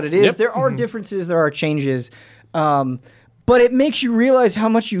is what it is. Yep. There are differences. There are changes. But it makes you realize how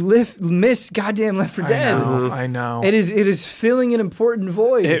much you miss goddamn Left 4 Dead. I know. It is filling an important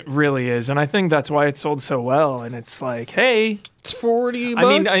void. It really is. And I think that's why it sold so well. And it's like, hey, It's 40 bucks.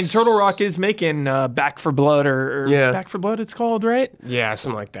 I mean, Turtle Rock is making Back for Blood or Yeah. Back for Blood, it's called, right? Yeah,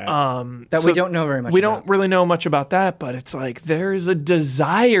 something like that. that we don't know very much We about. don't really know much about that, but it's like there's a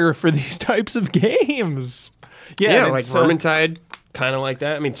desire for these types of games. yeah, and like it's, Vermintide, kind of like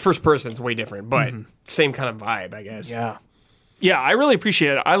that. I mean, it's first person, it's way different, but same kind of vibe, I guess. Yeah, I really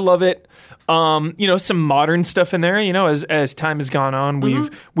appreciate it. I love it. Some modern stuff in there. As time has gone on,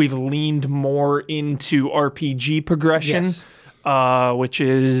 we've leaned more into RPG progression, Yes. which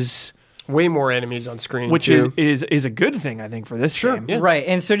is Way more enemies on screen, which too. is a good thing, I think, for this game. yeah. Right,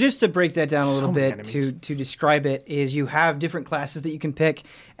 and so just to break that down a little many bit enemies. to describe it is you have different classes that you can pick,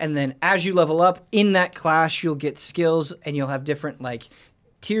 and then as you level up in that class, you'll get skills, and you'll have different like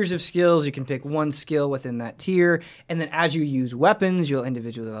tiers of skills. You can pick one skill within that tier, and then as you use weapons, you'll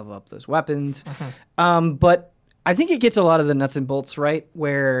individually level up those weapons. But I think it gets a lot of the nuts and bolts right,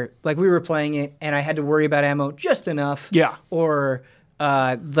 where like we were playing it, and I had to worry about ammo just enough. Yeah. Or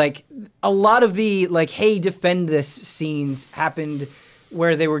like a lot of the like, hey, defend this scenes happened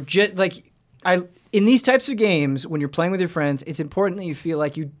where they were just like, in these types of games when you're playing with your friends, it's important that you feel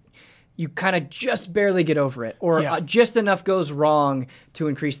like you kind of just barely get over it, or Yeah. just enough goes wrong to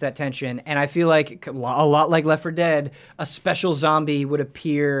increase that tension. And I feel like a lot like Left 4 Dead, a special zombie would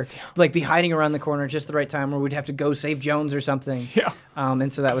appear, like be hiding around the corner at just the right time, where we'd have to go save Jones or something. Yeah.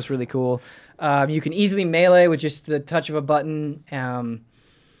 And so that was really cool. You can easily melee with just the touch of a button.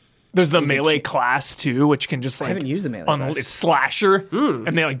 There's the melee class too, which can just like haven't used the melee class. It's slasher,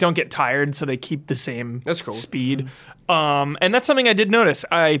 and they like don't get tired, so they keep the same That's cool. speed. And that's something I did notice.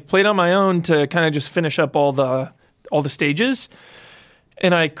 I played on my own to kind of just finish up all the stages,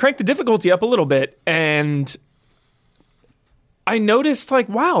 and I cranked the difficulty up a little bit, and I noticed like,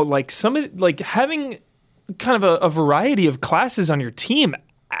 wow, like some of like having kind of a variety of classes on your team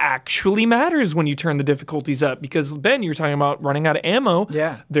actually matters when you turn the difficulties up, because Ben, you're talking about running out of ammo.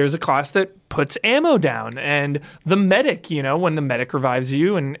 Yeah. There's a class that puts ammo down, and the medic, when the medic revives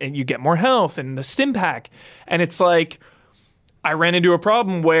you and you get more health, and the stim pack. And it's like, I ran into a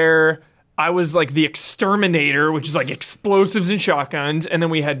problem where I was like the exterminator, which is like explosives and shotguns, and then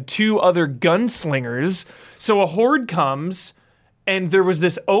we had two other gunslingers. So a horde comes, and there was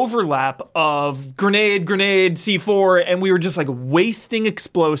this overlap of grenade, C4, and we were just like wasting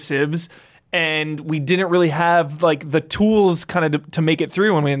explosives, and we didn't really have like the tools kind of to make it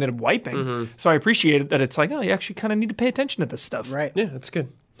through, and we ended up wiping. So I appreciate it that it's like, oh, you actually kind of need to pay attention to this stuff. Right. Yeah, that's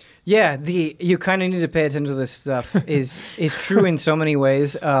good. Yeah, you kind of need to pay attention to this stuff is true in so many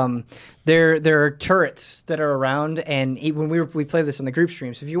ways. There are turrets that are around, and when we play this on the group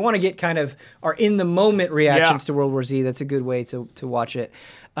stream, so if you want to get kind of our in the moment reactions to World War Z, that's a good way to watch it.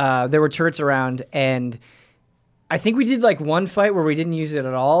 There were turrets around, and I think we did like one fight where we didn't use it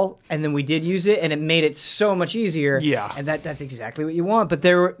at all, and then we did use it, and it made it so much easier. Yeah. And that's exactly what you want. But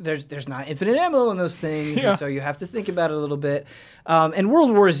there's not infinite ammo in those things, Yeah. and so you have to think about it a little bit. And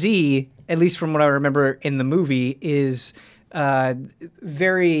World War Z, at least from what I remember in the movie, is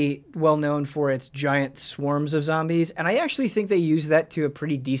very well known for its giant swarms of zombies, and I actually think they use that to a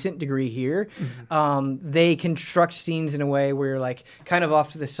pretty decent degree here. They construct scenes in a way where you're like kind of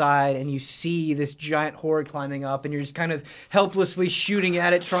off to the side, and you see this giant horde climbing up, and you're just kind of helplessly shooting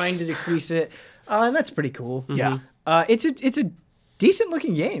at it, trying to decrease it, and that's pretty cool. Yeah. It's a decent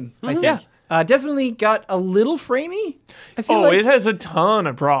looking game, I think. Yeah. Definitely got a little framey. I feel Oh, like. it has a ton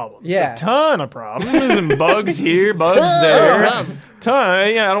of problems. Yeah. A ton of problems. And bugs here, bugs there.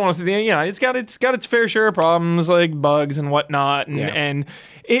 Ton. Yeah, I don't want to say it's got its fair share of problems, like bugs and whatnot. And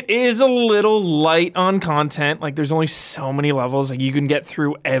it is a little light on content. Like, there's only so many levels. Like, you can get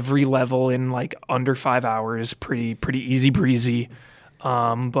through every level in like under 5 hours. Pretty easy breezy.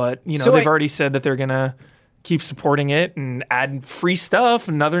 But So they've already said that they're gonna keep supporting it and add free stuff,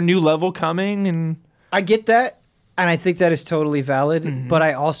 another new level coming, and I get that, and I think that is totally valid. But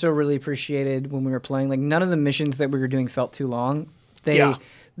I also really appreciated when we were playing. Like, none of the missions that we were doing felt too long.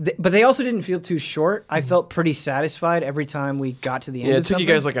 But they also didn't feel too short. I felt pretty satisfied every time we got to the end. Yeah, of it took you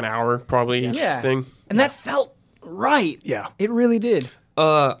something. guys like an hour probably each thing. And that felt right. Yeah. It really did.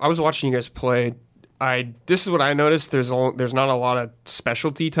 I was watching you guys play. This is what I noticed. There's not a lot of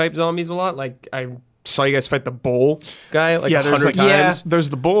specialty type zombies. A lot. Like, I saw you guys fight the bull guy like 100 times. There's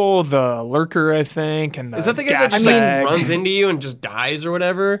the bull, the lurker, I think, and the Is that the guy that gas just bag. runs into you and just dies or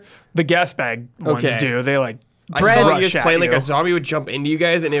whatever? The gas bag ones Okay. do. They like I saw you rush guys at playing like you. a zombie would jump into you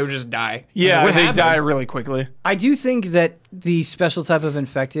guys and it would just die. Yeah, I was like, they what die happened? really quickly. I do think that the special type of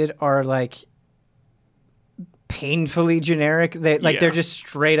infected are like painfully generic. They're just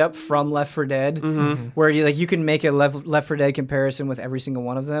straight up from Left 4 Dead, where you can make a Left 4 Dead comparison with every single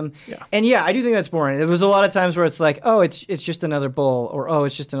one of them. Yeah. And yeah, I do think that's boring. There was a lot of times where it's like, oh, it's just another bull, or oh,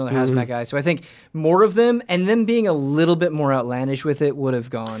 it's just another hazmat guy. So I think more of them, and them being a little bit more outlandish with it, would have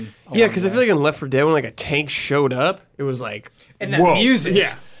gone. Yeah, because I feel like in Left 4 Dead when like a tank showed up, it was like And that whoa. music.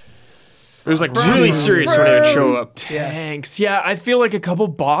 Yeah. It was like really serious when it would show up. Tanks. Yeah, I feel like a couple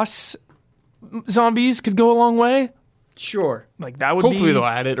boss zombies could go a long way. Sure. Like, that would Hopefully be... they'll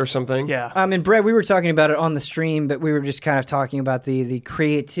add it or something. Yeah. And Brett, we were talking about it on the stream, but we were just kind of talking about the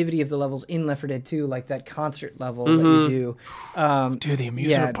creativity of the levels in Left 4 Dead 2, like that concert level that you do. Dude, the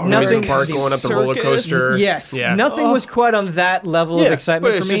amusement park. nothing- Amusement park going up the roller Circus. coaster. Yes. Yeah. Nothing was quite on that level of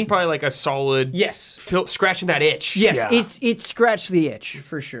excitement but it's for me. just probably like a solid Yes. scratching that itch. Yes, Yeah. it's scratched the itch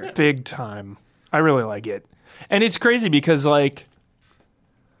for sure. Big time. I really like it. And it's crazy because, like,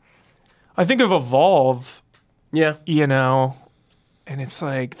 I think of Evolve, Yeah. and it's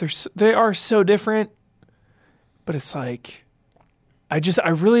like they are so different, but it's like I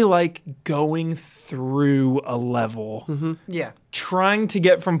really like going through a level, Yeah. trying to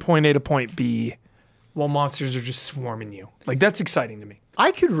get from point A to point B while monsters are just swarming you. Like, that's exciting to me.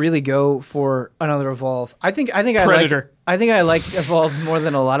 I could really go for another Evolve. I think Predator. I think I liked Evolve more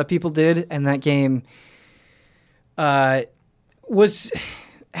than a lot of people did, and that game had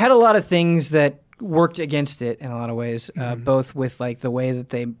a lot of things that worked against it in a lot of ways, both with like the way that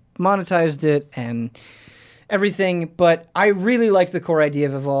they monetized it and everything. But I really liked the core idea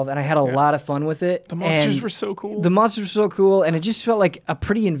of Evolve, and I had a lot of fun with it. The monsters And were so cool. The monsters were so cool, and it just felt like a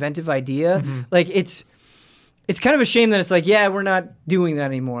pretty inventive idea. Like it's kind of a shame that it's like, yeah, we're not doing that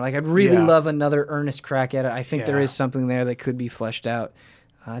anymore. Like, I'd really Yeah. love another earnest crack at it. I think there Yeah. is something there that could be fleshed out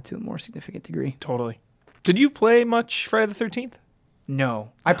to a more significant degree. Totally. Did you play much Friday the 13th?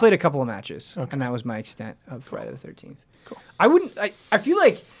 No, I played a couple of matches, and that was my extent of Friday the 13th. Cool. I feel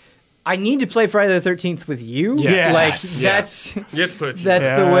like I need to play Friday the 13th with you. Yes. Like Yes. that's You have to put it through. that's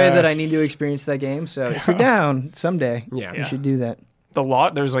the way that I need to Yes. experience that game. So if you're down someday, Yeah. you should do that.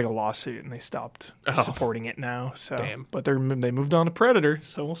 There's like a lawsuit and they stopped supporting it now. So, Damn. but they moved on to Predator,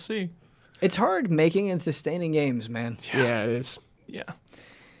 so we'll see. It's hard making and sustaining games, man. Yeah, it is. Yeah.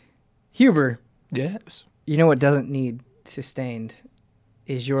 Huber, Yes. you know what doesn't need sustained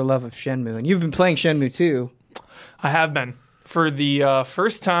is your love of Shenmue, and you've been playing Shenmue too. I have been for the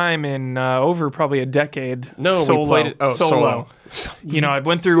first time in over probably a decade. No, solo. we played it. Oh, solo. I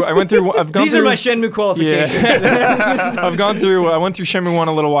went through. I've gone These through. are my Shenmue qualifications. Yeah. I went through Shenmue 1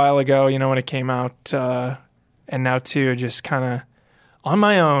 a little while ago, when it came out, and now 2, just kind of on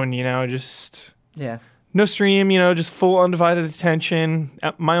my own, just Yeah. no stream, just full undivided attention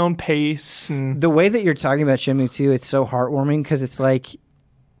at my own pace. And The way that you're talking about Shenmue 2, it's so heartwarming because it's like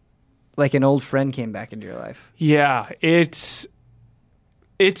an old friend came back into your life. yeah, it's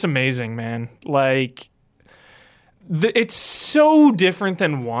amazing, man. Like, it's so different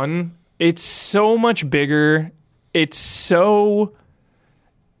than 1. It's so much bigger. It's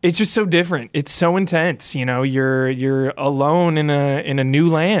just so different. It's so intense. You're alone in a new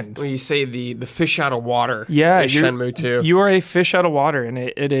land. When you say the fish out of water. Yeah, is Shenmue 2. You are a fish out of water, and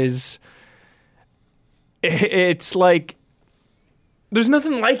it is. It's like there's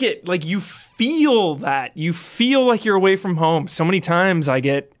nothing like it. Like, you feel that. You feel like you're away from home. So many times I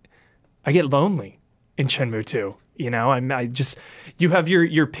get lonely in Shenmue 2. You have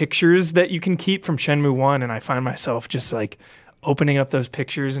your pictures that you can keep from Shenmue 1, and I find myself just like opening up those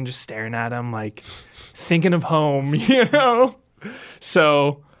pictures and just staring at them, like thinking of home, you know?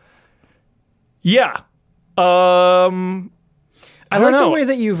 So, yeah. I don't like know. the way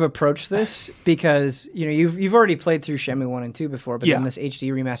that you've approached this because you've already played through Shenmue 1 and 2 before, but then this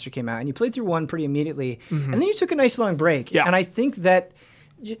HD remaster came out and you played through 1 pretty immediately, and then you took a nice long break. Yeah. And I think that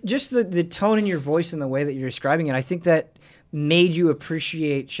just the tone in your voice and the way that you're describing it, I think that made you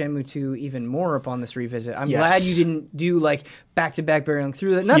appreciate Shenmue 2 even more upon this revisit. I'm glad you didn't do like back-to-back barreling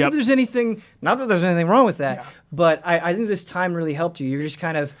through that. Not that there's anything wrong with that, but I think this time really helped you. You're just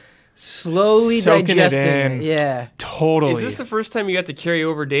kind of slowly soaking digesting it in. Yeah. Totally. Is this the first time you got to carry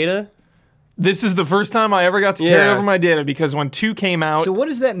over data? This is the first time I ever got to carry over my data because when 2 came out... So what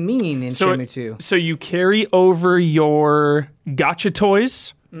does that mean in Shenmue 2? So you carry over your gacha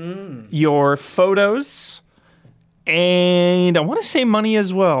toys, your photos, and I want to say money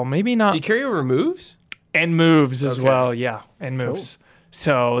as well. Maybe not. Do you carry over moves? And moves as well, yeah. And moves. Cool.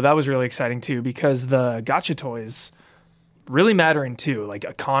 So that was really exciting too because the gacha toys really matter in 2. Like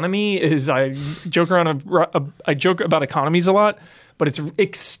economy is, I joke about economies a lot, but it's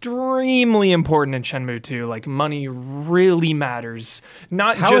extremely important in Shenmue 2. Like money really matters.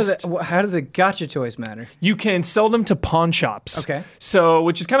 Not how just how do the gacha toys matter? You can sell them to pawn shops. Okay. So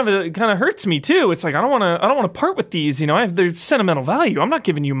which is kind of hurts me too. It's like I don't want to part with these. You know, I have their sentimental value. I'm not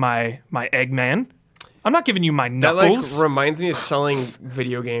giving you my Eggman. I'm not giving you my Knuckles. That like reminds me of selling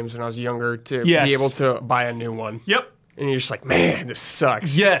video games when I was younger to be able to buy a new one. Yep. And you're just like, man, this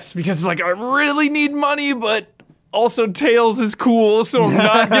sucks. Yes, because it's like I really need money, but also Tails is cool, so I'm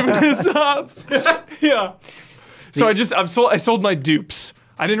not giving this up. Yeah. So I sold my dupes.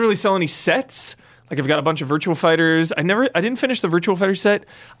 I didn't really sell any sets. Like I've got a bunch of Virtual Fighters. I didn't finish the Virtual Fighter set.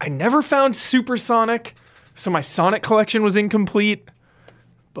 I never found Super Sonic, so my Sonic collection was incomplete.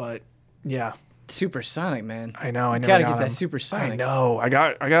 But yeah. Super Sonic, man. I know. You gotta get that Super Sonic. I know. I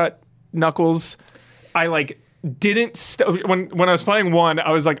got Knuckles. I like didn't when I was playing 1,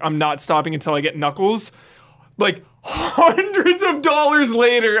 I was like, I'm not stopping until I get Knuckles. Like hundreds of dollars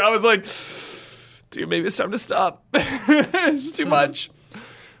later, I was like, dude, maybe it's time to stop. It's too much.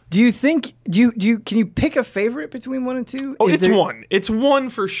 Do you think? Can you pick a favorite between 1 and 2? Oh, it's 1. It's 1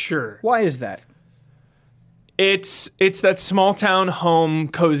 for sure. Why is that? It's that small town home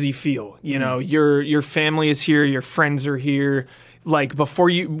cozy feel. You know, your family is here, your friends are here. Like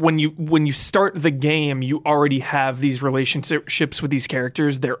before when you start the game, you already have these relationships with these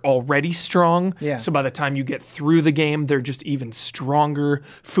characters. They're already strong. Yeah. So by the time you get through the game, they're just even stronger.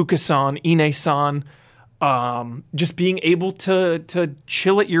 Fuka-san, Ine-san, just being able to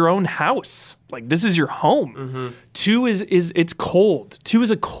chill at your own house. Like this is your home. Mm-hmm. 2 is it's cold. 2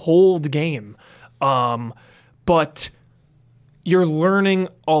 is a cold game. But you're learning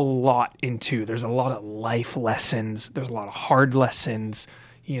a lot in 2. There's a lot of life lessons. There's a lot of hard lessons.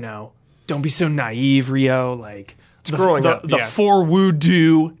 You know, don't be so naive, Rio. Like it's growing up. The 4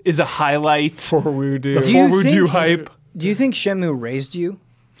 Woo-Do is a highlight. 4 Woo-Do. The 4 Woo-Do hype. Do you think Shenmue raised you?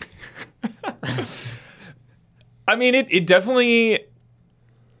 I mean, it definitely.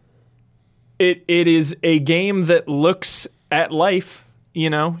 It is a game that looks at life. You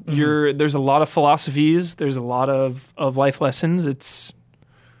know, there's a lot of philosophies. There's a lot of life lessons. It's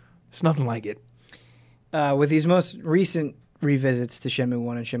nothing like it. With these most recent revisits to Shenmue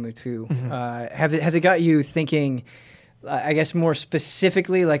 1 and Shenmue 2, has it got you thinking, I guess, more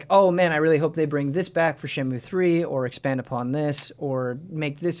specifically, like, oh man, I really hope they bring this back for Shenmue 3 or expand upon this or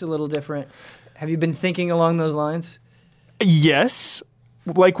make this a little different? Have you been thinking along those lines? Yes.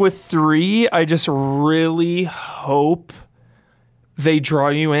 Like with 3, I just really hope they draw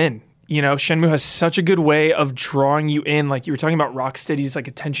you in. You know, Shenmue has such a good way of drawing you in. Like you were talking about Rocksteady's like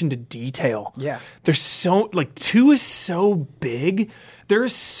attention to detail. Yeah. There's so 2 is so big. There are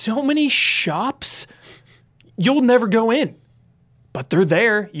so many shops you'll never go in. But they're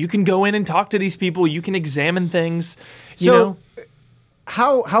there. You can go in and talk to these people. You can examine things. You know?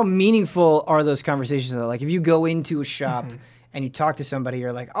 How meaningful are those conversations though? Like if you go into a shop and you talk to somebody,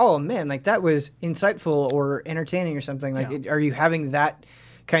 you're like, oh man, like that was insightful or entertaining or something. Like, are you having that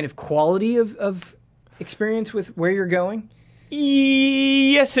kind of quality of experience with where you're going?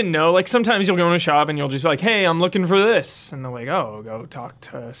 Yes and no. Like sometimes you'll go in a shop and you'll just be like, hey, I'm looking for this. And they're like, oh, go talk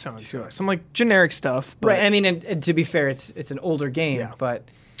to so-and-so. Some like generic stuff. But right. I mean, and to be fair, it's an older game, but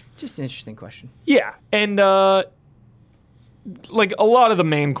just an interesting question. Yeah. And like a lot of the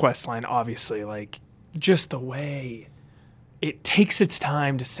main quest line, obviously, like just the way it takes its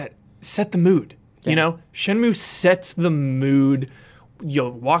time to set the mood. You know, Shenmue sets the mood.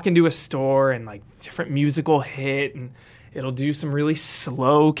 You'll walk into a store and like different music will hit It'll do some really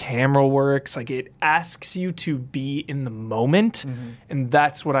slow camera works. Like, it asks you to be in the moment, and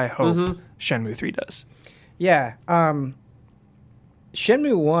that's what I hope Shenmue 3 does. Yeah.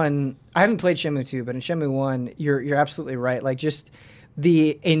 Shenmue 1, I haven't played Shenmue 2, but in Shenmue 1, you're absolutely right. Like, just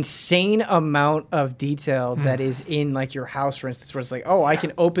the insane amount of detail that is in, like, your house, for instance, where it's like, oh, I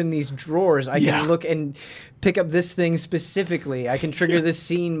can open these drawers. I can look and pick up this thing specifically. I can trigger this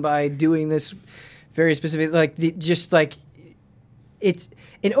scene by doing this very specific. Like, it's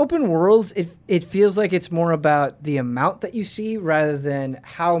in open worlds, it feels like it's more about the amount that you see rather than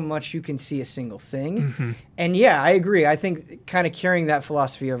how much you can see a single thing. And yeah, I agree. I think kind of carrying that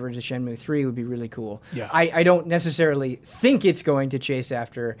philosophy over to Shenmue 3 would be really cool. Yeah. I don't necessarily think it's going to chase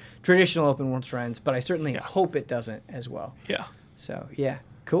after traditional open world trends, but I certainly hope it doesn't as well. Yeah. So yeah,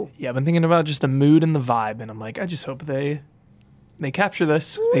 cool. Yeah, I've been thinking about just the mood and the vibe, and I'm like, I just hope they capture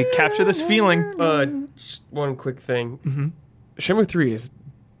this. They capture this feeling. Just one quick thing. Shenmue 3 is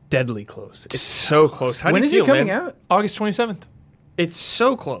deadly close. It's so close. How When do is you it feel, coming man? out? August 27th. It's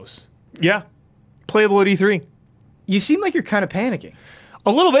so close. Yeah. Playable at E3. You seem like you're kind of panicking.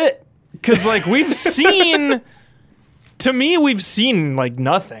 A little bit. Because, like, we've seen... To me, we've seen, like,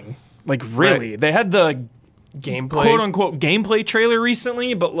 nothing. Like, really. Right. They had the Gameplay. quote-unquote gameplay trailer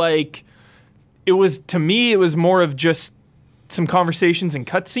recently, but, like, it was... To me, it was more of just some conversations and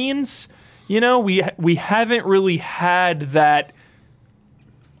cutscenes. You know, we haven't really had that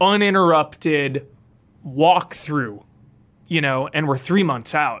uninterrupted walkthrough, you know, and we're 3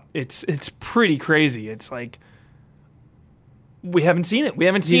 months out. It's pretty crazy. It's like we haven't seen it. We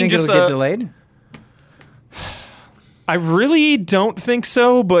haven't Do you seen think just it'll get delayed? I really don't think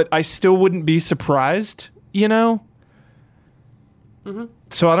so, but I still wouldn't be surprised, you know?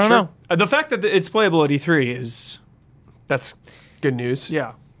 So I don't know. The fact that it's playable at E3 is... That's good news.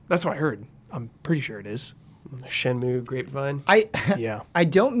 Yeah, that's what I heard. I'm pretty sure it is. Shenmue grapevine. Yeah. I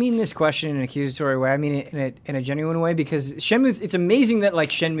don't mean this question in an accusatory way. I mean it in a genuine way because Shenmue. It's amazing that like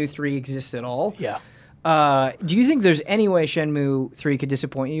Shenmue 3 exists at all. Yeah. Do you think there's any way Shenmue 3 could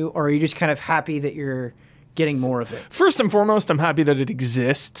disappoint you, or are you just kind of happy that you're getting more of it? First and foremost, I'm happy that it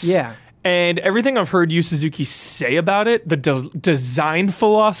exists. Yeah. And everything I've heard Yu Suzuki say about it, the design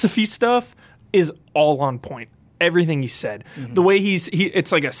philosophy stuff, is all on point. Everything he said. The way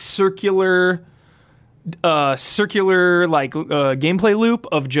it's like a circular like gameplay loop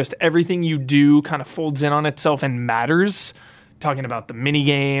of just everything you do kind of folds in on itself and matters. Talking about the mini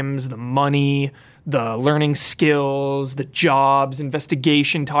games, the money, the learning skills, the jobs,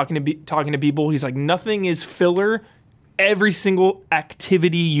 investigation, talking to people. He's like, nothing is filler. Every single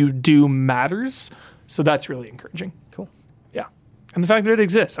activity you do matters. So that's really encouraging. Cool. Yeah. And the fact that it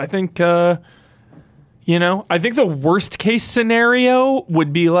exists, I think, you know, I think the worst case scenario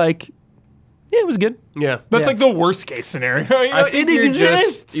would be like, yeah, it was good. Yeah. That's Yeah. like the worst case scenario. You know, I think it you're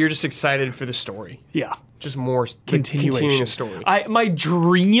exists. you're just excited for the story. Yeah. Just more Continuation. continuing a story. My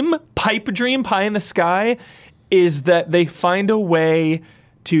dream, pie in the sky, is that they find a way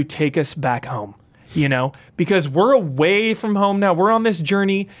to take us back home, you know? Because we're away from home now. We're on this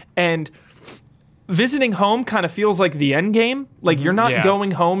journey, and visiting home kind of feels like the end game. Like, you're not Yeah. going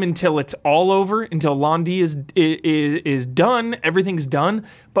home until it's all over, until Londi is done, everything's done.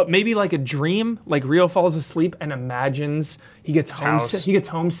 But maybe like a dream, like Ryo falls asleep and imagines he gets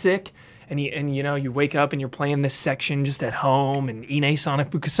homesick. And you know, you wake up and you're playing this section just at home, and Ine-san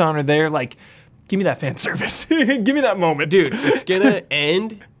and Fuka-san are there. Like, give me that fan service. Give me that moment, dude. It's gonna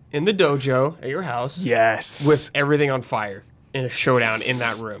end in the dojo at your house Yes. with everything on fire in a showdown in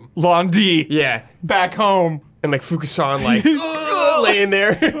that room. Londi. Yeah. Back home. And like Fuka-san like laying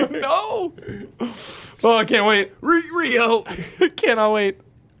there. No. Oh, I can't wait. Ryo. Cannot wait.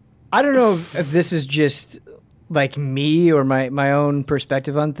 I don't know if this is just like me or my own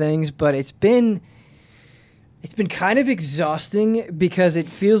perspective on things, but it's been kind of exhausting because it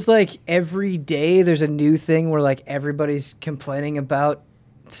feels like every day there's a new thing where like everybody's complaining about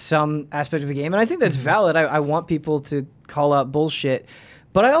some aspect of a game. And I think that's valid. I want people to call out bullshit.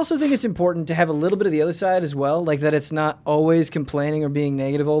 But I also think it's important to have a little bit of the other side as well, like that it's not always complaining or being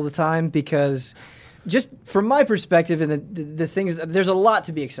negative all the time, because just from my perspective and the things, there's a lot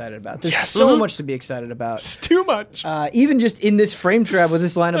to be excited about. There's so much to be excited about. It's too much. Even just in this frame trap with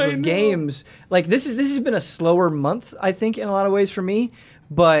this lineup I of know. games, like this has been a slower month, I think, in a lot of ways for me,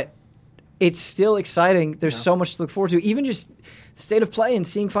 but it's still exciting. There's so much to look forward to. Even just state of play and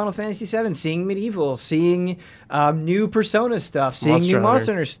seeing Final Fantasy VII, seeing Medieval, seeing new Persona stuff, seeing Monster new Hunter.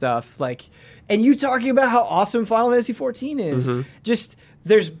 Monster Hunter stuff, like, and you talking about how awesome Final Fantasy XIV is. Just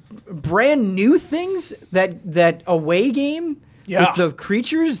there's brand new things that away game Yeah. with the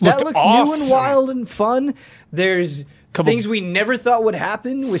creatures that Looked looks new and awesome. wild and fun. There's things we never thought would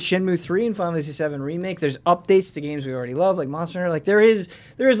happen with Shenmue 3 and Final Fantasy 7 Remake. There's updates to games we already love, like Monster Hunter. Like there is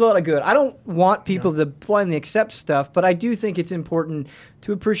a lot of good. I don't want people to blindly accept stuff, but I do think it's important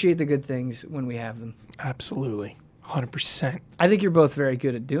to appreciate the good things when we have them. Absolutely. 100%. I think you're both very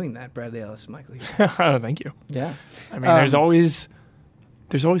good at doing that, Bradley Ellis and Michael Hughes. Oh, thank you. Yeah. I mean, there's always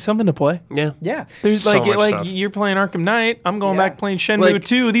something to play. Yeah. Yeah. There's So much like stuff. you're playing Arkham Knight. I'm going Yeah. back playing Shenmue Like-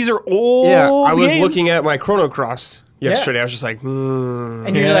 2. These are old Yeah, I was games. looking at my Chrono Cross yesterday. I was just like,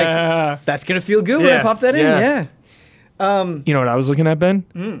 And you're like, Yeah. that's going to feel good when I Yeah. pop that in. Yeah. Yeah. You know what I was looking at,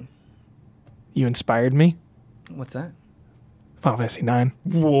 Ben? You inspired me. What's that? Final Fantasy 9.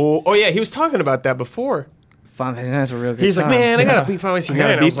 whoa. Oh, yeah, he was talking about that before. Final Fantasy 9 is a real good He's like, time. man, I gotta beat Final Fantasy I gotta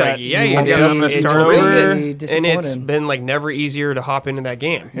 9. I beat was like, that. yeah, You you won't gotta. be able to It's start really over. good. And Disappointed. it's been like never easier to hop into that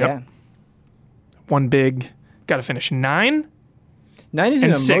game. Yeah. One big. Got to finish 9. 9 is an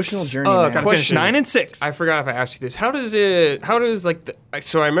And 6. emotional journey, man. Got to finish Question. 9 and 6. I forgot if I asked you this. How does like,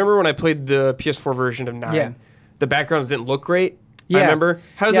 so I remember when I played the PS4 version of 9, Yeah. the backgrounds didn't look great. Yeah. I remember.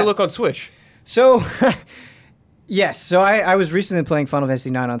 How does Yeah. it look on Switch? So, yes. So I was recently playing Final Fantasy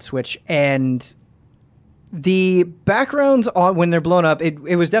 9 on Switch, and the backgrounds on when they're blown up,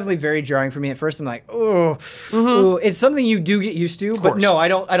 it was definitely very jarring for me at first. I'm like, oh, it's something you do get used to, but course. no, I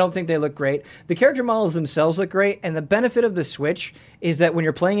don't think they look great. The character models themselves look great, and the benefit of the Switch is that when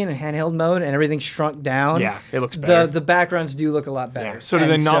you're playing in handheld mode and everything's shrunk down, Yeah, it looks better. The backgrounds do look a lot better. Yeah. So do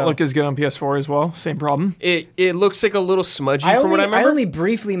they And not look as good on PS4 as well? Same problem? It looks like a little smudgy I from what I only, I remember. only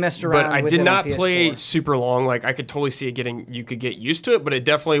briefly messed around. But I with did it on not PS4. play super long. Like I could totally see it you could get used to it, but it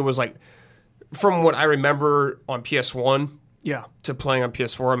definitely was like, from what I remember on PS1 Yeah. to playing on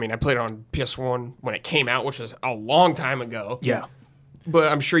PS4. I mean, I played it on PS1 when it came out, which was a long time ago. Yeah. But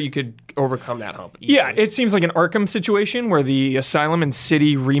I'm sure you could overcome that hump easily. Yeah, it seems like an Arkham situation where the Asylum and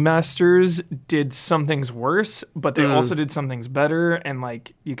City remasters did some things worse, but they also did some things better, and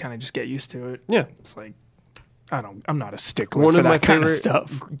like you kind of just get used to it. Yeah. It's like I'm not a stickler One for of that my kind favorite of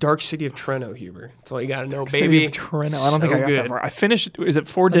stuff. Dark City of Treno, Huber. That's all you gotta know, City baby. of Treno. I don't think So I got good. that far. I finished. Is it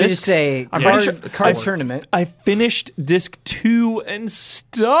 4 Let me discs? just say, I'm card, pretty sure it's card 4. tournament. I finished disc 2 and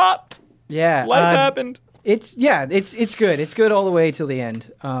stopped. Yeah, Life happened. It's good. It's good all the way till the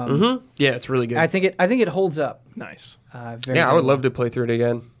end. Yeah, it's really good. I think it holds up. Nice. Very, yeah, I very would well. love to play through it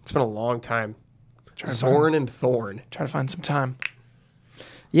again. It's been a long time. to Zorn and Thorn. Try to find some time.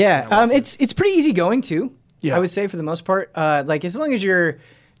 Yeah, it's pretty easy going too. Yeah. I would say for the most part. Like as long as you're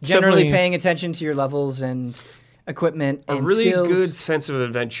generally definitely- paying attention to your levels and equipment A and really skills. good sense of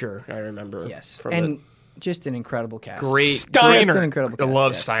adventure, I remember. Yes, from and it. just an incredible cast. Great. Steiner. Just an incredible I cast.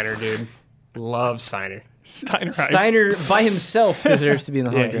 love yes. Steiner, dude. Love Steiner. Steiner. Steiner by himself deserves to be in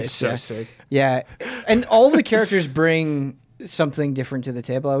the Hall Yeah, of he's Grace. so sick. Yeah, and all the characters bring something different to the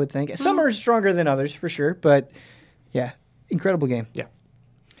table. I would think some are stronger than others for sure, but yeah, incredible game. Yeah.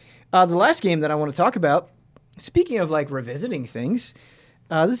 The last game that I want to talk about, speaking of like revisiting things,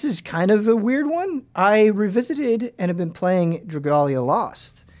 this is kind of a weird one. I revisited and have been playing Dragalia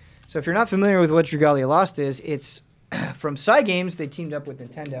Lost. So if you're not familiar with what Dragalia Lost is, it's from Cygames. They teamed up with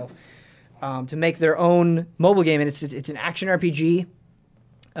Nintendo to make their own mobile game, and it's an action RPG.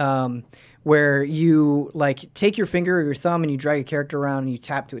 Where you like take your finger or your thumb and you drag a character around and you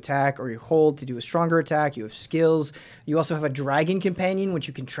tap to attack or you hold to do a stronger attack. You have skills. You also have a dragon companion which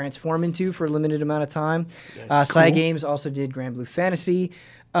you can transform into for a limited amount of time. Cygames also did Grand Blue Fantasy.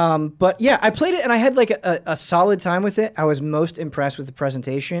 But yeah, I played it and I had like a solid time with it. I was most impressed with the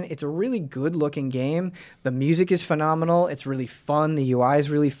presentation. It's a really good looking game. The music is phenomenal. It's really fun. The UI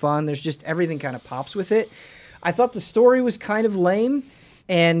is really fun. There's just everything kind of pops with it. I thought the story was kind of lame.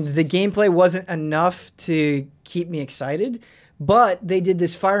 And the gameplay wasn't enough to keep me excited. But they did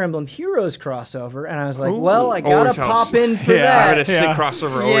this Fire Emblem Heroes crossover, and I was like, well, I gotta Always helps. pop in for Yeah, that. Having a sick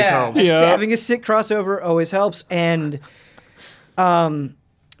crossover always helps. just Yeah. having a sick crossover always helps. And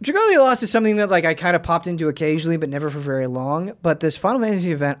Dragalia Lost is something that like I kind of popped into occasionally, but never for very long. But this Final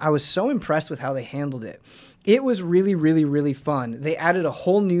Fantasy event, I was so impressed with how they handled it. It was really, really, really fun. They added a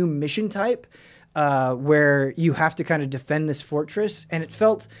whole new mission type where you have to kind of defend this fortress, and it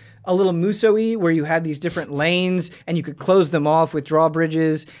felt a little Musou-y, where you had these different lanes and you could close them off with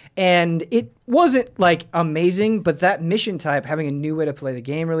drawbridges. And it wasn't like amazing, but that mission type, having a new way to play the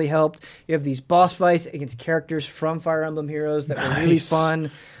game, really helped. You have these boss fights against characters from Fire Emblem Heroes that were really fun.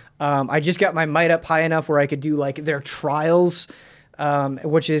 I just got my might up high enough where I could do like their trials,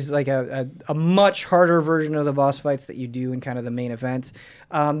 which is like a much harder version of the boss fights that you do in kind of the main event.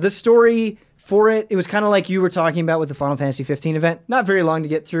 The story for it was kind of like you were talking about with the Final Fantasy 15 event. Not very long to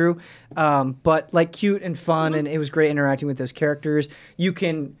get through, but like cute and fun, and it was great interacting with those characters. You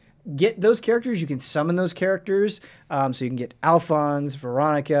can get those characters, you can summon those characters. So you can get Alphonse,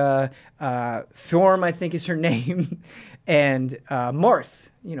 Veronica, Thorm, I think is her name, and Marth.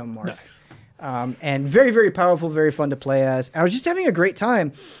 You know, Marth. Nice. And very, very powerful, very fun to play as. I was just having a great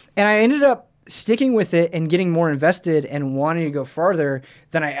time, and I ended up sticking with it and getting more invested and wanting to go farther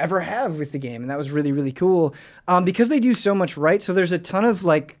than I ever have with the game. And that was really, really cool because they do so much right. So there's a ton of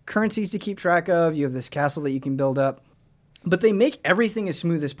like currencies to keep track of. You have this castle that you can build up. But they make everything as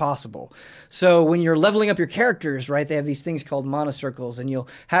smooth as possible. So when you're leveling up your characters, right, they have these things called mana circles, and you'll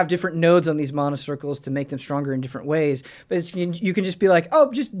have different nodes on these mana circles to make them stronger in different ways. But you can just be like,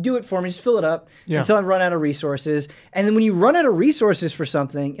 oh, just do it for me, just fill it up until I run out of resources. And then when you run out of resources for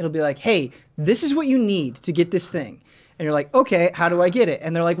something, it'll be like, hey, this is what you need to get this thing. And you're like, okay, how do I get it?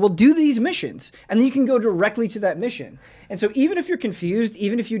 And they're like, well, do these missions. And then you can go directly to that mission. And so even if you're confused,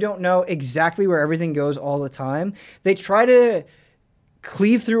 even if you don't know exactly where everything goes all the time, they try to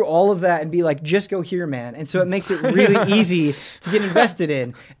cleave through all of that and be like, just go here, man. And so it makes it really easy to get invested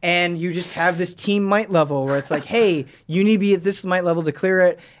in. And you just have this team might level where it's like, hey, you need to be at this might level to clear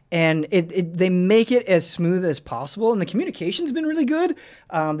it. And they make it as smooth as possible. And the communication's been really good.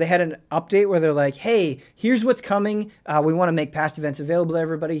 They had an update where they're like, hey, here's what's coming. We want to make past events available to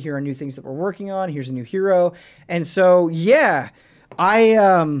everybody. Here are new things that we're working on. Here's a new hero. And so, yeah, I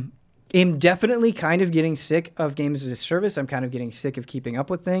am definitely kind of getting sick of games as a service. I'm kind of getting sick of keeping up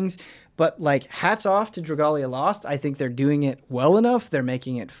with things. But, like, hats off to Dragalia Lost. I think they're doing it well enough. They're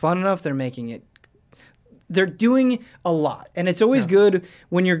making it fun enough. They're doing a lot. And it's always good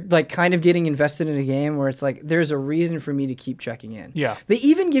when you're like kind of getting invested in a game where it's like, there's a reason for me to keep checking in. Yeah. They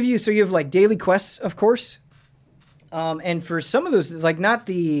even give you, so you have like daily quests, of course. And for some of those, like not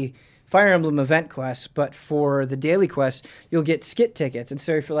the Fire Emblem event quests, but for the daily quests, you'll get skit tickets. And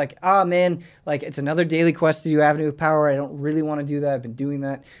so if you're like, man, like it's another daily quest to do Avenue of Power. I don't really want to do that. I've been doing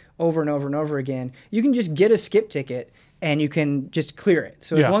that over and over and over again. You can just get a skip ticket and you can just clear it.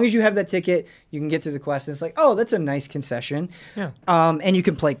 So as long as you have that ticket, you can get through the quest. And it's like, oh, that's a nice concession. Yeah. And you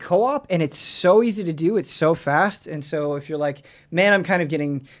can play co-op, and it's so easy to do. It's so fast. And so if you're like, man, I'm kind of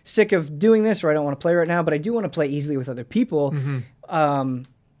getting sick of doing this, or I don't want to play right now, but I do want to play easily with other people,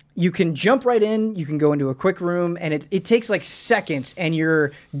 you can jump right in. You can go into a quick room, and it takes like seconds, and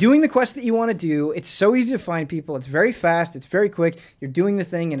you're doing the quest that you want to do. It's so easy to find people. It's very fast. It's very quick. You're doing the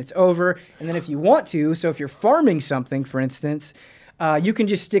thing, and it's over. And then if you want to, so if you're farming something, for instance, you can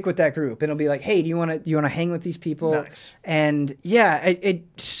just stick with that group. And it'll be like, hey, do you want to hang with these people? Nice. And yeah,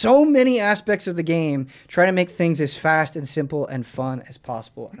 so many aspects of the game try to make things as fast and simple and fun as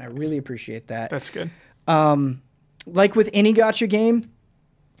possible, and I really appreciate that. That's good. Like with any gacha game,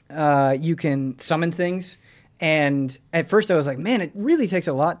 you can summon things. And at first I was like, man, it really takes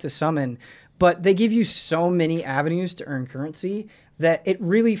a lot to summon. But they give you so many avenues to earn currency that it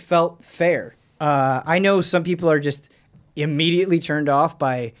really felt fair. I know some people are just immediately turned off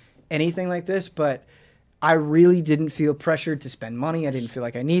by anything like this, but I really didn't feel pressured to spend money. I didn't feel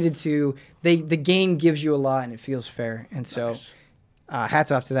like I needed to. The game gives you a lot and it feels fair. And so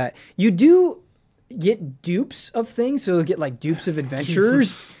hats off to that. You do get dupes of things. So you'll get like dupes of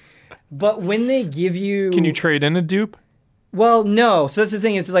adventurers. But when they give you... Can you trade in a dupe? Well, no. So that's the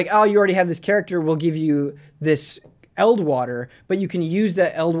thing. It's like, oh, you already have this character. We'll give you this Eld Water. But you can use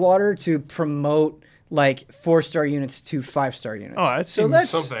that Eld Water to promote like 4-star units to 5-star units. Oh, that's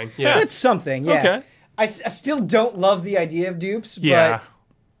something. Yeah. That's something, yeah. Okay. I still don't love the idea of dupes, but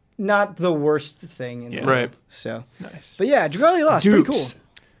not the worst thing in the world. Right. So, Nice. But yeah, Dragalia Lost, pretty cool.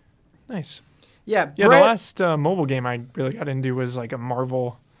 Nice. Yeah, Yeah, Brett, the last mobile game I really got into was like a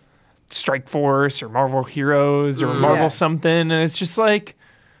Marvel Strike Force or Marvel Heroes or Marvel something, and it's just like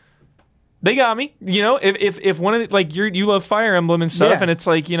they got me. You know, if one of the, like you love Fire Emblem and stuff, and it's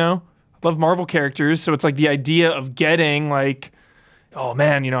like, you know, I love Marvel characters, so it's like the idea of getting like, oh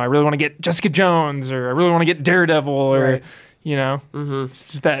man, you know, I really want to get Jessica Jones or I really want to get Daredevil or you know,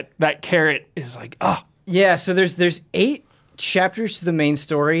 it's just that carrot is like Yeah, so there's 8 chapters to the main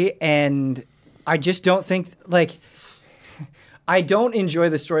story, and I just don't think like. I don't enjoy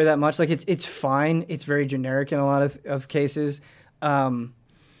the story that much. Like it's fine. It's very generic in a lot of cases. And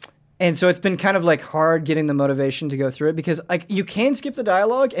so it's been kind of like hard getting the motivation to go through it because like you can skip the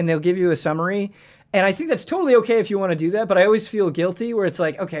dialogue and they'll give you a summary. And I think that's totally okay if you want to do that. But I always feel guilty where it's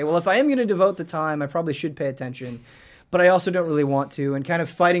like, okay, well, if I am going to devote the time, I probably should pay attention. But I also don't really want to. And kind of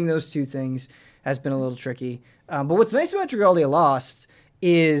fighting those two things has been a little tricky. But what's nice about Dragalia Lost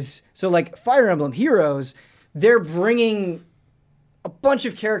is, so like Fire Emblem Heroes, they're bringing a bunch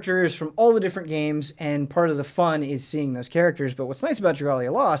of characters from all the different games, and part of the fun is seeing those characters. But what's nice about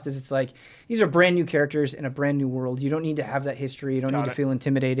Dragalia Lost is it's like these are brand new characters in a brand new world. You don't need to have that history. You don't need to feel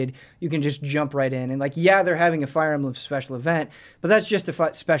intimidated. You can just jump right in. And like, yeah, they're having a Fire Emblem special event, but that's just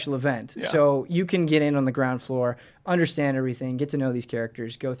a special event. Yeah. So you can get in on the ground floor, understand everything, get to know these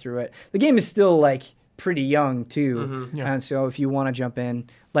characters, go through it. The game is still like pretty young too, and so if you want to jump in,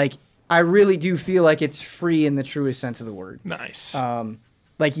 like, I really do feel like it's free in the truest sense of the word. Nice.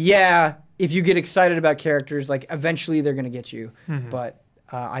 Like, yeah, if you get excited about characters, like, eventually they're going to get you. But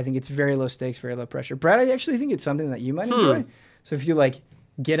I think it's very low stakes, very low pressure. Brad, I actually think it's something that you might enjoy. So if you, like,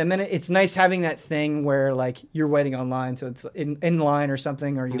 get a minute, it's nice having that thing where, like, you're waiting online, so it's in line or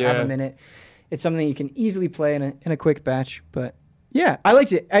something, or you have a minute. It's something you can easily play in a quick batch. But, yeah, I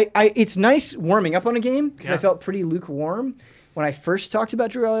liked it. It's nice warming up on a game, because I felt pretty lukewarm when I first talked about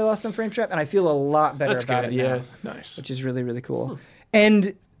Dragalia Lost on Frame Trap, and I feel a lot better about it now. Nice. Which is really, really cool.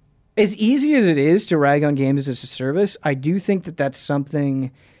 And as easy as it is to rag on games as a service, I do think that that's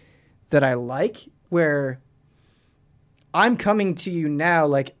something that I like, where I'm coming to you now,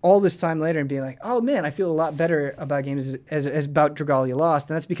 like, all this time later and being like, oh, man, I feel a lot better about games as about Dragalia Lost,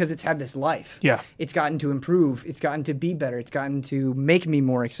 and that's because it's had this life. Yeah. It's gotten to improve. It's gotten to be better. It's gotten to make me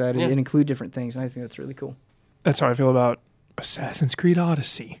more excited and include different things, and I think that's really cool. That's how I feel about Assassin's Creed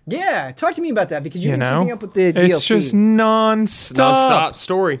Odyssey. Yeah, talk to me about that, because you've been keeping up with the DLC. It's just non-stop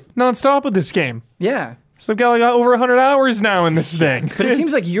story. Non-stop with this game. Yeah. So I've got like over 100 hours now in this thing. But it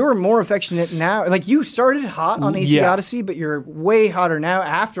seems like you're more affectionate now. Like, you started hot on AC Odyssey, but you're way hotter now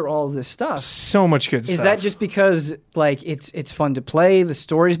after all of this stuff. So much good stuff. Is that just because, like, it's fun to play, the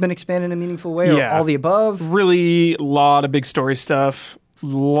story's been expanded in a meaningful way, or all the above? Really, a lot of big story stuff.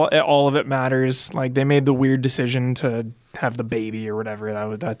 All of it matters. Like, they made the weird decision to have the baby or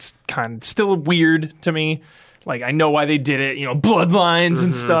whatever. That's kind of still weird to me. Like, I know why they did it, bloodlines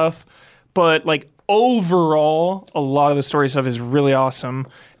and stuff. But, like, overall, a lot of the story stuff is really awesome.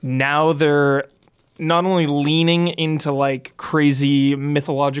 Now they're not only leaning into, like, crazy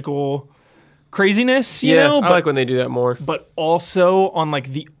mythological craziness, you know? I like when they do that more. But also on, like,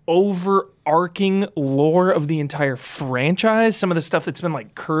 the overarching lore of the entire franchise, some of the stuff that's been,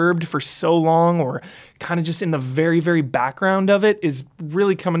 like, curbed for so long or kind of just in the very, very background of it is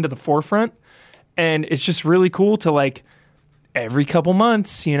really coming to the forefront. And it's just really cool to, like, every couple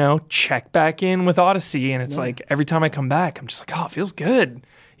months, check back in with Odyssey. And it's like, every time I come back, I'm just like, oh, it feels good.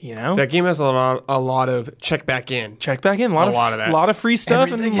 That game has a lot of check back in. Check back in. A lot of that. A lot of free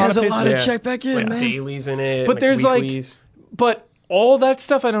stuff. Everything and has a lot of check back in, man. Dailies in it. But there's weeklies. But all that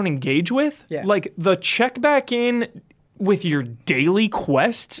stuff I don't engage with. Yeah. Like, the check back in with your daily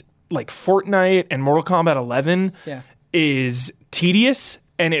quests, like Fortnite and Mortal Kombat 11, is tedious.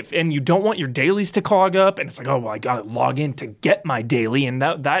 And you don't want your dailies to clog up, and it's like, oh, well, I got to log in to get my daily, and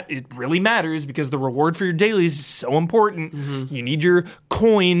that it really matters because the reward for your dailies is so important. You need your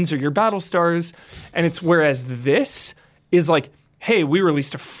coins or your battle stars, and it's whereas this is like, hey, we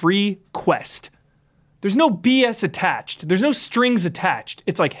released a free quest. There's no BS attached. There's no strings attached.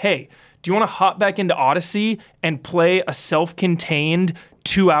 It's like, hey, do you want to hop back into Odyssey and play a self-contained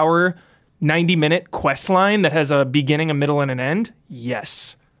 2-hour 90-minute quest line that has a beginning, a middle, and an end?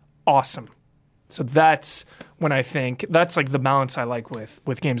 Yes. Awesome. So that's when I think that's like the balance I like with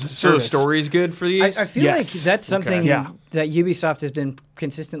games as a service. So the story's good for these? I feel like that's something that Ubisoft has been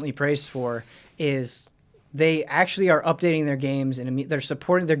consistently praised for, is they actually are updating their games and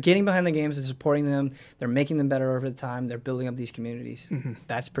they're getting behind the games and supporting them. They're making them better over the time. They're building up these communities.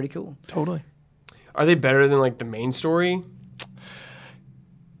 That's pretty cool. Totally. Are they better than, like, the main story?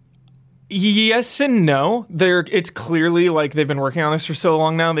 Yes and no. It's clearly like they've been working on this for so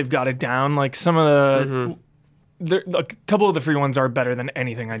long now. They've got it down. Like, some of a couple of the free ones are better than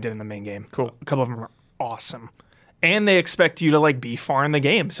anything I did in the main game. Cool. A couple of them are awesome. And they expect you to, like, be far in the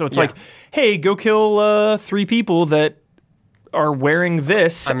game. So it's like, hey, go kill 3 people that are wearing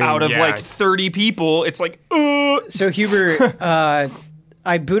this out of like 30 people. It's like, So Huber,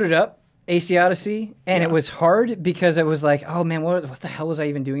 I booted up AC Odyssey, and it was hard because I was like, oh man, what the hell was I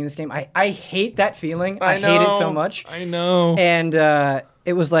even doing in this game? I hate that feeling. I hate it so much. I know. And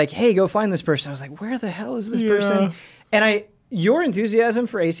it was like, hey, go find this person. I was like, where the hell is this person? And your enthusiasm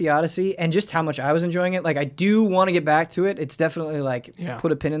for AC Odyssey and just how much I was enjoying it, like, I do want to get back to it. It's definitely like,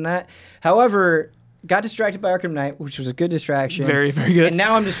 put a pin in that. However, got distracted by Arkham Knight, which was a good distraction. Very, very good. And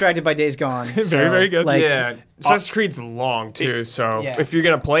now I'm distracted by Days Gone. Very, very good. Like, Assassin's Creed's long, too, so if you're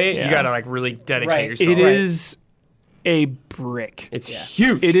going to play it, you got to, like, really dedicate yourself. It is a brick. It's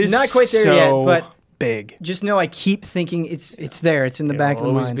huge. It is not quite there yet, but big. Just know I keep thinking it's there. It's in the back of the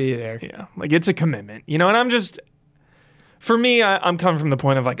mind. It'll always be there. Yeah, like, it's a commitment. And I'm just... For me, I'm coming from the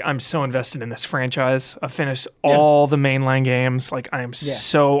point of like I'm so invested in this franchise. I've finished all the mainline games. Like I am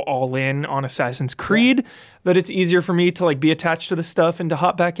so all in on Assassin's Creed that it's easier for me to like be attached to the stuff and to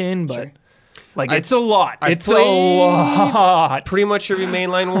hop back in. But like it's a lot. It's a lot. Pretty much every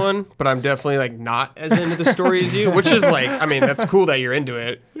mainline one, but I'm definitely like not as into the story as you, which is like, I mean, that's cool that you're into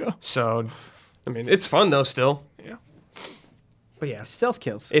it. Yeah. So, I mean, it's fun though still. Yeah. But yeah, Stealth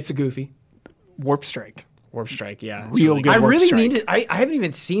kills. it's a goofy. Warp Strike. Warp Strike, yeah. It's Real really good. I Warp really Strike. need to. I haven't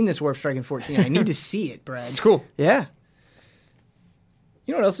even seen this Warp Strike in 14. I need to see it, Brad. It's cool. Yeah.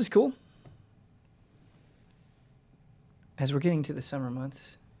 You know what else is cool? As we're getting to the summer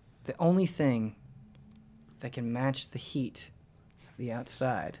months, the only thing that can match the heat of the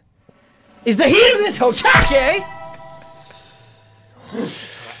outside is the heat of this Hotake!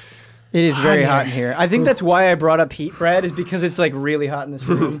 It is very hot in here. I think that's why I brought up heat, Brad, is because it's like really hot in this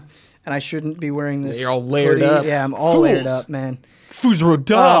room. And I shouldn't be wearing this. You're all layered hoodie. up. Yeah, I'm all layered up, man.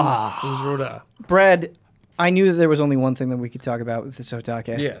 Fuzroda. Brad, I knew that there was only one thing that we could talk about with this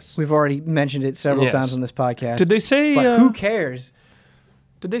Hotake. Yes. We've already mentioned it several Yes. times on this podcast. Did they say? But who cares?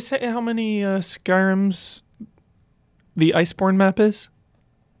 Did they say how many Skyrims the Iceborne map is?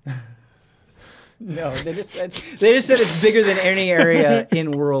 No, they just said it's bigger than any area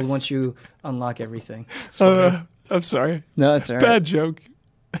in world once you unlock everything. I'm sorry. No, it's all right. Bad joke.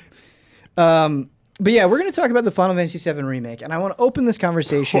 But yeah, we're going to talk about the Final Fantasy VII Remake, and I want to open this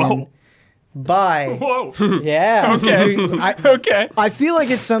conversation Whoa. by... Whoa. Yeah. Okay. Okay. I feel like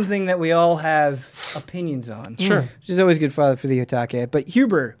it's something that we all have opinions on. Sure. Which is always good for the Hotake. But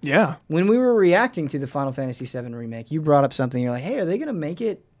Huber, Yeah. when we were reacting to the Final Fantasy VII Remake, you brought up something. You're like, hey, are they going to make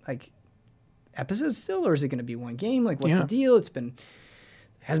it like episodes still, or is it going to be one game? Like, what's the deal? Hasn't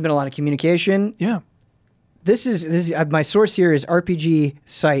been a lot of communication. Yeah. This is my source here is RPG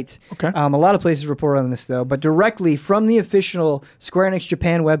Site. Okay. A lot of places report on this though, but directly from the official Square Enix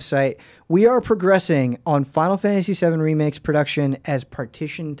Japan website, we are progressing on Final Fantasy VII Remake's production as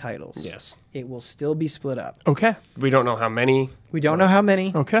partition titles. Yes. It will still be split up. Okay. We don't know how many. We don't know how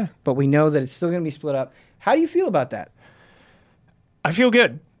many, Okay. but we know that it's still going to be split up. How do you feel about that? I feel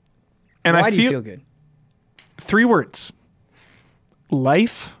good. And Why I do you feel good? 3 words.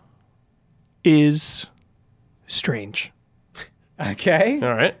 Life is strange. Okay.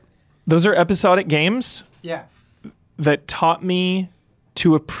 All right. Those are episodic games Yeah. that taught me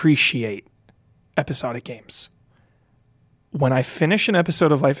to appreciate episodic games. When I finish an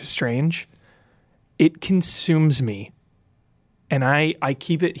episode of Life is Strange, it consumes me. And I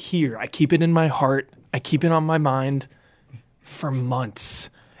keep it here. I keep it in my heart. I keep it on my mind for months.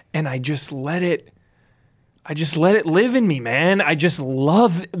 And I just let it live in me, man. I just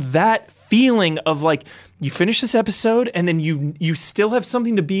love that feeling of like you finish this episode and then you still have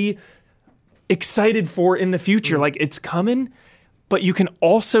something to be excited for in the future. Like it's coming, but you can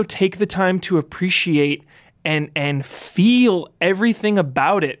also take the time to appreciate and feel everything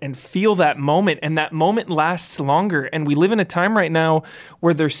about it and feel that moment, and that moment lasts longer. And we live in a time right now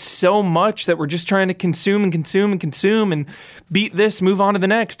where there's so much that we're just trying to consume and beat this, move on to the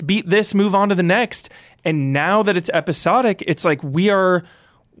next, beat this, move on to the next. And now that it's episodic, it's like we are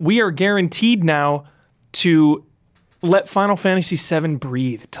guaranteed now to let Final Fantasy VII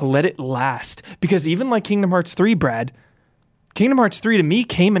breathe, to let it last. Because even like Kingdom Hearts 3, Brad, Kingdom Hearts 3 to me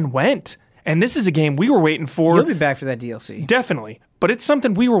came and went. And this is a game we were waiting for. You'll be back for that DLC. Definitely. But it's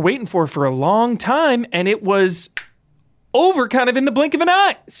something we were waiting for a long time, and it was over kind of in the blink of an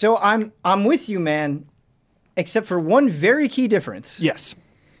eye. So I'm with you, man, except for one very key difference. Yes.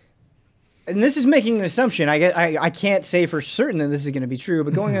 And this is making an assumption. I can't say for certain that this is going to be true,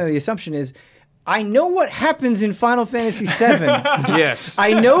 but going on the assumption is I know what happens in Final Fantasy VII. Yes.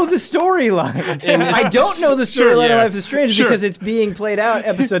 I know the storyline. I don't know the storyline of Life is Strange because it's being played out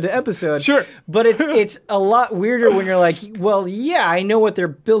episode to episode. Sure. But it's a lot weirder when you're like, well, yeah, I know what they're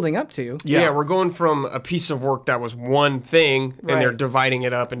building up to. Yeah, we're going from a piece of work that was one thing, and they're dividing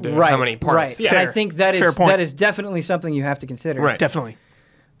it up into how many parts. Right. Yeah. And I think that Fair point. is definitely something you have to consider. Right. Definitely.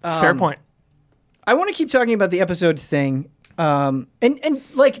 Fair point. I want to keep talking about the episode thing. And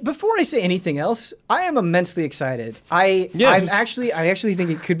like before I say anything else, I am immensely excited. I actually think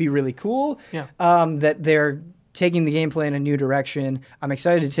it could be really cool. Yeah. That they're taking the gameplay in a new direction. I'm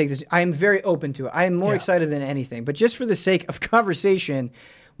excited to take this. I am very open to it. I am more excited than anything. But just for the sake of conversation,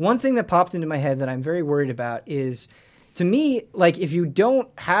 one thing that popped into my head that I'm very worried about is, to me, like if you don't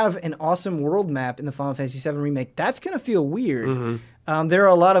have an awesome world map in the Final Fantasy VII Remake, that's gonna feel weird. Mm-hmm. There are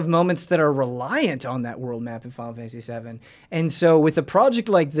a lot of moments that are reliant on that world map in Final Fantasy VII. And so with a project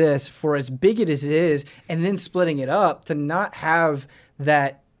like this, for as big it as it is, and then splitting it up, to not have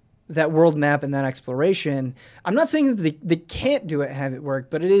that that world map and that exploration. I'm not saying that they can't do it and have it work,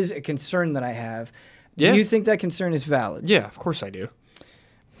 but it is a concern that I have. Do you think that concern is valid? Yeah, of course I do.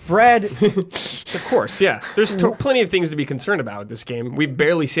 Brad, Of course, yeah. There's plenty of things to be concerned about with this game. We've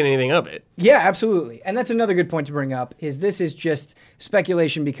barely seen anything of it. yeah, absolutely. And that's another good point to bring up, is this is just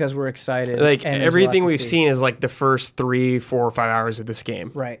speculation because we're excited. Like, and there's a lot everything to we've see. seen is like the first 3, 4, or 5 hours of this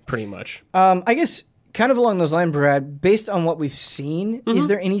game. Right. Pretty much. I guess kind of along those lines, Brad, based on what we've seen, Mm-hmm. is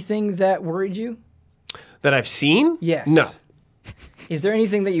there anything that worried you? That I've seen? Yes. No. Is there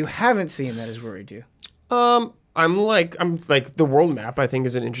anything that you haven't seen that has worried you? I'm like the world map I think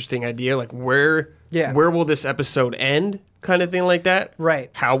is an interesting idea. Like where will this episode end? Kind of thing like that. Right.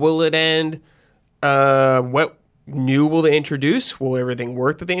 How will it end? What new will they introduce? Will everything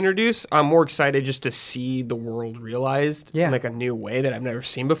work that they introduce? I'm more excited just to see the world realized in like a new way that I've never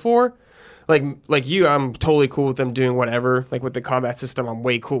seen before. Like you, I'm totally cool with them doing whatever. Like with the combat system, I'm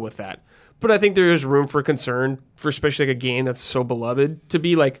way cool with that. But I think there is room for concern for especially like a game that's so beloved to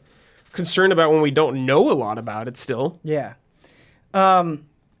be like concerned about when we don't know a lot about it still. Yeah.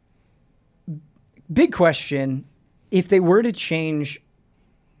 Big question. If they were to change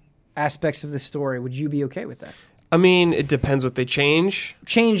aspects of the story, would you be okay with that? I mean, it depends what they change.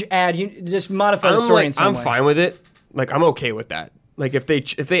 Just modify the story in some I'm way. fine with it. Like I'm okay with that. Like if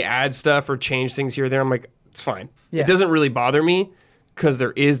they add stuff or change things here or there, I'm like, it's fine. Yeah. It doesn't really bother me because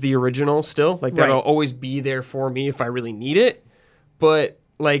there is the original still. Like that'll Right. always be there for me if I really need it. But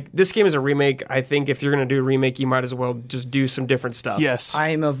like this game is a remake. I think if you're gonna do a remake, you might as well just do some different stuff. Yes.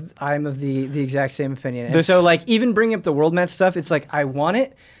 I'm of the exact same opinion. And This- so like even bringing up the world map stuff, it's like I want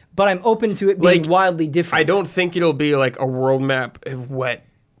it, but I'm open to it being Like, wildly different. I don't think it'll be like a world map of what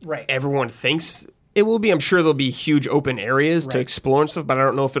right. everyone thinks it will be. I'm sure there'll be huge open areas to Right. explore and stuff, but I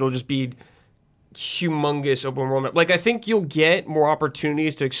don't know if it'll just be humongous open world map. Like I think you'll get more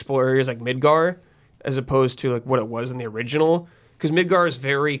opportunities to explore areas like Midgar as opposed to like what it was in the original. Because Midgar is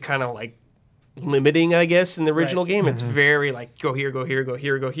very kind of like limiting, I guess, in the original game. It's very like go here, go here, go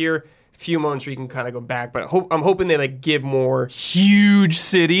here, go here. Few moments where you can kind of go back, but I'm hoping they like give more. Huge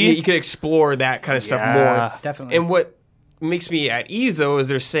city. You can explore that kind of stuff Yeah. more. Definitely. And what makes me at ease though is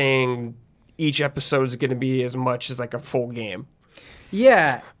they're saying each episode is going to be as much as like a full game.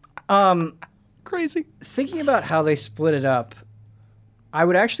 Yeah. Crazy. Thinking about how they split it up, I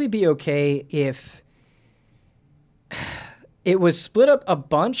would actually be okay if it was split up a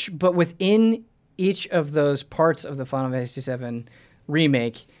bunch, but within each of those parts of the Final Fantasy VII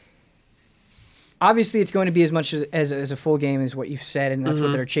remake, obviously it's going to be as much as a full game as what you've said, and that's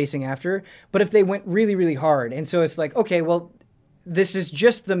what they're chasing after. But if they went really, really hard, and so it's like, okay, well, this is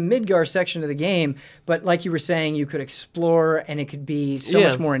just the Midgar section of the game, but like you were saying, you could explore and it could be so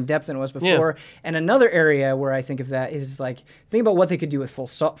much more in depth than it was before. And another area where I think of that is like, think about what they could do with full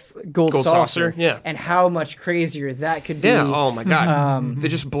Gold Saucer, yeah. and how much crazier that could be. Yeah. Oh my god. They're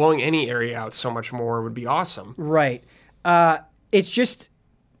just blowing any area out so much more would be awesome. Right. It's just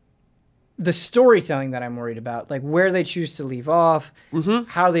the storytelling that I'm worried about, like where they choose to leave off,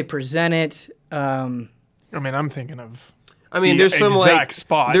 how they present it. I mean, I'm thinking of. I mean, the there's some exact like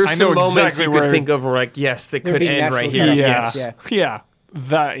spot. there's I some know moments exactly you could where- think of where like yes, they There'd could be end natural right here. connections. Yes. Yeah.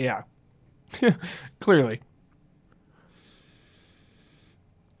 That. Yeah. Clearly.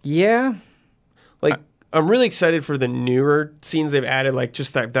 Yeah. Like I'm really excited for the newer scenes they've added, like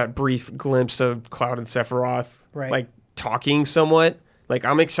just that brief glimpse of Cloud and Sephiroth, Right. like talking somewhat. Like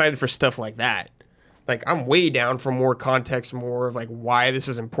I'm excited for stuff like that. Like I'm way down for more context, more of like why this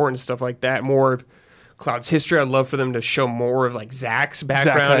is important, stuff like that. More of Cloud's history. I'd love for them to show more of like Zack's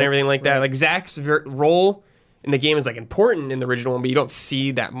background Zack, and everything like that. Like Zack's role in the game is like important in the original one, but you don't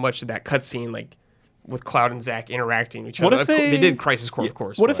see that much of that cutscene like with Cloud and Zack interacting with each What other. if they- They did Crisis Core, of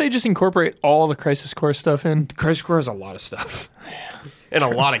course. What if but they just incorporate all the Crisis Core stuff in? Crisis Core has a lot of stuff and a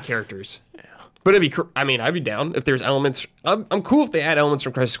lot of characters. But it'd be, I mean, I'd be down if there's elements. I'm cool if they add elements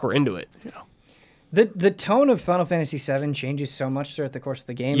from Crisis Core into it. The tone of Final Fantasy VII changes so much throughout the course of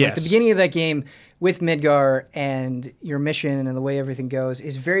the game. Like Yes. the beginning of that game with Midgar and your mission and the way everything goes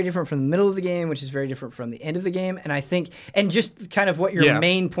is very different from the middle of the game, which is very different from the end of the game. And I think, and just kind of what your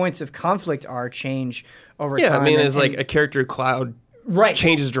main points of conflict are change over time. Yeah, I mean, and, as like a character, Cloud right.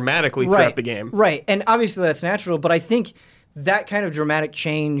 changes dramatically throughout the game. Right. And obviously that's natural, but I think that kind of dramatic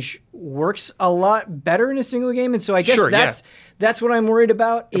change works a lot better in a single game. And so I guess Sure, that's what I'm worried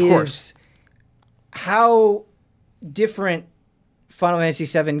about Of course. how different Final Fantasy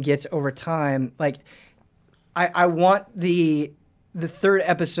VII gets over time. Like, I want the third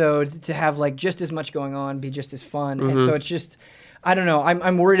episode to have like just as much going on, be just as fun, and so it's just I don't know.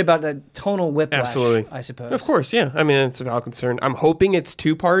 I'm worried about the tonal whiplash. Absolutely. I suppose. Of course, yeah. I mean, it's a valid concern. I'm hoping it's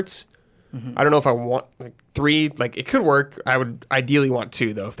 2 parts. I don't know if I want 3. Like, it could work. I would ideally want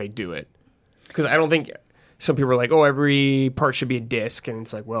 2, though, if they do it. Because I don't think some people are like, oh, every part should be a disc. And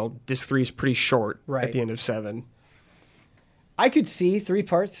it's like, well, disc 3 is pretty short at the end of 7. I could see 3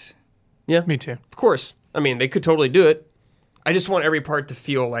 parts. Yeah. Me too. Of course. I mean, they could totally do it. I just want every part to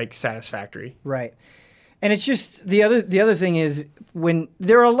feel like satisfactory. Right. And it's just the other thing is when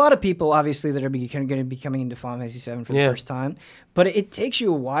there are a lot of people obviously that are going to be coming into Final Fantasy VII for the first time, but it takes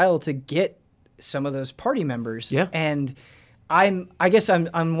you a while to get some of those party members. Yeah. And I guess I'm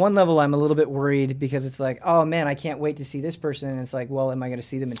on one level I'm a little bit worried because it's like, oh man, I can't wait to see this person. And it's like, well, am I going to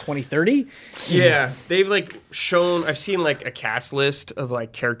see them in 2030? Yeah, they've like shown. I've seen like a cast list of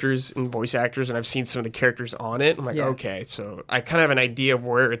like characters and voice actors, and I've seen some of the characters on it. I'm like, okay, so I kind of have an idea of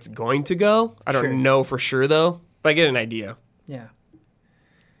where it's going to go. I don't know for sure though, but I get an idea. Yeah.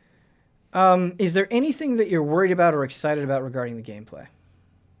 Is there anything that you're worried about or excited about regarding the gameplay?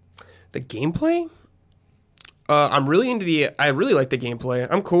 The gameplay? I'm really into I really like the gameplay.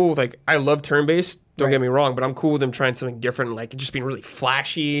 I'm cool with like, I love turn-based, don't get me wrong, but I'm cool with them trying something different, like just being really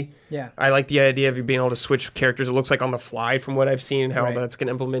flashy. Yeah. I like the idea of you being able to switch characters. It looks like on the fly from what I've seen and how that's getting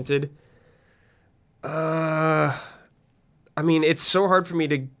implemented. I mean, it's so hard for me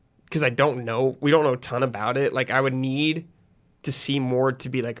to, because we don't know a ton about it. Like, I would need to see more to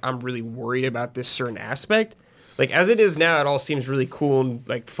be like, I'm really worried about this certain aspect. Like, as it is now, it all seems really cool and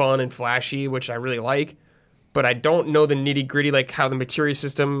like fun and flashy, which I really like. But I don't know the nitty gritty, like how the materia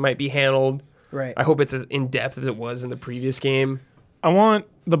system might be handled. Right. I hope it's as in depth as it was in the previous game. I want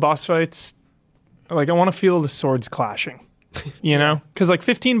the boss fights, like I want to feel the swords clashing, you know? Because like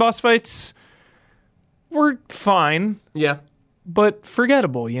 15 boss fights were fine, Yeah. but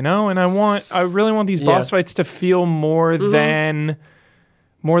forgettable, you know? And I really want these boss fights to feel more than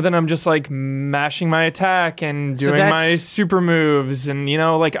I'm just like mashing my attack and doing my super moves, and you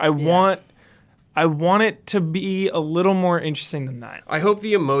know, like I want it to be a little more interesting than that. I hope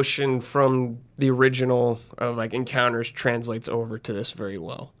the emotion from the original of like encounters translates over to this very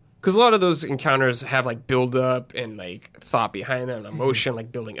well. Because a lot of those encounters have like build up and like thought behind them, and emotion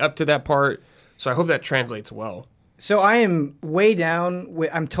like building up to that part. So I hope that translates well. So I am way down.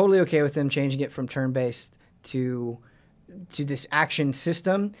 I'm totally okay with them changing it from turn-based to this action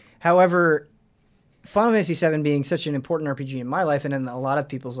system. However, Final Fantasy VII being such an important RPG in my life and in a lot of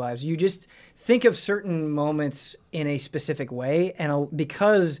people's lives, you just think of certain moments in a specific way. And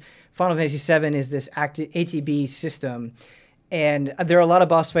because Final Fantasy VII is this ATB system, and there are a lot of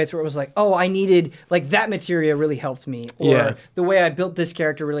boss fights where it was like, oh, I needed, like, that materia really helped me. Or the way I built this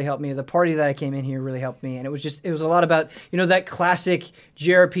character really helped me. The party that I came in here really helped me. And it was a lot about, you know, that classic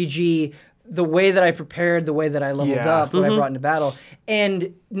JRPG, the way that I prepared, the way that I leveled up, what I brought into battle.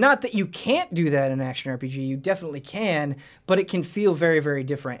 And not that you can't do that in an action RPG. You definitely can, but it can feel very, very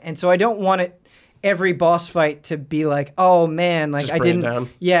different. And so I don't want every boss fight to be like, oh man, like just it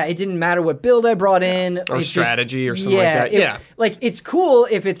didn't matter what build I brought in. Or strategy or something like that. Like, it's cool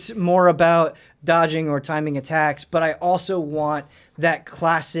if it's more about dodging or timing attacks, but I also want that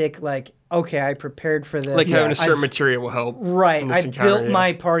classic, like, okay, I prepared for this. Like having a certain material will help. Right. I built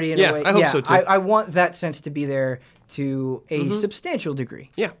my party in a way. I hope so too. I want that sense to be there to a substantial degree.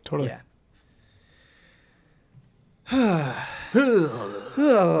 Yeah, totally. Yeah.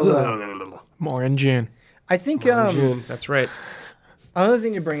 More in June. I think June. That's right. Another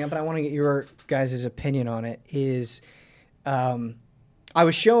thing to bring up, and I want to get your guys' opinion on it, is I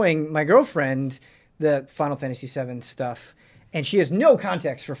was showing my girlfriend the Final Fantasy VII stuff, and she has no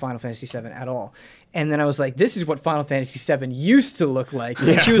context for Final Fantasy VII at all. And then I was like, this is what Final Fantasy VII used to look like.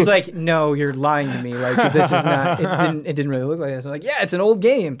 And she was like, no, you're lying to me. Like, this is not, it didn't really look like this. I'm like, yeah, it's an old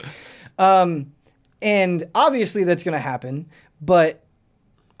game. And obviously that's going to happen. But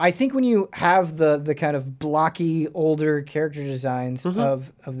I think when you have the kind of blocky, older character designs of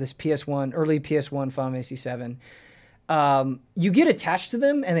this PS1, early PS1 Final Fantasy VII, you get attached to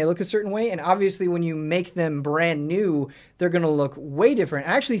them and they look a certain way. And obviously when you make them brand new, they're going to look way different.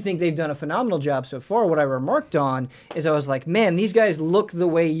 I actually think they've done a phenomenal job so far. What I remarked on is I was like, man, these guys look the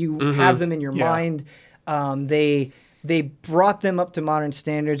way you have them in your mind. They brought them up to modern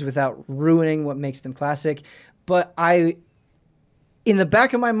standards without ruining what makes them classic. But in the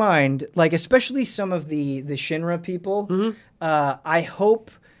back of my mind, like especially some of the Shinra people, I hope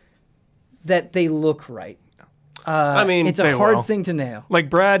that they look right. I mean, it's a hard thing to nail. Like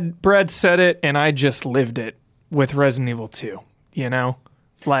Brad said it, and I just lived it with Resident Evil 2. You know,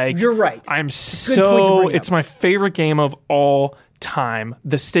 like you're right. It's my favorite game of all time.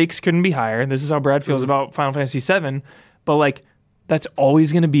 The stakes couldn't be higher. This is how Brad feels about Final Fantasy VII. But like, That's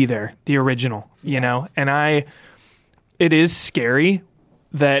always going to be there, the original, you know? And it is scary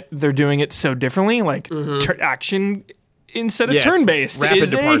that they're doing it so differently. Like, action instead of turn-based rapid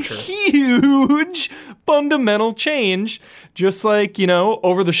is departure. a huge fundamental change. Just like, you know,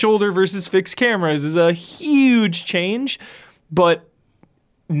 over-the-shoulder versus fixed cameras is a huge change. But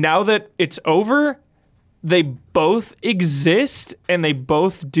now that it's over, they both exist and they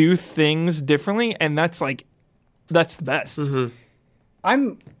both do things differently, and that's the best.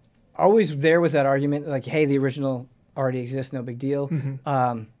 I'm always there with that argument, like, hey, the original already exists, no big deal.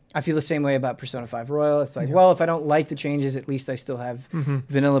 I feel the same way about Persona 5 Royal. It's like, well, if I don't like the changes, at least I still have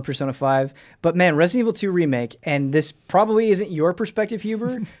vanilla Persona 5. But man, Resident Evil 2 Remake, and this probably isn't your perspective,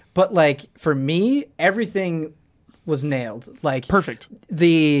 Huber, but like for me, everything was nailed. Like Perfect.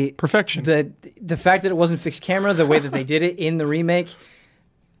 The Perfection. The fact that it wasn't fixed camera, the way that they did it in the remake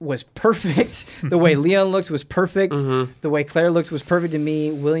was perfect. The way Leon looked was perfect. The way Claire looked was perfect to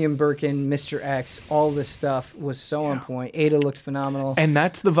me. William Birkin, Mr. X, all this stuff was so on point. Ada looked phenomenal. And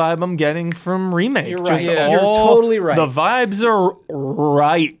that's the vibe I'm getting from Remake. You're right. Just You're totally right. The vibes are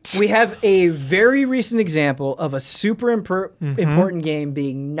right. We have a very recent example of a super important game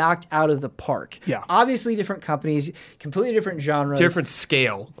being knocked out of the park. Yeah. Obviously different companies, completely different genres. Different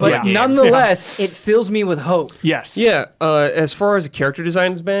scale. But nonetheless, it fills me with hope. Yes. Yeah, as far as the character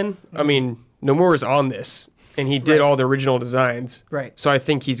design's been, I mean, Nomura is on this, and he did all the original designs. Right. So I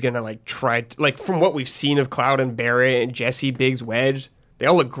think he's gonna like try, like from what we've seen of Cloud and Barrett and Jesse, Biggs, Wedge, they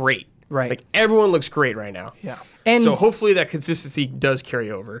all look great. Right. Like everyone looks great right now. Yeah. And So hopefully that consistency does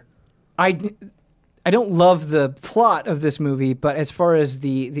carry over. I don't love the plot of this movie, but as far as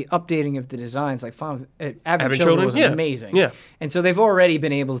the updating of the designs, like Advent Children was amazing. Yeah. And so they've already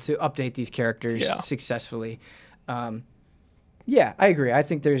been able to update these characters successfully. Yeah, I agree. I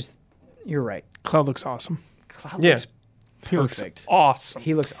think you're right. Cloud looks awesome. Cloud Yeah. looks He looks perfect. awesome.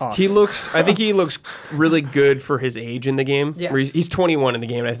 He looks awesome. I think he looks really good for his age in the game. Yes. Where he's 21 in the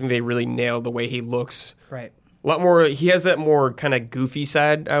game, and I think they really nailed the way he looks. Right. A lot more. He has that more kind of goofy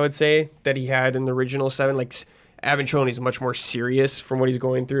side, I would say, that he had in the original 7. Like Advent Children is much more serious from what he's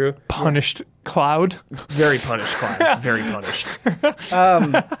going through. Punished Cloud. Very punished, Clyde. Very punished.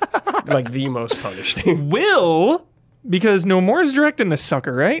 Like the most punished. Will, because Nomura's directing this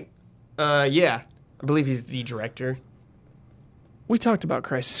sucker, right? Yeah, I believe he's the director. We talked about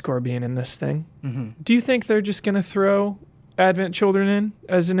Crisis Core being in this thing. Do you think they're just going to throw Advent Children in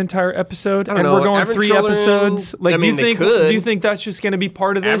as an entire episode? I don't know. We're going Advent 3 Children, episodes. Like, I mean, they do could. you think that's just going to be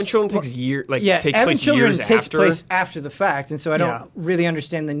part of this? Advent Children takes years. Like Yeah, takes Advent place Children years takes after. place after the fact, and so I don't Yeah. really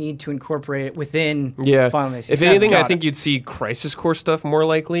understand the need to incorporate it within Yeah. Final Fantasy If VII. anything, I Got think you'd see Crisis Core stuff more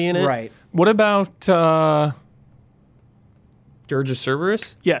likely in it. Right. What about Dirge of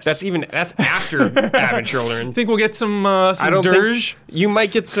Cerberus. Yes. That's after Advent Children. think we'll get some I don't Dirge? think you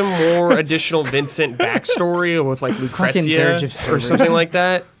might get some more additional Vincent backstory with like Lucrezia Dirge of or Cerberus. something like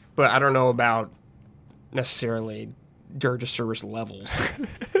that. But I don't know about necessarily Dirge of Cerberus levels.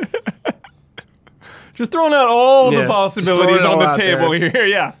 Just throwing out all Yeah, the just possibilities throwing it on all the out table there. here.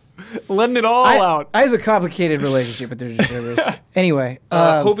 Yeah. Letting it all out. I have a complicated relationship with Dirge of Cerberus. Anyway,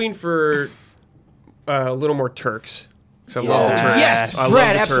 Hoping for a little more Turks. So I love the Turks. yes, I love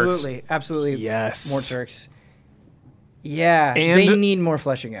Brad, the Turks. absolutely, Yes. more Turks. Yeah, And- they need more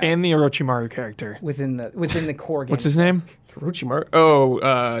fleshing out And the Orochimaru character. within the core game. What's his name? Orochimaru.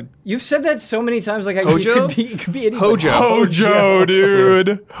 Oh, You've said that so many times, like Hojo? it could be anybody. Hojo. Hojo,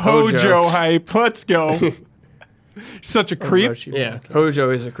 dude. Hojo. Hojo hype. Let's go. Such a creep. Orochimaru. Yeah,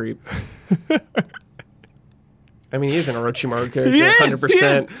 Hojo is a creep. I mean, he is an Orochimaru character, He is, 100%. he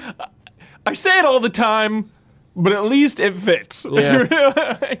is. I say it all the time, but at least it fits.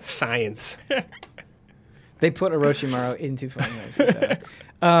 Yeah. Science. They put Orochimaru into Final Fantasy VII.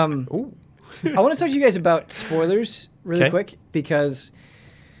 I want to talk to you guys about spoilers really Okay. quick because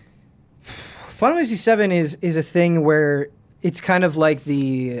Final Fantasy VII is a thing where it's kind of like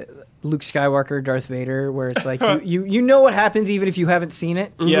the Luke Skywalker, Darth Vader, where it's like you know what happens even if you haven't seen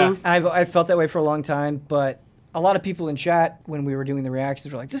it. Yeah. I felt that way for a long time, but a lot of people in chat when we were doing the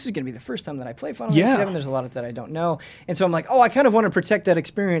reactions were like, "This is going to be the first time that I play Final Fantasy VII." There's a lot of that I don't know, and so I'm like, "Oh, I kind of want to protect that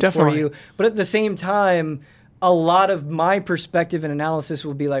experience Definitely. for you," but at the same time, a lot of my perspective and analysis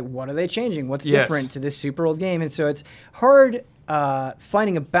will be like, "What are they changing? What's Yes. different to this super old game?" And so it's hard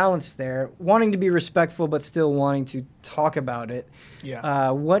finding a balance there, wanting to be respectful but still wanting to talk about it.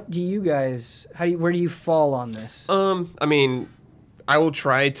 Yeah. What do you guys? Where do you fall on this? I mean, I will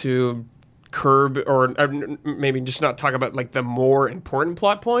try to curb or maybe just not talk about like the more important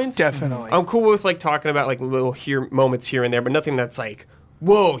plot points. Definitely. I'm cool with like talking about like little moments here and there, but nothing that's like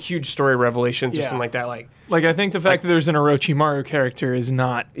whoa, huge story revelations or Yeah. something like that. Like I think the fact that there's an Orochimaru character is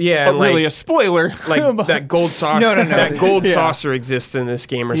not and, really a spoiler. like that gold saucer. No. That gold Yeah. saucer exists in this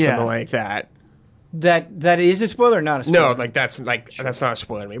game or Yeah. something like that. That is a spoiler or not a spoiler? No, that's not a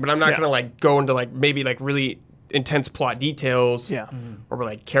spoiler to me. But I'm not Yeah. gonna like go into like maybe like really intense plot details. Yeah. Or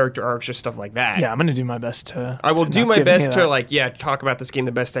like character arcs or stuff like that. Yeah, I'm gonna do my best to. I will to do not my give any best of to that. like talk about this game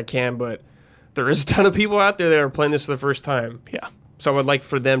the best I can. But there is a ton of people out there that are playing this for the first time. Yeah. So I would like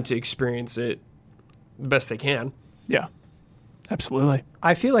for them to experience it the best they can. Yeah. Absolutely.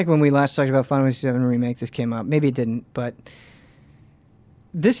 I feel like when we last talked about Final Fantasy VII Remake, this came up. Maybe it didn't, but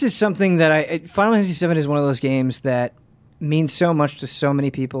this is something that Final Fantasy VII is one of those games that means so much to so many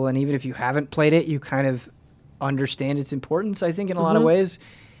people, and even if you haven't played it, you kind of understand its importance, I think, in a lot of ways.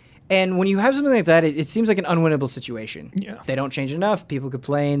 And when you have something like that, it seems like an unwinnable situation. Yeah. They don't change enough. People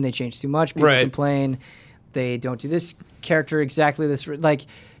complain. They change too much. People Right. complain. They don't do this character exactly this. Like,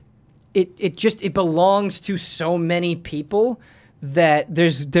 it belongs to so many people that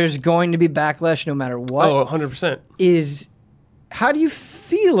there's going to be backlash no matter what. Oh, 100%. How do you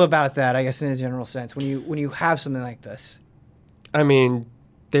feel about that, I guess, in a general sense, when you have something like this? I mean,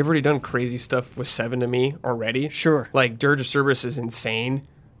 they've already done crazy stuff with 7 to me already. Sure. Like, Dirge of Cerberus is insane.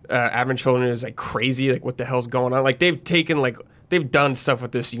 Advent Children is, like, crazy. Like, what the hell's going on? Like, they've done stuff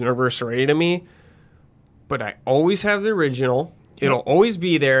with this universe already to me. But I always have the original. It'll always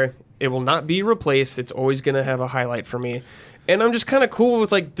be there. It will not be replaced. It's always going to have a highlight for me. And I'm just kind of cool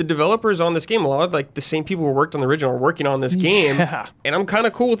with, like, the developers on this game. A lot of, like, the same people who worked on the original are working on this game. Yeah. And I'm kind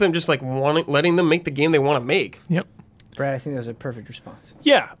of cool with them just, like, letting them make the game they want to make. Yep. Brad, I think that was a perfect response.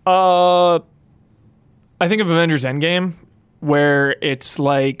 Yeah. I think of Avengers Endgame, where it's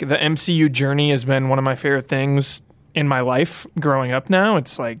like the MCU journey has been one of my favorite things in my life growing up now.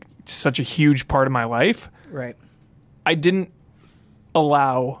 It's like such a huge part of my life. Right. I didn't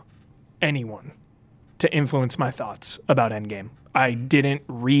allow anyone to influence my thoughts about Endgame. I didn't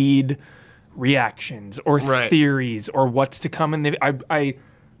read reactions or Right. theories or what's to come. And I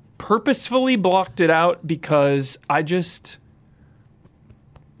purposefully blocked it out because I just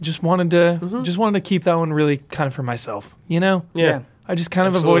wanted to keep that one really kind of for myself, you know? Yeah. I just kind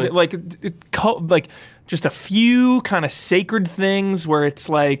of Absolutely. avoided like just a few kind of sacred things where it's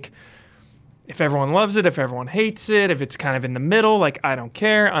like, if everyone loves it, if everyone hates it, if it's kind of in the middle, like I don't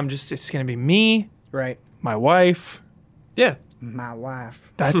care. It's going to be me, Right. my wife. Yeah. My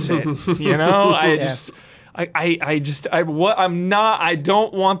wife. That's it. You know, I Yeah.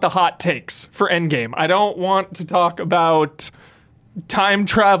 don't want the hot takes for Endgame. I don't want to talk about time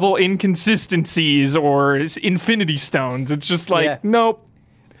travel inconsistencies or Infinity Stones. It's just like, Yeah. nope.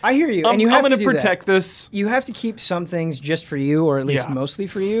 I hear you. I'm And you have going to to do protect that. this. You have to keep some things just for you, or at least Yeah. mostly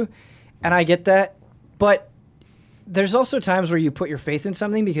for you. And I get that. But there's also times where you put your faith in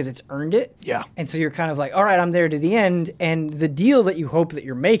something because it's earned it. Yeah. And so you're kind of like, all right, I'm there to the end. And the deal that you hope that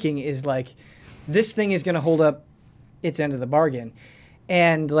you're making is like, this thing is going to hold up its end of the bargain.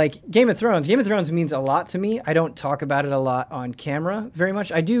 And like Game of Thrones means a lot to me. I don't talk about it a lot on camera very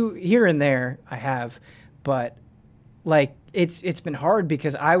much. I do here and there, I have. But like, it's been hard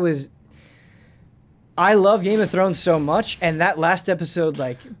because I love Game of Thrones so much, and that last episode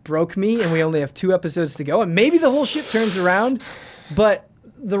like broke me, and we only have 2 episodes to go, and maybe the whole ship turns around. But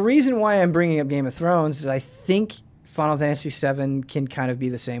the reason why I'm bringing up Game of Thrones is I think Final Fantasy VII can kind of be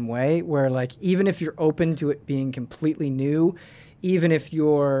the same way, where like even if you're open to it being completely new, even if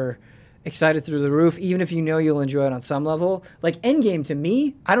you're excited through the roof, even if you know you'll enjoy it on some level, like Endgame to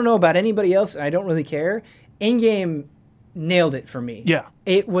me, I don't know about anybody else, and I don't really care. Endgame nailed it for me. Yeah.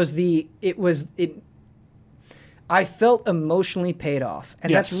 I felt emotionally paid off,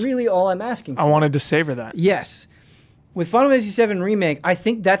 and Yes. that's really all I'm asking for. I wanted to savor that. Yes. With Final Fantasy VII Remake, I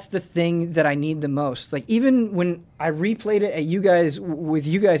think that's the thing that I need the most. Like, even when I replayed it with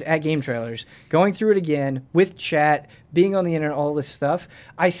you guys at Game Trailers, going through it again, with chat, being on the internet, all this stuff,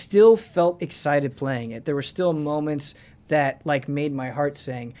 I still felt excited playing it. There were still moments that, like, made my heart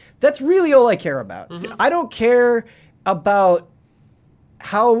sing. That's really all I care about. Mm-hmm. I don't care about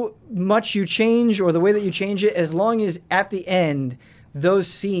how much you change or the way that you change it, as long as at the end, those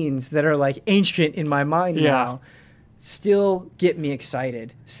scenes that are, like, ancient in my mind now still get me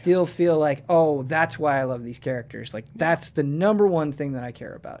excited, still feel like, oh, that's why I love these characters. Like, that's the number one thing that I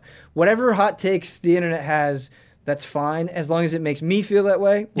care about. Whatever hot takes the internet has, that's fine. As long as it makes me feel that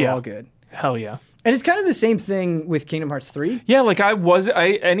way, we're all good. Hell yeah. And it's kind of the same thing with Kingdom Hearts 3. Yeah, like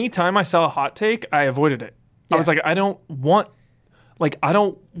anytime I saw a hot take, I avoided it. I was like, I don't want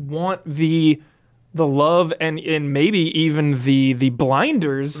the love and maybe even the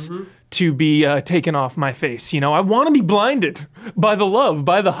blinders to be taken off my face. I want to be blinded by the love,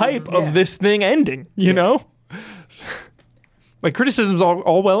 by the hype of this thing ending, you know? Like, criticism's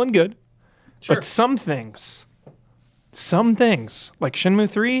all well and good, but some things, like Shenmue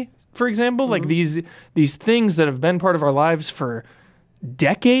 3, for example, like these things that have been part of our lives for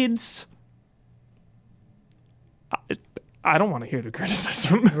decades, I don't want to hear the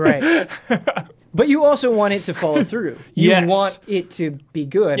criticism. Right. But you also want it to follow through. You want it to be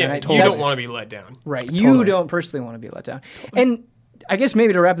good. Yeah, and you don't want to be let down. Right. You don't personally want to be let down. And I guess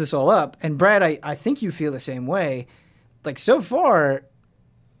maybe to wrap this all up, and Brad, I think you feel the same way. Like, so far,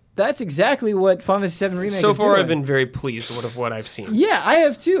 that's exactly what Final Fantasy VII Remake is doing. So far, I've been very pleased with what I've seen. Yeah, I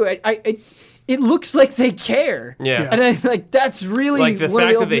have too. It looks like they care. Yeah. And that's really like the one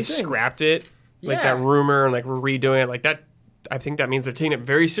fact of the that they ultimate things. scrapped it, like Yeah. that rumor, and like we're redoing it, like that. I think that means they're taking it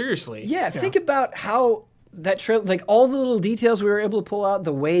very seriously. Yeah, think about how that trailer, like all the little details we were able to pull out,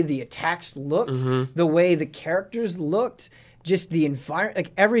 the way the attacks looked, the way the characters looked, just the environment,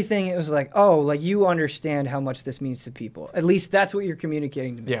 like everything. It was like, oh, like you understand how much this means to people. At least that's what you're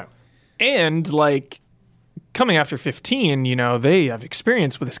communicating to me. Yeah. And like coming after 15, they have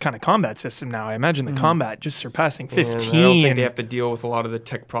experience with this kind of combat system now. I imagine the combat just surpassing 15. And I don't think they have to deal with a lot of the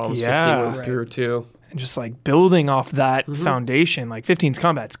tech problems 15 went through too. And just like building off that foundation, like 15's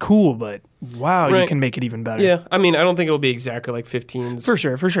combat's cool, but wow, you can make it even better. Yeah, I mean, I don't think it'll be exactly like 15's. For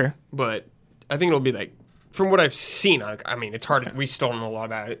sure. But I think it'll be like, from what I've seen, I mean, it's hard. We still don't know a lot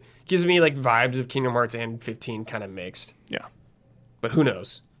about it. Gives me like vibes of Kingdom Hearts and 15 kind of mixed. Yeah. But who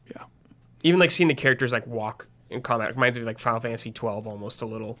knows? Yeah. Even like seeing the characters like walk in combat reminds me of like Final Fantasy 12 almost a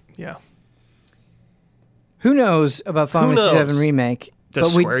little. Yeah. Who knows about Final Fantasy VII Remake?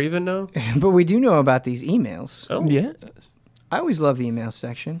 Does Square even know? But we do know about these emails. Oh, Yeah. I always love the email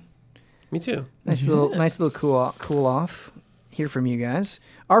section. me too. Nice little cool off. Hear from you guys.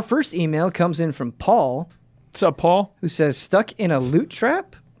 Our first email comes in from Paul, What's up, Paul? who says, "Stuck in a loot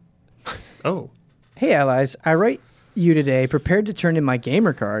trap? Oh, Hey, allies. I write you today, prepared to turn in my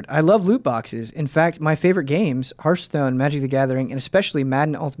gamer card. I love loot boxes. In fact, my favorite games, Hearthstone, Magic the Gathering, and especially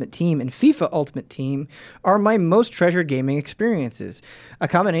Madden Ultimate Team and FIFA Ultimate Team, are my most treasured gaming experiences. A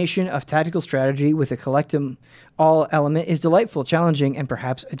combination of tactical strategy with a collectim all element is delightful, challenging, and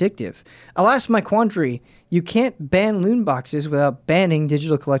perhaps addictive. Alas, my quandary. You can't ban loot boxes without banning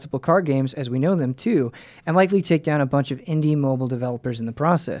digital collectible card games as we know them too, and likely take down a bunch of indie mobile developers in the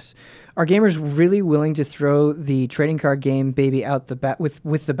process. Are gamers really willing to throw the trading card game baby out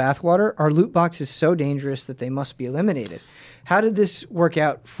with the bathwater? Are loot boxes so dangerous that they must be eliminated? How did this work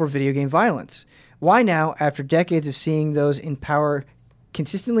out for video game violence? Why now, after decades of seeing those in power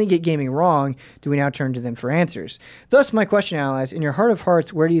consistently get gaming wrong, do we now turn to them for answers? Thus, my question, allies, in your heart of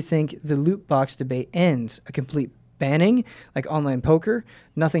hearts, where do you think the loot box debate ends? A complete banning, like online poker,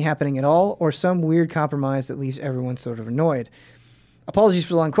 nothing happening at all, or some weird compromise that leaves everyone sort of annoyed? Apologies for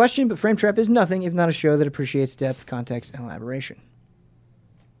the long question, but Frame Trap is nothing if not a show that appreciates depth, context, and elaboration.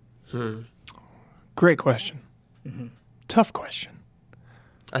 Great question. Tough question.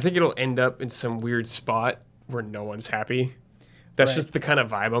 I think it'll end up in some weird spot where no one's happy. That's just the kind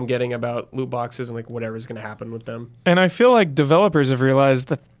of vibe I'm getting about loot boxes and like whatever's going to happen with them. And I feel like developers have realized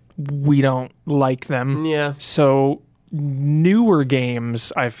that we don't like them. Yeah. So newer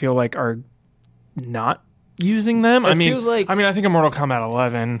games, I feel like, are not using them. I feels like- I think of Mortal Kombat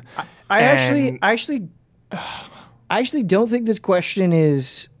 11. I actually don't think this question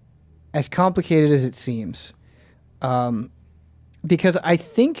is as complicated as it seems. Because I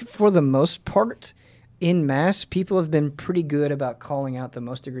think for the most part, in mass, people have been pretty good about calling out the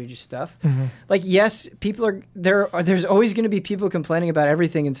most egregious stuff. Like, yes, people are there's always going to be people complaining about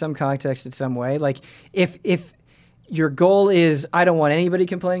everything in some context in some way. Like, if your goal is I don't want anybody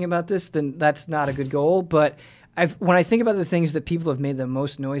complaining about this, then that's not a good goal. But when I think about the things that people have made the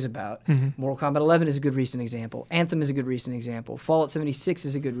most noise about, Mortal Kombat 11 is a good recent example. Anthem is a good recent example. Fallout 76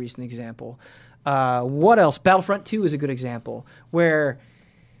 is a good recent example. What else? Battlefront 2 is a good example, where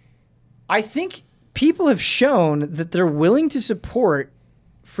I think people have shown that they're willing to support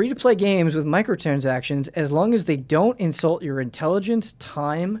free-to-play games with microtransactions as long as they don't insult your intelligence,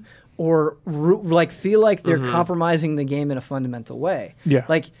 time, or feel like they're compromising the game in a fundamental way. Yeah.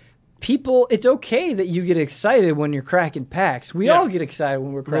 Like, people, it's okay that you get excited when you're cracking packs. We all get excited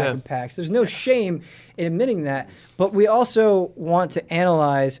when we're cracking packs. There's no shame in admitting that. But we also want to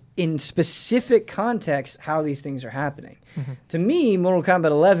analyze in specific context how these things are happening. To me, Mortal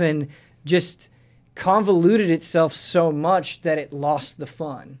Kombat 11 just convoluted itself so much that it lost the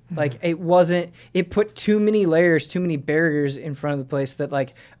fun. Like it put too many layers, too many barriers in front of the place that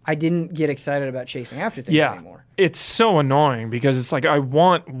like I didn't get excited about chasing after things anymore. It's so annoying because it's like I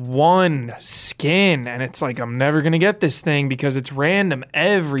want one skin and it's like I'm never going to get this thing because it's random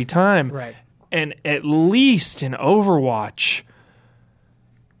every time. Right. And at least in Overwatch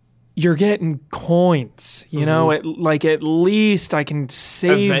you're getting coins, you know, at least I can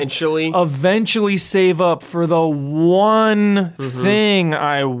save eventually save up for the one thing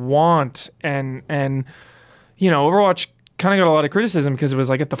I want. And you know, Overwatch kind of got a lot of criticism because it was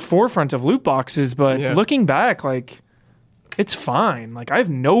like at the forefront of loot boxes, but looking back, like it's fine. Like I have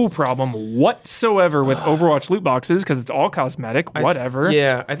no problem whatsoever with Overwatch loot boxes because it's all cosmetic, whatever.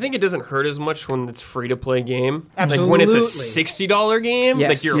 I think it doesn't hurt as much when it's free to play game. Absolutely. Like when it's a $60 game, Yes.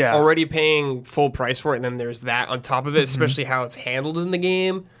 like you're already paying full price for it, and then there's that on top of it, especially how it's handled in the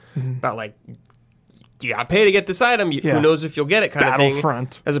game. About like you got to pay to get this item. Who knows if you'll get it kind of thing.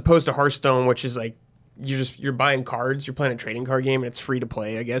 Battlefront. As opposed to Hearthstone, which is like you're buying cards, you're playing a trading card game, and it's free to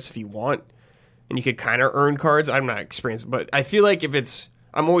play, I guess, if you want. And you could kind of earn cards. I'm not experienced, but I feel like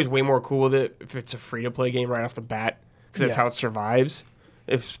I'm always way more cool with it if it's a free-to-play game right off the bat, because that's how it survives.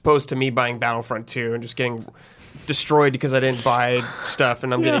 As opposed to me buying Battlefront 2 and just getting destroyed because I didn't buy stuff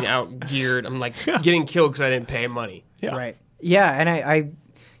and I'm getting out-geared. I'm like getting killed because I didn't pay money. Yeah. Right. Yeah, and I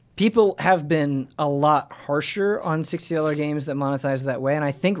people have been a lot harsher on $60 games that monetize that way, and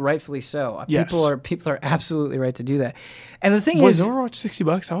I think rightfully so. Yes. People are absolutely right to do that. And the thing Was is, Overwatch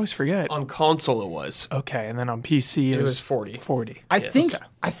 $60? I always forget. On console, it was. Okay, and then on PC It was 40. 40. I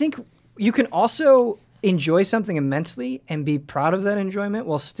think you can also enjoy something immensely and be proud of that enjoyment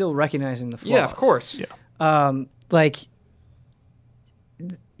while still recognizing the flaws. Yeah, of course. Yeah. Like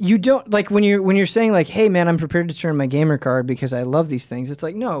you don't like when you're saying like, hey man, I'm prepared to turn my gamer card because I love these things. It's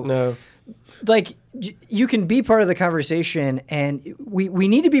like no. Like you can be part of the conversation, and we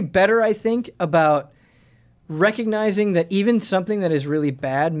need to be better, I think, about recognizing that even something that is really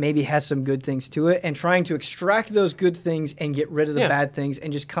bad maybe has some good things to it, and trying to extract those good things and get rid of the bad things,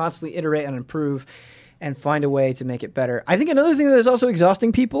 and just constantly iterate and improve and find a way to make it better. I think another thing that is also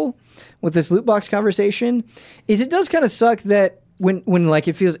exhausting people with this loot box conversation is it does kind of suck that when like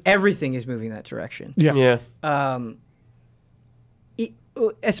it feels everything is moving that direction. Yeah.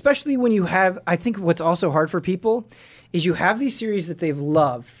 Especially when you have, I think what's also hard for people is you have these series that they've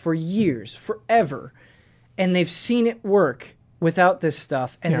loved for years, forever, and they've seen it work without this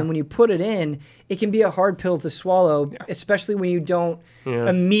stuff. And then when you put it in, it can be a hard pill to swallow, especially when you don't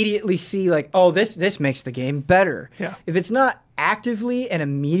immediately see like, oh, this makes the game better. Yeah. If it's not actively and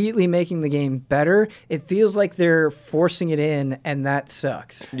immediately making the game better, it feels like they're forcing it in, and that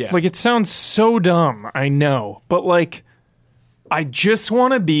sucks. Yeah. Like it sounds so dumb, I know, but like I just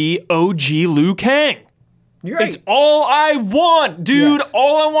want to be OG Liu Kang. You're right. It's all I want, dude. Yes.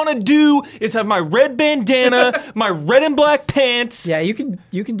 All I want to do is have my red bandana, my red and black pants, Yeah, you can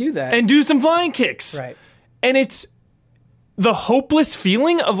do that. and do some flying kicks. Right. And it's the hopeless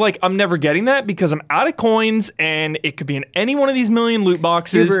feeling of like, I'm never getting that because I'm out of coins and it could be in any one of these million loot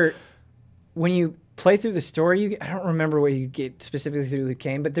boxes. Huber, when you play through the story, I don't remember what you get specifically through Liu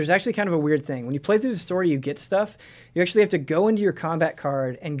Kang, but there's actually kind of a weird thing. When you play through the story, you get stuff. You actually have to go into your combat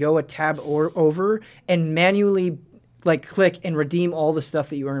card and go a tab over and manually like click and redeem all the stuff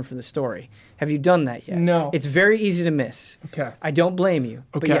that you earned for the story. Have you done that yet? No. It's very easy to miss. Okay. I don't blame you.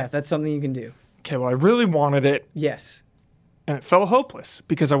 But Okay. yeah, that's something you can do. Okay, well, I really wanted it. Yes. And it felt hopeless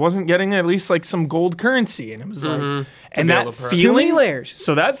because I wasn't getting at least like some gold currency. And it was like, and be that able to press. Too feeling, many layers.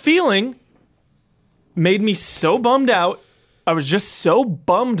 so that feeling made me so bummed out. I was just so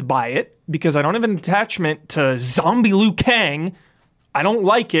bummed by it because I don't have an attachment to zombie Liu Kang. I don't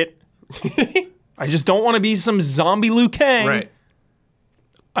like it. I just don't want to be some zombie Liu Kang. Right.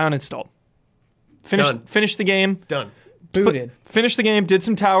 I uninstalled. Done. Finished the game. Done. Booted. Finished the game, did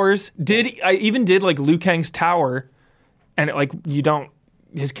some towers. I even did like Liu Kang's tower, and it, like you don't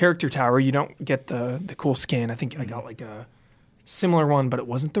his character tower, you don't get the cool skin. I think I got like a similar one, but it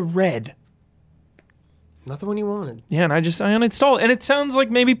wasn't the red. Not the one you wanted. Yeah, and I uninstalled it. And it sounds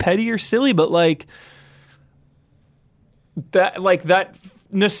like maybe petty or silly, but like that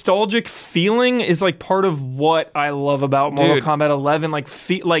nostalgic feeling is like part of what I love about Mortal Dude. Kombat 11.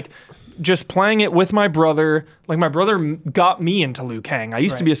 Like just playing it with my brother. Like my brother got me into Liu Kang. I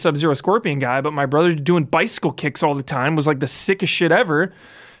used to be a Sub-Zero Scorpion guy, but my brother doing bicycle kicks all the time was like the sickest shit ever.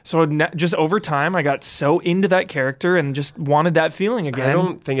 So just over time, I got so into that character and just wanted that feeling again. I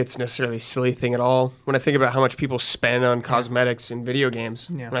don't think it's necessarily a silly thing at all. When I think about how much people spend on cosmetics in video games,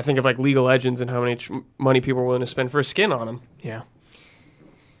 Yeah. when I think of like League of Legends and how much money people are willing to spend for a skin on them. Yeah.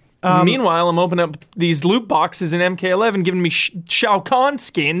 Meanwhile, I'm opening up these loot boxes in MK11 giving me Shao Kahn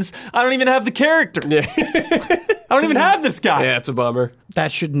skins. I don't even have the character. Yeah. I don't even have this guy. Yeah, it's a bummer.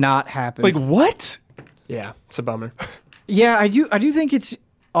 That should not happen. Like, what? Yeah, it's a bummer. Yeah, I do think it's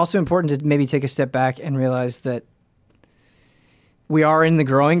also important to maybe take a step back and realize that we are in the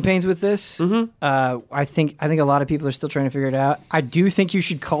growing pains with this. Mm-hmm. I think a lot of people are still trying to figure it out. I do think you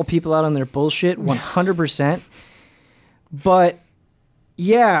should call people out on their bullshit 100%. But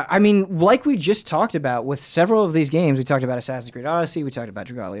yeah, I mean, like we just talked about with several of these games, we talked about Assassin's Creed Odyssey, we talked about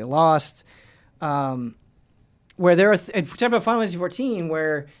Dragalia Lost, where there are we talked about Final Fantasy XIV,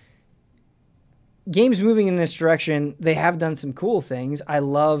 where games moving in this direction, they have done some cool things. I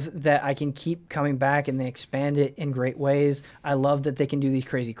love that I can keep coming back and they expand it in great ways. I love that they can do these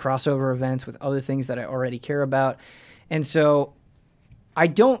crazy crossover events with other things that I already care about. And so I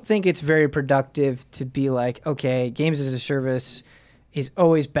don't think it's very productive to be like, okay, games as a service is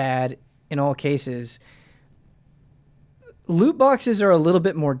always bad in all cases. Loot boxes are a little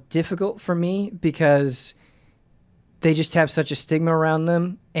bit more difficult for me because they just have such a stigma around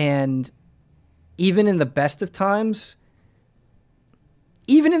them, and even in the best of times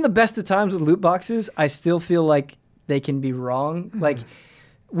with loot boxes, I still feel like they can be wrong. Mm-hmm. Like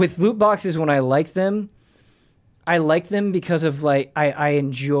with loot boxes, when I like them because of like I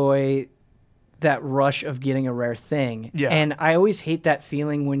enjoy that rush of getting a rare thing. Yeah. And I always hate that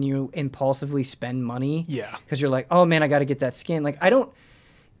feeling when you impulsively spend money. Yeah. Because you're like, oh man, I got to get that skin. Like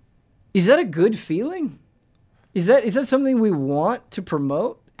is that a good feeling? Is that something we want to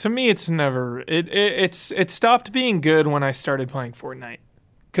promote? To me, it's never. It stopped being good when I started playing Fortnite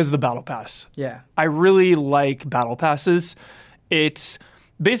because of the Battle Pass. Yeah. I really like Battle Passes. It's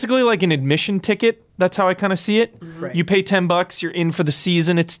basically like an admission ticket. That's how I kind of see it. Right. You pay $10, you're in for the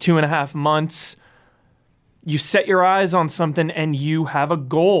season. It's 2.5 months. You set your eyes on something and you have a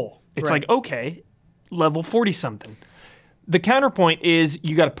goal. It's Right. like, okay, level 40 something. The counterpoint is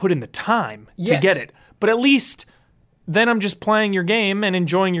you got to put in the time to Yes. get it. But at least then I'm just playing your game and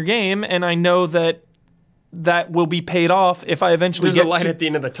enjoying your game, and I know that will be paid off if I eventually There's get a light to... at the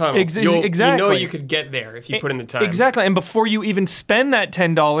end of the tunnel. Exactly. You know you could get there if you put in the time. Exactly. And before you even spend that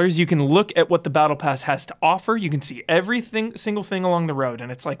 $10, you can look at what the Battle Pass has to offer. You can see single thing along the road.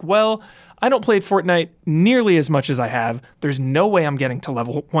 And it's like, well, I don't play Fortnite nearly as much as I have. There's no way I'm getting to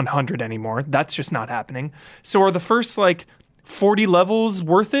level 100 anymore. That's just not happening. So are the first, 40 levels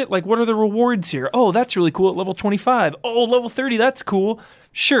worth it? Like, what are the rewards here? Oh, that's really cool at level 25. Oh, level 30, that's cool.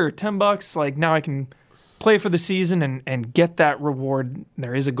 Sure, $10. Now I can play for the season and get that reward.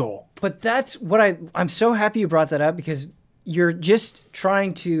 There is a goal. But that's what I'm so happy you brought that up, because you're just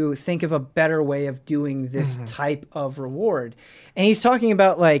trying to think of a better way of doing this type of reward. And he's talking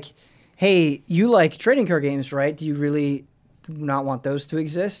about hey, you like trading card games, right? Do you really not want those to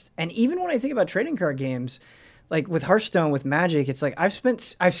exist? And even when I think about trading card games, like with Hearthstone, with Magic, it's like I've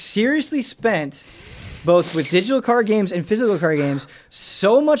seriously spent, both with digital card games and physical card games,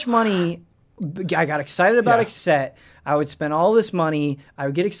 so much money. I got excited about a set. I would spend all this money. I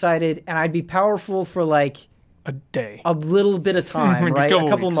would get excited, and I'd be powerful for a day, a little bit of time, right? A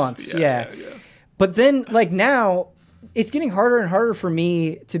couple weeks. months, yeah. But then, now, it's getting harder and harder for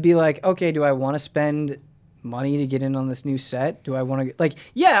me to be like, okay, do I want to spend money to get in on this new set? Do I want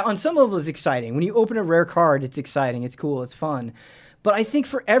to on some level it's exciting. When you open a rare card, it's exciting, it's cool, it's fun. But I think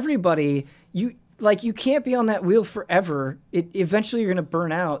for everybody, you can't be on that wheel forever. Eventually you're going to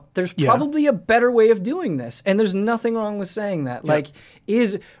burn out. There's probably a better way of doing this, and there's nothing wrong with saying that.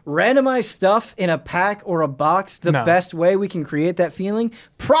 Is randomized stuff in a pack or a box the best way we can create that feeling?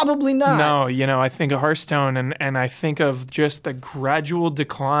 Probably not. No, I think of Hearthstone and I think of just the gradual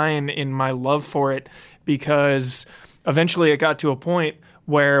decline in my love for it, because eventually it got to a point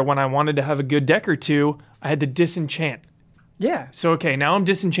where when I wanted to have a good deck or two, I had to disenchant. Yeah. So, okay, now I'm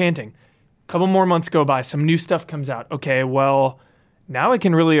disenchanting. Couple more months go by, some new stuff comes out. Okay, well, now I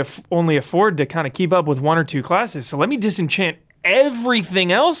can really only afford to kind of keep up with one or two classes. So let me disenchant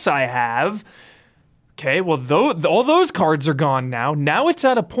everything else I have. Okay, well, all those cards are gone now. Now it's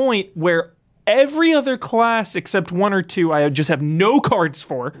at a point where every other class except one or two I just have no cards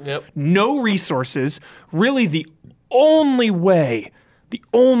for, no resources. Really the only way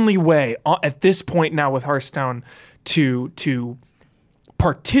at this point now with Hearthstone to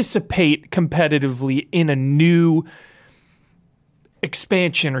participate competitively in a new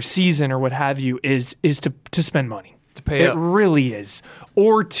expansion or season or what have you is to spend money. To pay up. It really is.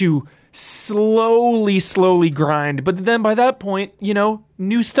 Or to slowly grind. But then by that point,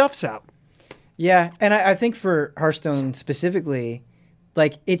 new stuff's out. Yeah, and I think for Hearthstone specifically,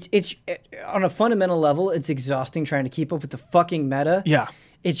 it's on a fundamental level, it's exhausting trying to keep up with the fucking meta. Yeah.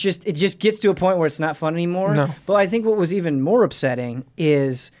 it just gets to a point where it's not fun anymore. No. But I think what was even more upsetting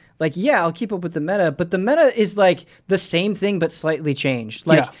is like, yeah, I'll keep up with the meta, but the meta is like the same thing but slightly changed.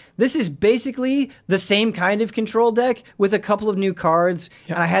 Like this is basically the same kind of control deck with a couple of new cards,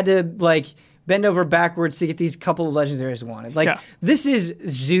 and I had to like bend over backwards to get these couple of legendaries I wanted. Like this is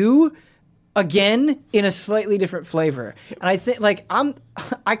Zoo again in a slightly different flavor. And I think like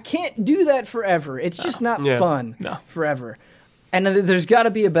I can't do that forever. It's just not fun forever. And there's got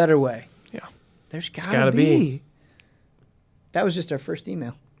to be a better way. Yeah. There's got to be. That was just our first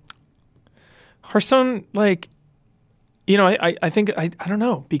email. Hearthstone, like, you know, I think, I don't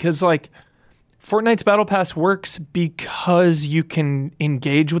know, because, like, Fortnite's Battle Pass works because you can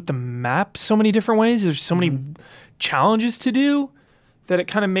engage with the map so many different ways. There's so many challenges to do that it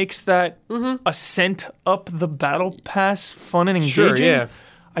kind of makes that ascent up the Battle Pass fun and engaging. Sure, yeah.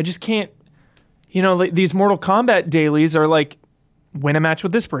 I just can't, you know, like, these Mortal Kombat dailies are like, win a match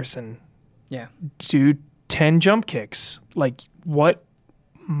with this person. Yeah. Do 10 jump kicks. Like, what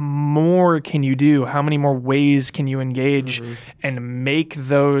more can you do? How many more ways can you engage and make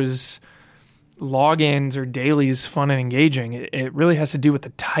those logins or dailies fun and engaging? It really has to do with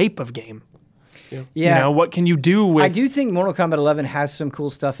the type of game. Yeah. You know, what can you do with... I do think Mortal Kombat 11 has some cool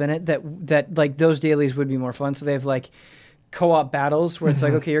stuff in it that like those dailies would be more fun. So they have like co-op battles where it's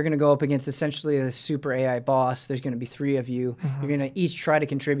like, okay, you're going to go up against essentially a super AI boss. There's going to be 3 of you. You're going to each try to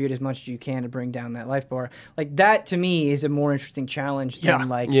contribute as much as you can to bring down that life bar. Like that to me is a more interesting challenge than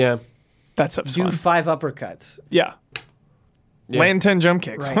like that's do fun. 5 uppercuts. Yeah. Land 10 jump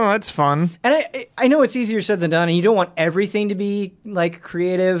kicks. Right. Oh, that's fun. And I know it's easier said than done, and you don't want everything to be like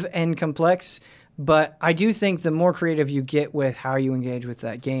creative and complex, but I do think the more creative you get with how you engage with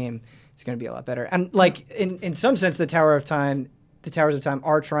that game, it's going to be a lot better. And like in some sense, the Towers of Time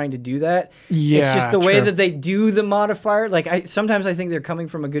are trying to do that. Yeah, it's just the way that they do the modifier. Like sometimes I think they're coming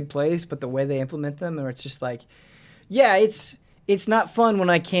from a good place, but the way they implement them, or it's just like, yeah, it's not fun when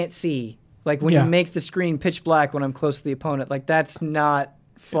I can't see. Like when you make the screen pitch black when I'm close to the opponent. Like that's not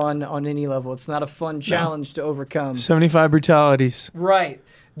fun on any level. It's not a fun challenge to overcome. 75 brutalities. Right.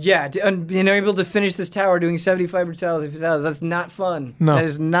 Yeah, and you're able to finish this tower doing 75 brutalities. That's not fun. No. That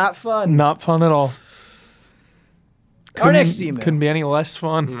is not fun. Not fun at all. Our next email couldn't be any less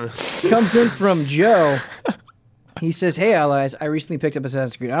fun. comes in from Joe. He says, "Hey allies, I recently picked up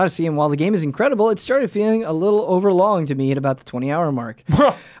Assassin's Creed Odyssey, and while the game is incredible, it started feeling a little overlong to me at about the 20-hour mark.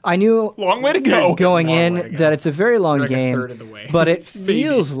 I knew long way to go going Long in way to go. that it's a very long Like a game, third of the way. but it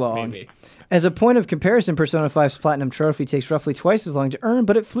feels long. Maybe. As a point of comparison, Persona 5's Platinum Trophy takes roughly twice as long to earn,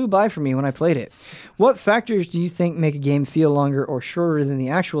 but it flew by for me when I played it. What factors do you think make a game feel longer or shorter than the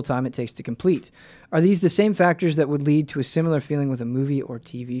actual time it takes to complete? Are these the same factors that would lead to a similar feeling with a movie or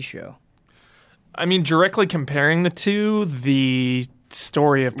TV show?" I mean, directly comparing the two, the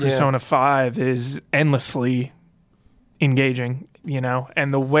story of Persona 5 is endlessly engaging, you know,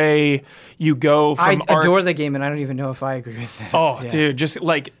 and the way you go from I adore the game, and I don't even know if I agree with that. Oh, dude, just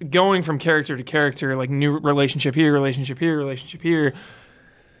like going from character to character, like new relationship here, relationship here, relationship here,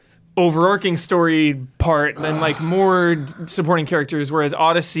 overarching story part, and then like more supporting characters, whereas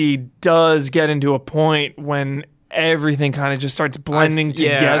Odyssey does get into a point when everything kind of just starts blending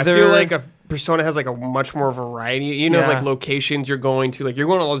together. Yeah, I feel like a Persona has like a much more variety. You know, like locations you're going to. Like you're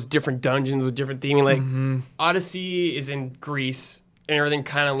going to all those different dungeons with different theming. Like Odyssey is in Greece, and everything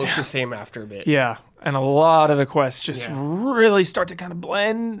kind of looks the same after a bit. Yeah, and a lot of the quests just really start to kind of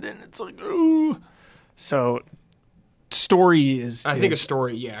blend, and it's like, ooh. So, story is... I think a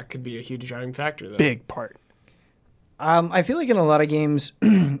story, could be a huge driving factor, though. Big part. I feel like in a lot of games,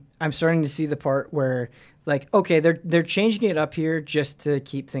 I'm starting to see the part where, like, okay, they're changing it up here just to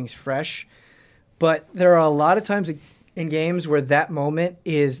keep things fresh, but there are a lot of times in games where that moment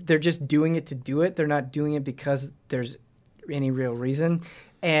is they're just doing it to do it. They're not doing it because there's any real reason.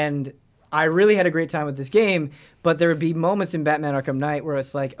 And I really had a great time with this game, but there would be moments in Batman Arkham Knight where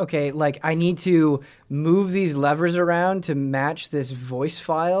it's like, okay, like I need to move these levers around to match this voice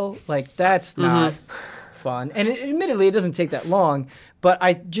file. Like that's not fun. And admittedly, it doesn't take that long.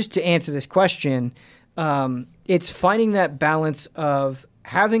 But just to answer this question, it's finding that balance of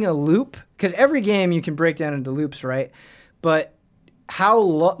having a loop, because every game you can break down into loops, right? But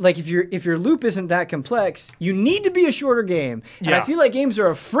like if your loop isn't that complex, you need to be a shorter game. And I feel like games are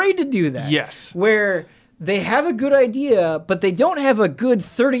afraid to do that. Yes. Where they have a good idea, but they don't have a good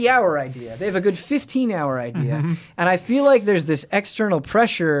 30-hour idea. They have a good 15-hour idea. And I feel like there's this external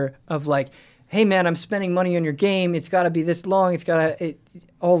pressure of like, hey man, I'm spending money on your game. It's got to be this long. It's got to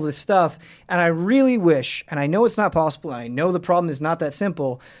all this stuff. And I really wish, and I know it's not possible, and I know the problem is not that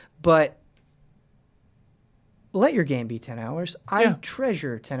simple, but let your game be 10 hours. I Yeah.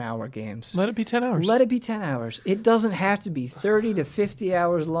 treasure 10-hour games. Let it be 10 hours. Let it be 10 hours. It doesn't have to be 30 to 50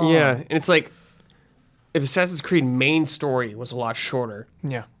 hours long. Yeah, and it's like if Assassin's Creed main story was a lot shorter,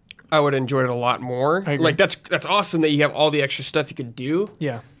 Yeah. I would enjoy it a lot more. I agree. Like that's awesome that you have all the extra stuff you could do.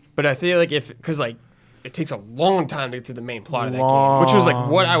 Yeah. But I feel like because like it takes a long time to get through the main plot of that game, which was like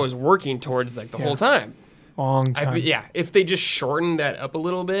what I was working towards like the whole time. Long time. Yeah, if they just shortened that up a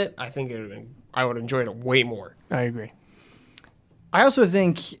little bit, I think I would enjoy it way more. I agree. I also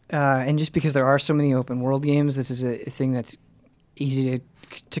think, and just because there are so many open world games, this is a thing that's easy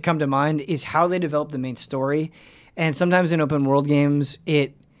to come to mind, is how they develop the main story. And sometimes in open world games,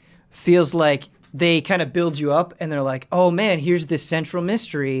 it feels like they kind of build you up and they're like, oh man, here's this central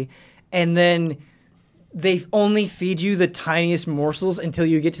mystery. And then they only feed you the tiniest morsels until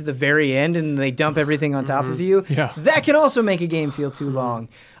you get to the very end and they dump everything on top of you. Yeah. That can also make a game feel too long.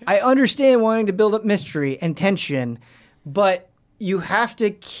 I understand wanting to build up mystery and tension, but you have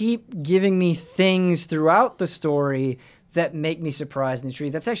to keep giving me things throughout the story that make me surprised and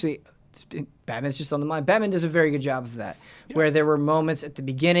intrigued. That's actually, Batman's just on the mind. Batman does a very good job of that, where there were moments at the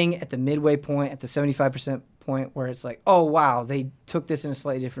beginning, at the midway point, at the 75% point, where it's like, oh, wow, they took this in a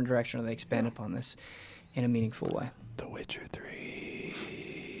slightly different direction, or they expand upon this in a meaningful way. The Witcher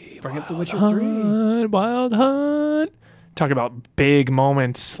 3. Bring up The Witcher 3. Wild Hunt. Talk about big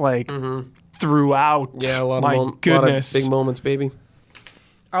moments like throughout. Yeah, a lot My of goodness. big moments, baby.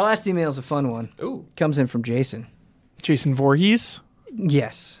 Our last email is a fun one. Ooh, Comes in from Jason. Jason Voorhees.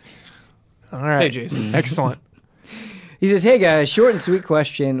 Yes. All right. hey Jason. Excellent. He says, hey guys, short and sweet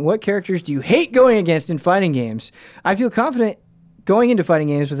question. What characters do you hate going against in fighting games? I feel confident going into fighting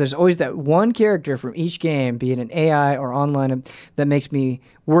games, but there's always that one character from each game, be it an AI or online, that makes me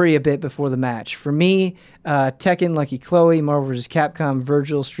worry a bit before the match. For me, Tekken, Lucky Chloe, Marvel vs. Capcom,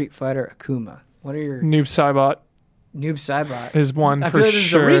 Virgil, Street Fighter, Akuma. What are your Noob Saibot Noob Saibot? is one I for feel like this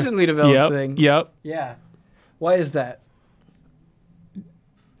sure. is a recently developed Yep, thing. Yep. Yeah. Why is that?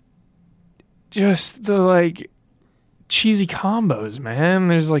 Just the like cheesy combos, man.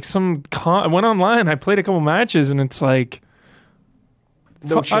 There's like some I went online, I played a couple matches, and it's like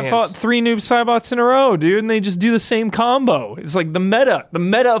No I chance. fought 3 Noob Saibots in a row, dude, and they just do the same combo. It's like the meta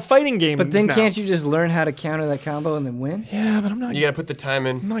of fighting games. But then now. can't you just learn how to counter that combo and then win? Yeah, but I'm not. You gotta put the time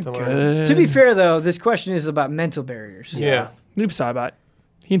in. I'm not to learn. good. To be fair, though, this question is about mental barriers. Yeah. Noob Saibot,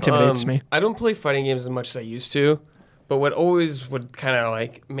 he intimidates me. I don't play fighting games as much as I used to, but what always would kind of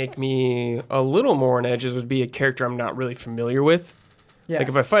like make me a little more on edges would be a character I'm not really familiar with. Yeah. Like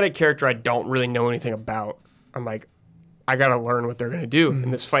if I fight a character I don't really know anything about, I'm like, I gotta learn what they're gonna do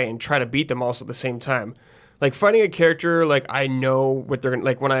in this fight and try to beat them also at the same time. Like fighting a character, like I know what they're gonna,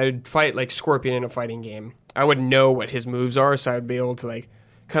 like when I fight like Scorpion in a fighting game, I would know what his moves are, so I'd be able to like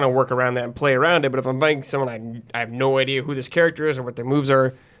kind of work around that and play around it. But if I'm fighting someone I have no idea who this character is or what their moves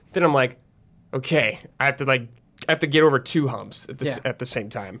are, then I'm like, okay, I have to get over 2 humps at the same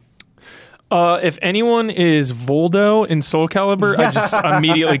time. If anyone is Voldo in Soul Calibur, I just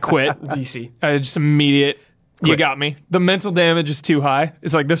immediately quit. DC. I just immediate. You Quit. got me. The mental damage is too high.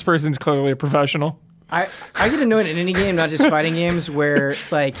 It's like this person's clearly a professional. I get annoyed in any game, not just fighting games, where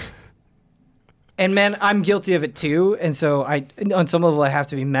like, and man, I'm guilty of it too. And so on some level, I have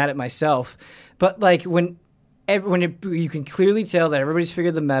to be mad at myself. But like when you can clearly tell that everybody's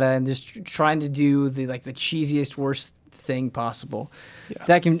figured the meta and just trying to do the cheesiest, worst thing possible,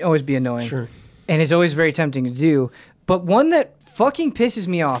 that can always be annoying. Sure. And it's always very tempting to do. But one that fucking pisses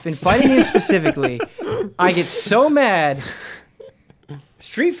me off in fighting games specifically, I get so mad.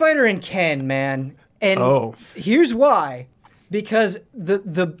 Street Fighter and Ken, man. And here's why. Because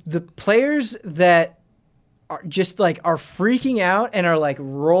the players that are just like are freaking out and are like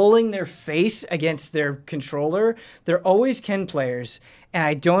rolling their face against their controller, they're always Ken players. And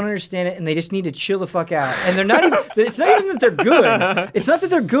I don't understand it, and they just need to chill the fuck out. And they're not even, it's not even that they're good. It's not that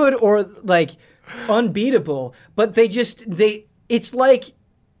they're good or like unbeatable, but it's like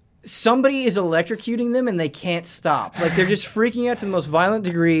somebody is electrocuting them and they can't stop. Like they're just freaking out to the most violent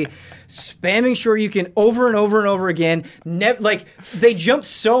degree, spamming Shoryuken over and over and over again. Like they jump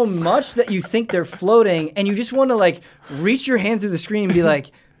so much that you think they're floating, and you just want to like reach your hand through the screen and be like,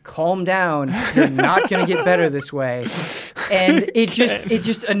 calm down, you're not gonna get better this way. And it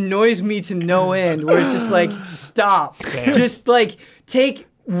just annoys me to no end, where it's just like, stop. Just like take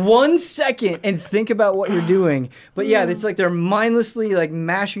 1 second and think about what you're doing. But yeah, it's like they're mindlessly like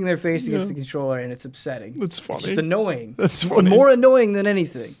mashing their face against the controller, and it's upsetting. That's funny. It's just annoying. That's funny. More annoying than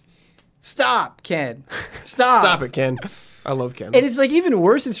anything. Stop, Ken. Stop. Stop it, Ken. I love Ken. And it's like even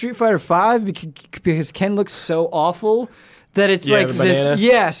worse in Street Fighter V because Ken looks so awful that it's like the this. banana.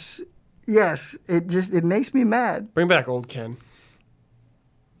 Yes. Yes, it makes me mad. Bring back old Ken.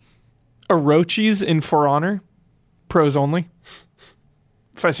 Orochis in For Honor, pros only.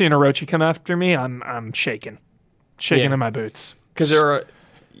 If I see an Orochi come after me, I'm shaking in my boots. Because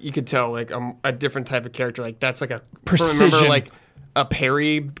you could tell like a different type of character. Like that's like a Precision. Remember like a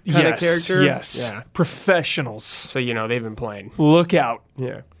parry kind of character. Yes. Yeah. Professionals. So they've been playing. Look out.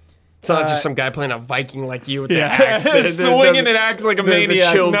 Yeah. It's not just some guy playing a Viking like you with the Yeah. axe. Swinging an axe like a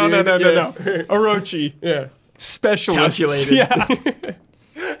maniac. chill No. dude. Orochi. Yeah. Specialist. Calculated.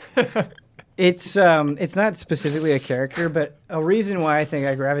 Yeah. It's not specifically a character, but a reason why I think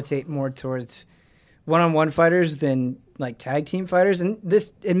I gravitate more towards one-on-one fighters than like tag team fighters, and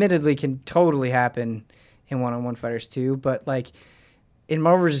this admittedly can totally happen in one-on-one fighters too, but like in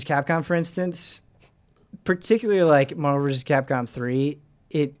Marvel vs. Capcom, for instance, particularly like Marvel vs. Capcom 3,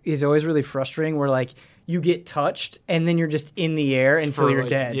 it is always really frustrating where like you get touched and then you're just in the air until you're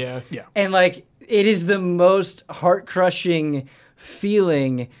dead. Yeah. And like it is the most heart-crushing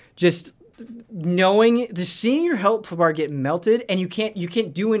feeling, just seeing your health bar get melted, and you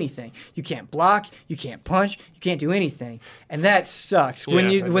can't do anything. You can't block, you can't punch, you can't do anything, and that sucks.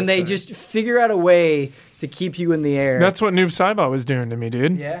 When they just figure out a way to keep you in the air. That's what Noob Saibot was doing to me,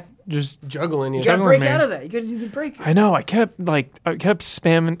 dude. Yeah. Just Juggling. You gotta juggling break me. out of that. You gotta do the breaker. I know. I kept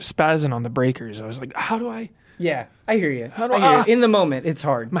spazzing on the breakers. I was like, how do I? Yeah, I hear you. How do I hear I- you. In the moment, it's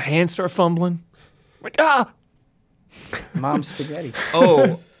hard. My hands start fumbling. Like Mom's spaghetti.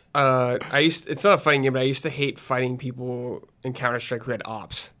 It's not a fighting game, but I used to hate fighting people in Counter-Strike who had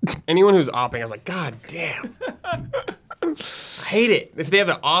ops. Anyone who's opping, I was like, God damn. I hate it. If they have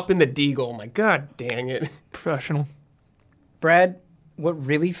the op in the deagle, I'm like, God dang it. professional. Brad, what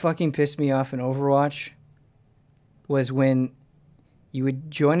really fucking pissed me off in Overwatch was when you would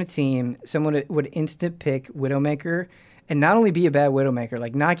join a team, someone would instant pick Widowmaker, and not only be a bad Widowmaker,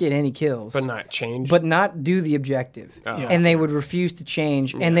 like not get any kills, But not change. but not do the objective. Oh. Yeah. And they would refuse to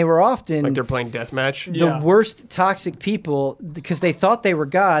change. And they were often like they're playing deathmatch. the Yeah. worst toxic people because they thought they were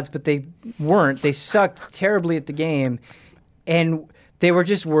gods, but they weren't. They sucked terribly at the game, and they were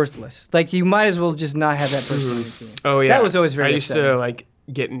just worthless. Like, you might as well just not have that person on your team. Oh yeah, That was always very I used upsetting. to like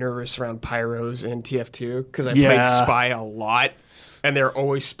get nervous around pyros in TF2 because I Yeah. played spy a lot, and they're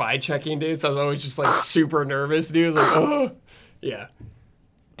always spy checking, dude. So I was always just like super nervous, dude. I was like, oh, yeah,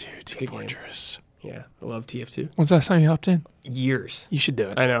 Dude, good Team game. Fortress. yeah. I love TF2. When's the last time you hopped in? Years. You should do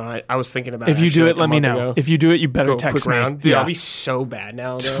it. I know. I was thinking about If it you do actually, it, like, a let me month know. ago. If you do it, you better Go a text quick me. round, dude. Yeah. I'll be so bad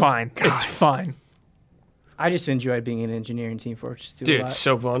now. It's though. fine. It's fine. I just enjoyed being an engineer in Team Fortress 2 a Dude, lot. it's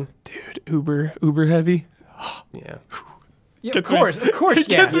so fun. Dude, Uber heavy. Yeah. Yeah, Gets of course,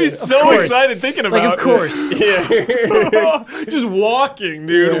 It yeah. gets me Of so course. excited thinking Like, about of course. it. Just walking,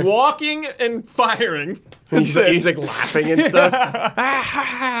 dude. Yeah. Walking and firing. He's like laughing and stuff. Ah, ha,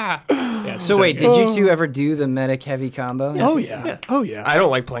 ha. Yeah, it's So wait, good. did you two ever do the medic heavy combo? Oh, yeah. Oh, yeah. I don't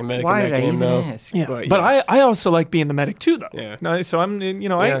like playing medic Why in did that I game even though. ask? Yeah, But, but yeah. I also like being the medic too, though. Yeah. No, so I'm,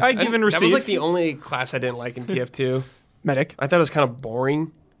 Yeah. I give and receive. That was like the only class I didn't like in TF2. medic. I thought it was kind of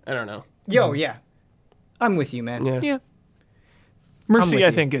boring. I don't know. Yo, yeah. I'm with you, man. Yeah. Yeah. Mercy, with I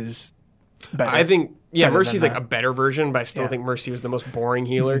you. think, is better. I think Better Mercy's than like that. a better version, but I still Yeah. think Mercy was the most boring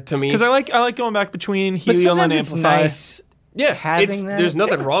healer to me. because I like going back between But heal and sometimes it's amplify. nice. yeah, having that. there's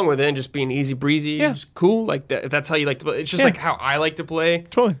nothing wrong with it, and just being easy breezy, Yeah. just cool. Like that, that's how you like to play. It's just Yeah. like how I like to play.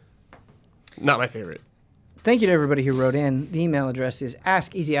 Totally. Not my favorite. Thank you to everybody who wrote in. The email address is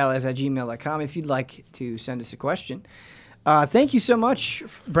askeasyallies@gmail.com if you'd like to send us a question. Thank you so much,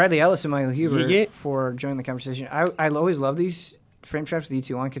 Bradley Ellis and Michael Huber, Yeah. for joining the conversation. I always love these frame traps with you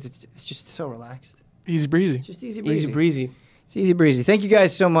two on because it's just so relaxed. Easy breezy. It's just easy breezy. Easy breezy. It's easy breezy. Thank you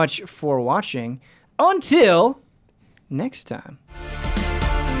guys so much for watching. Until next time.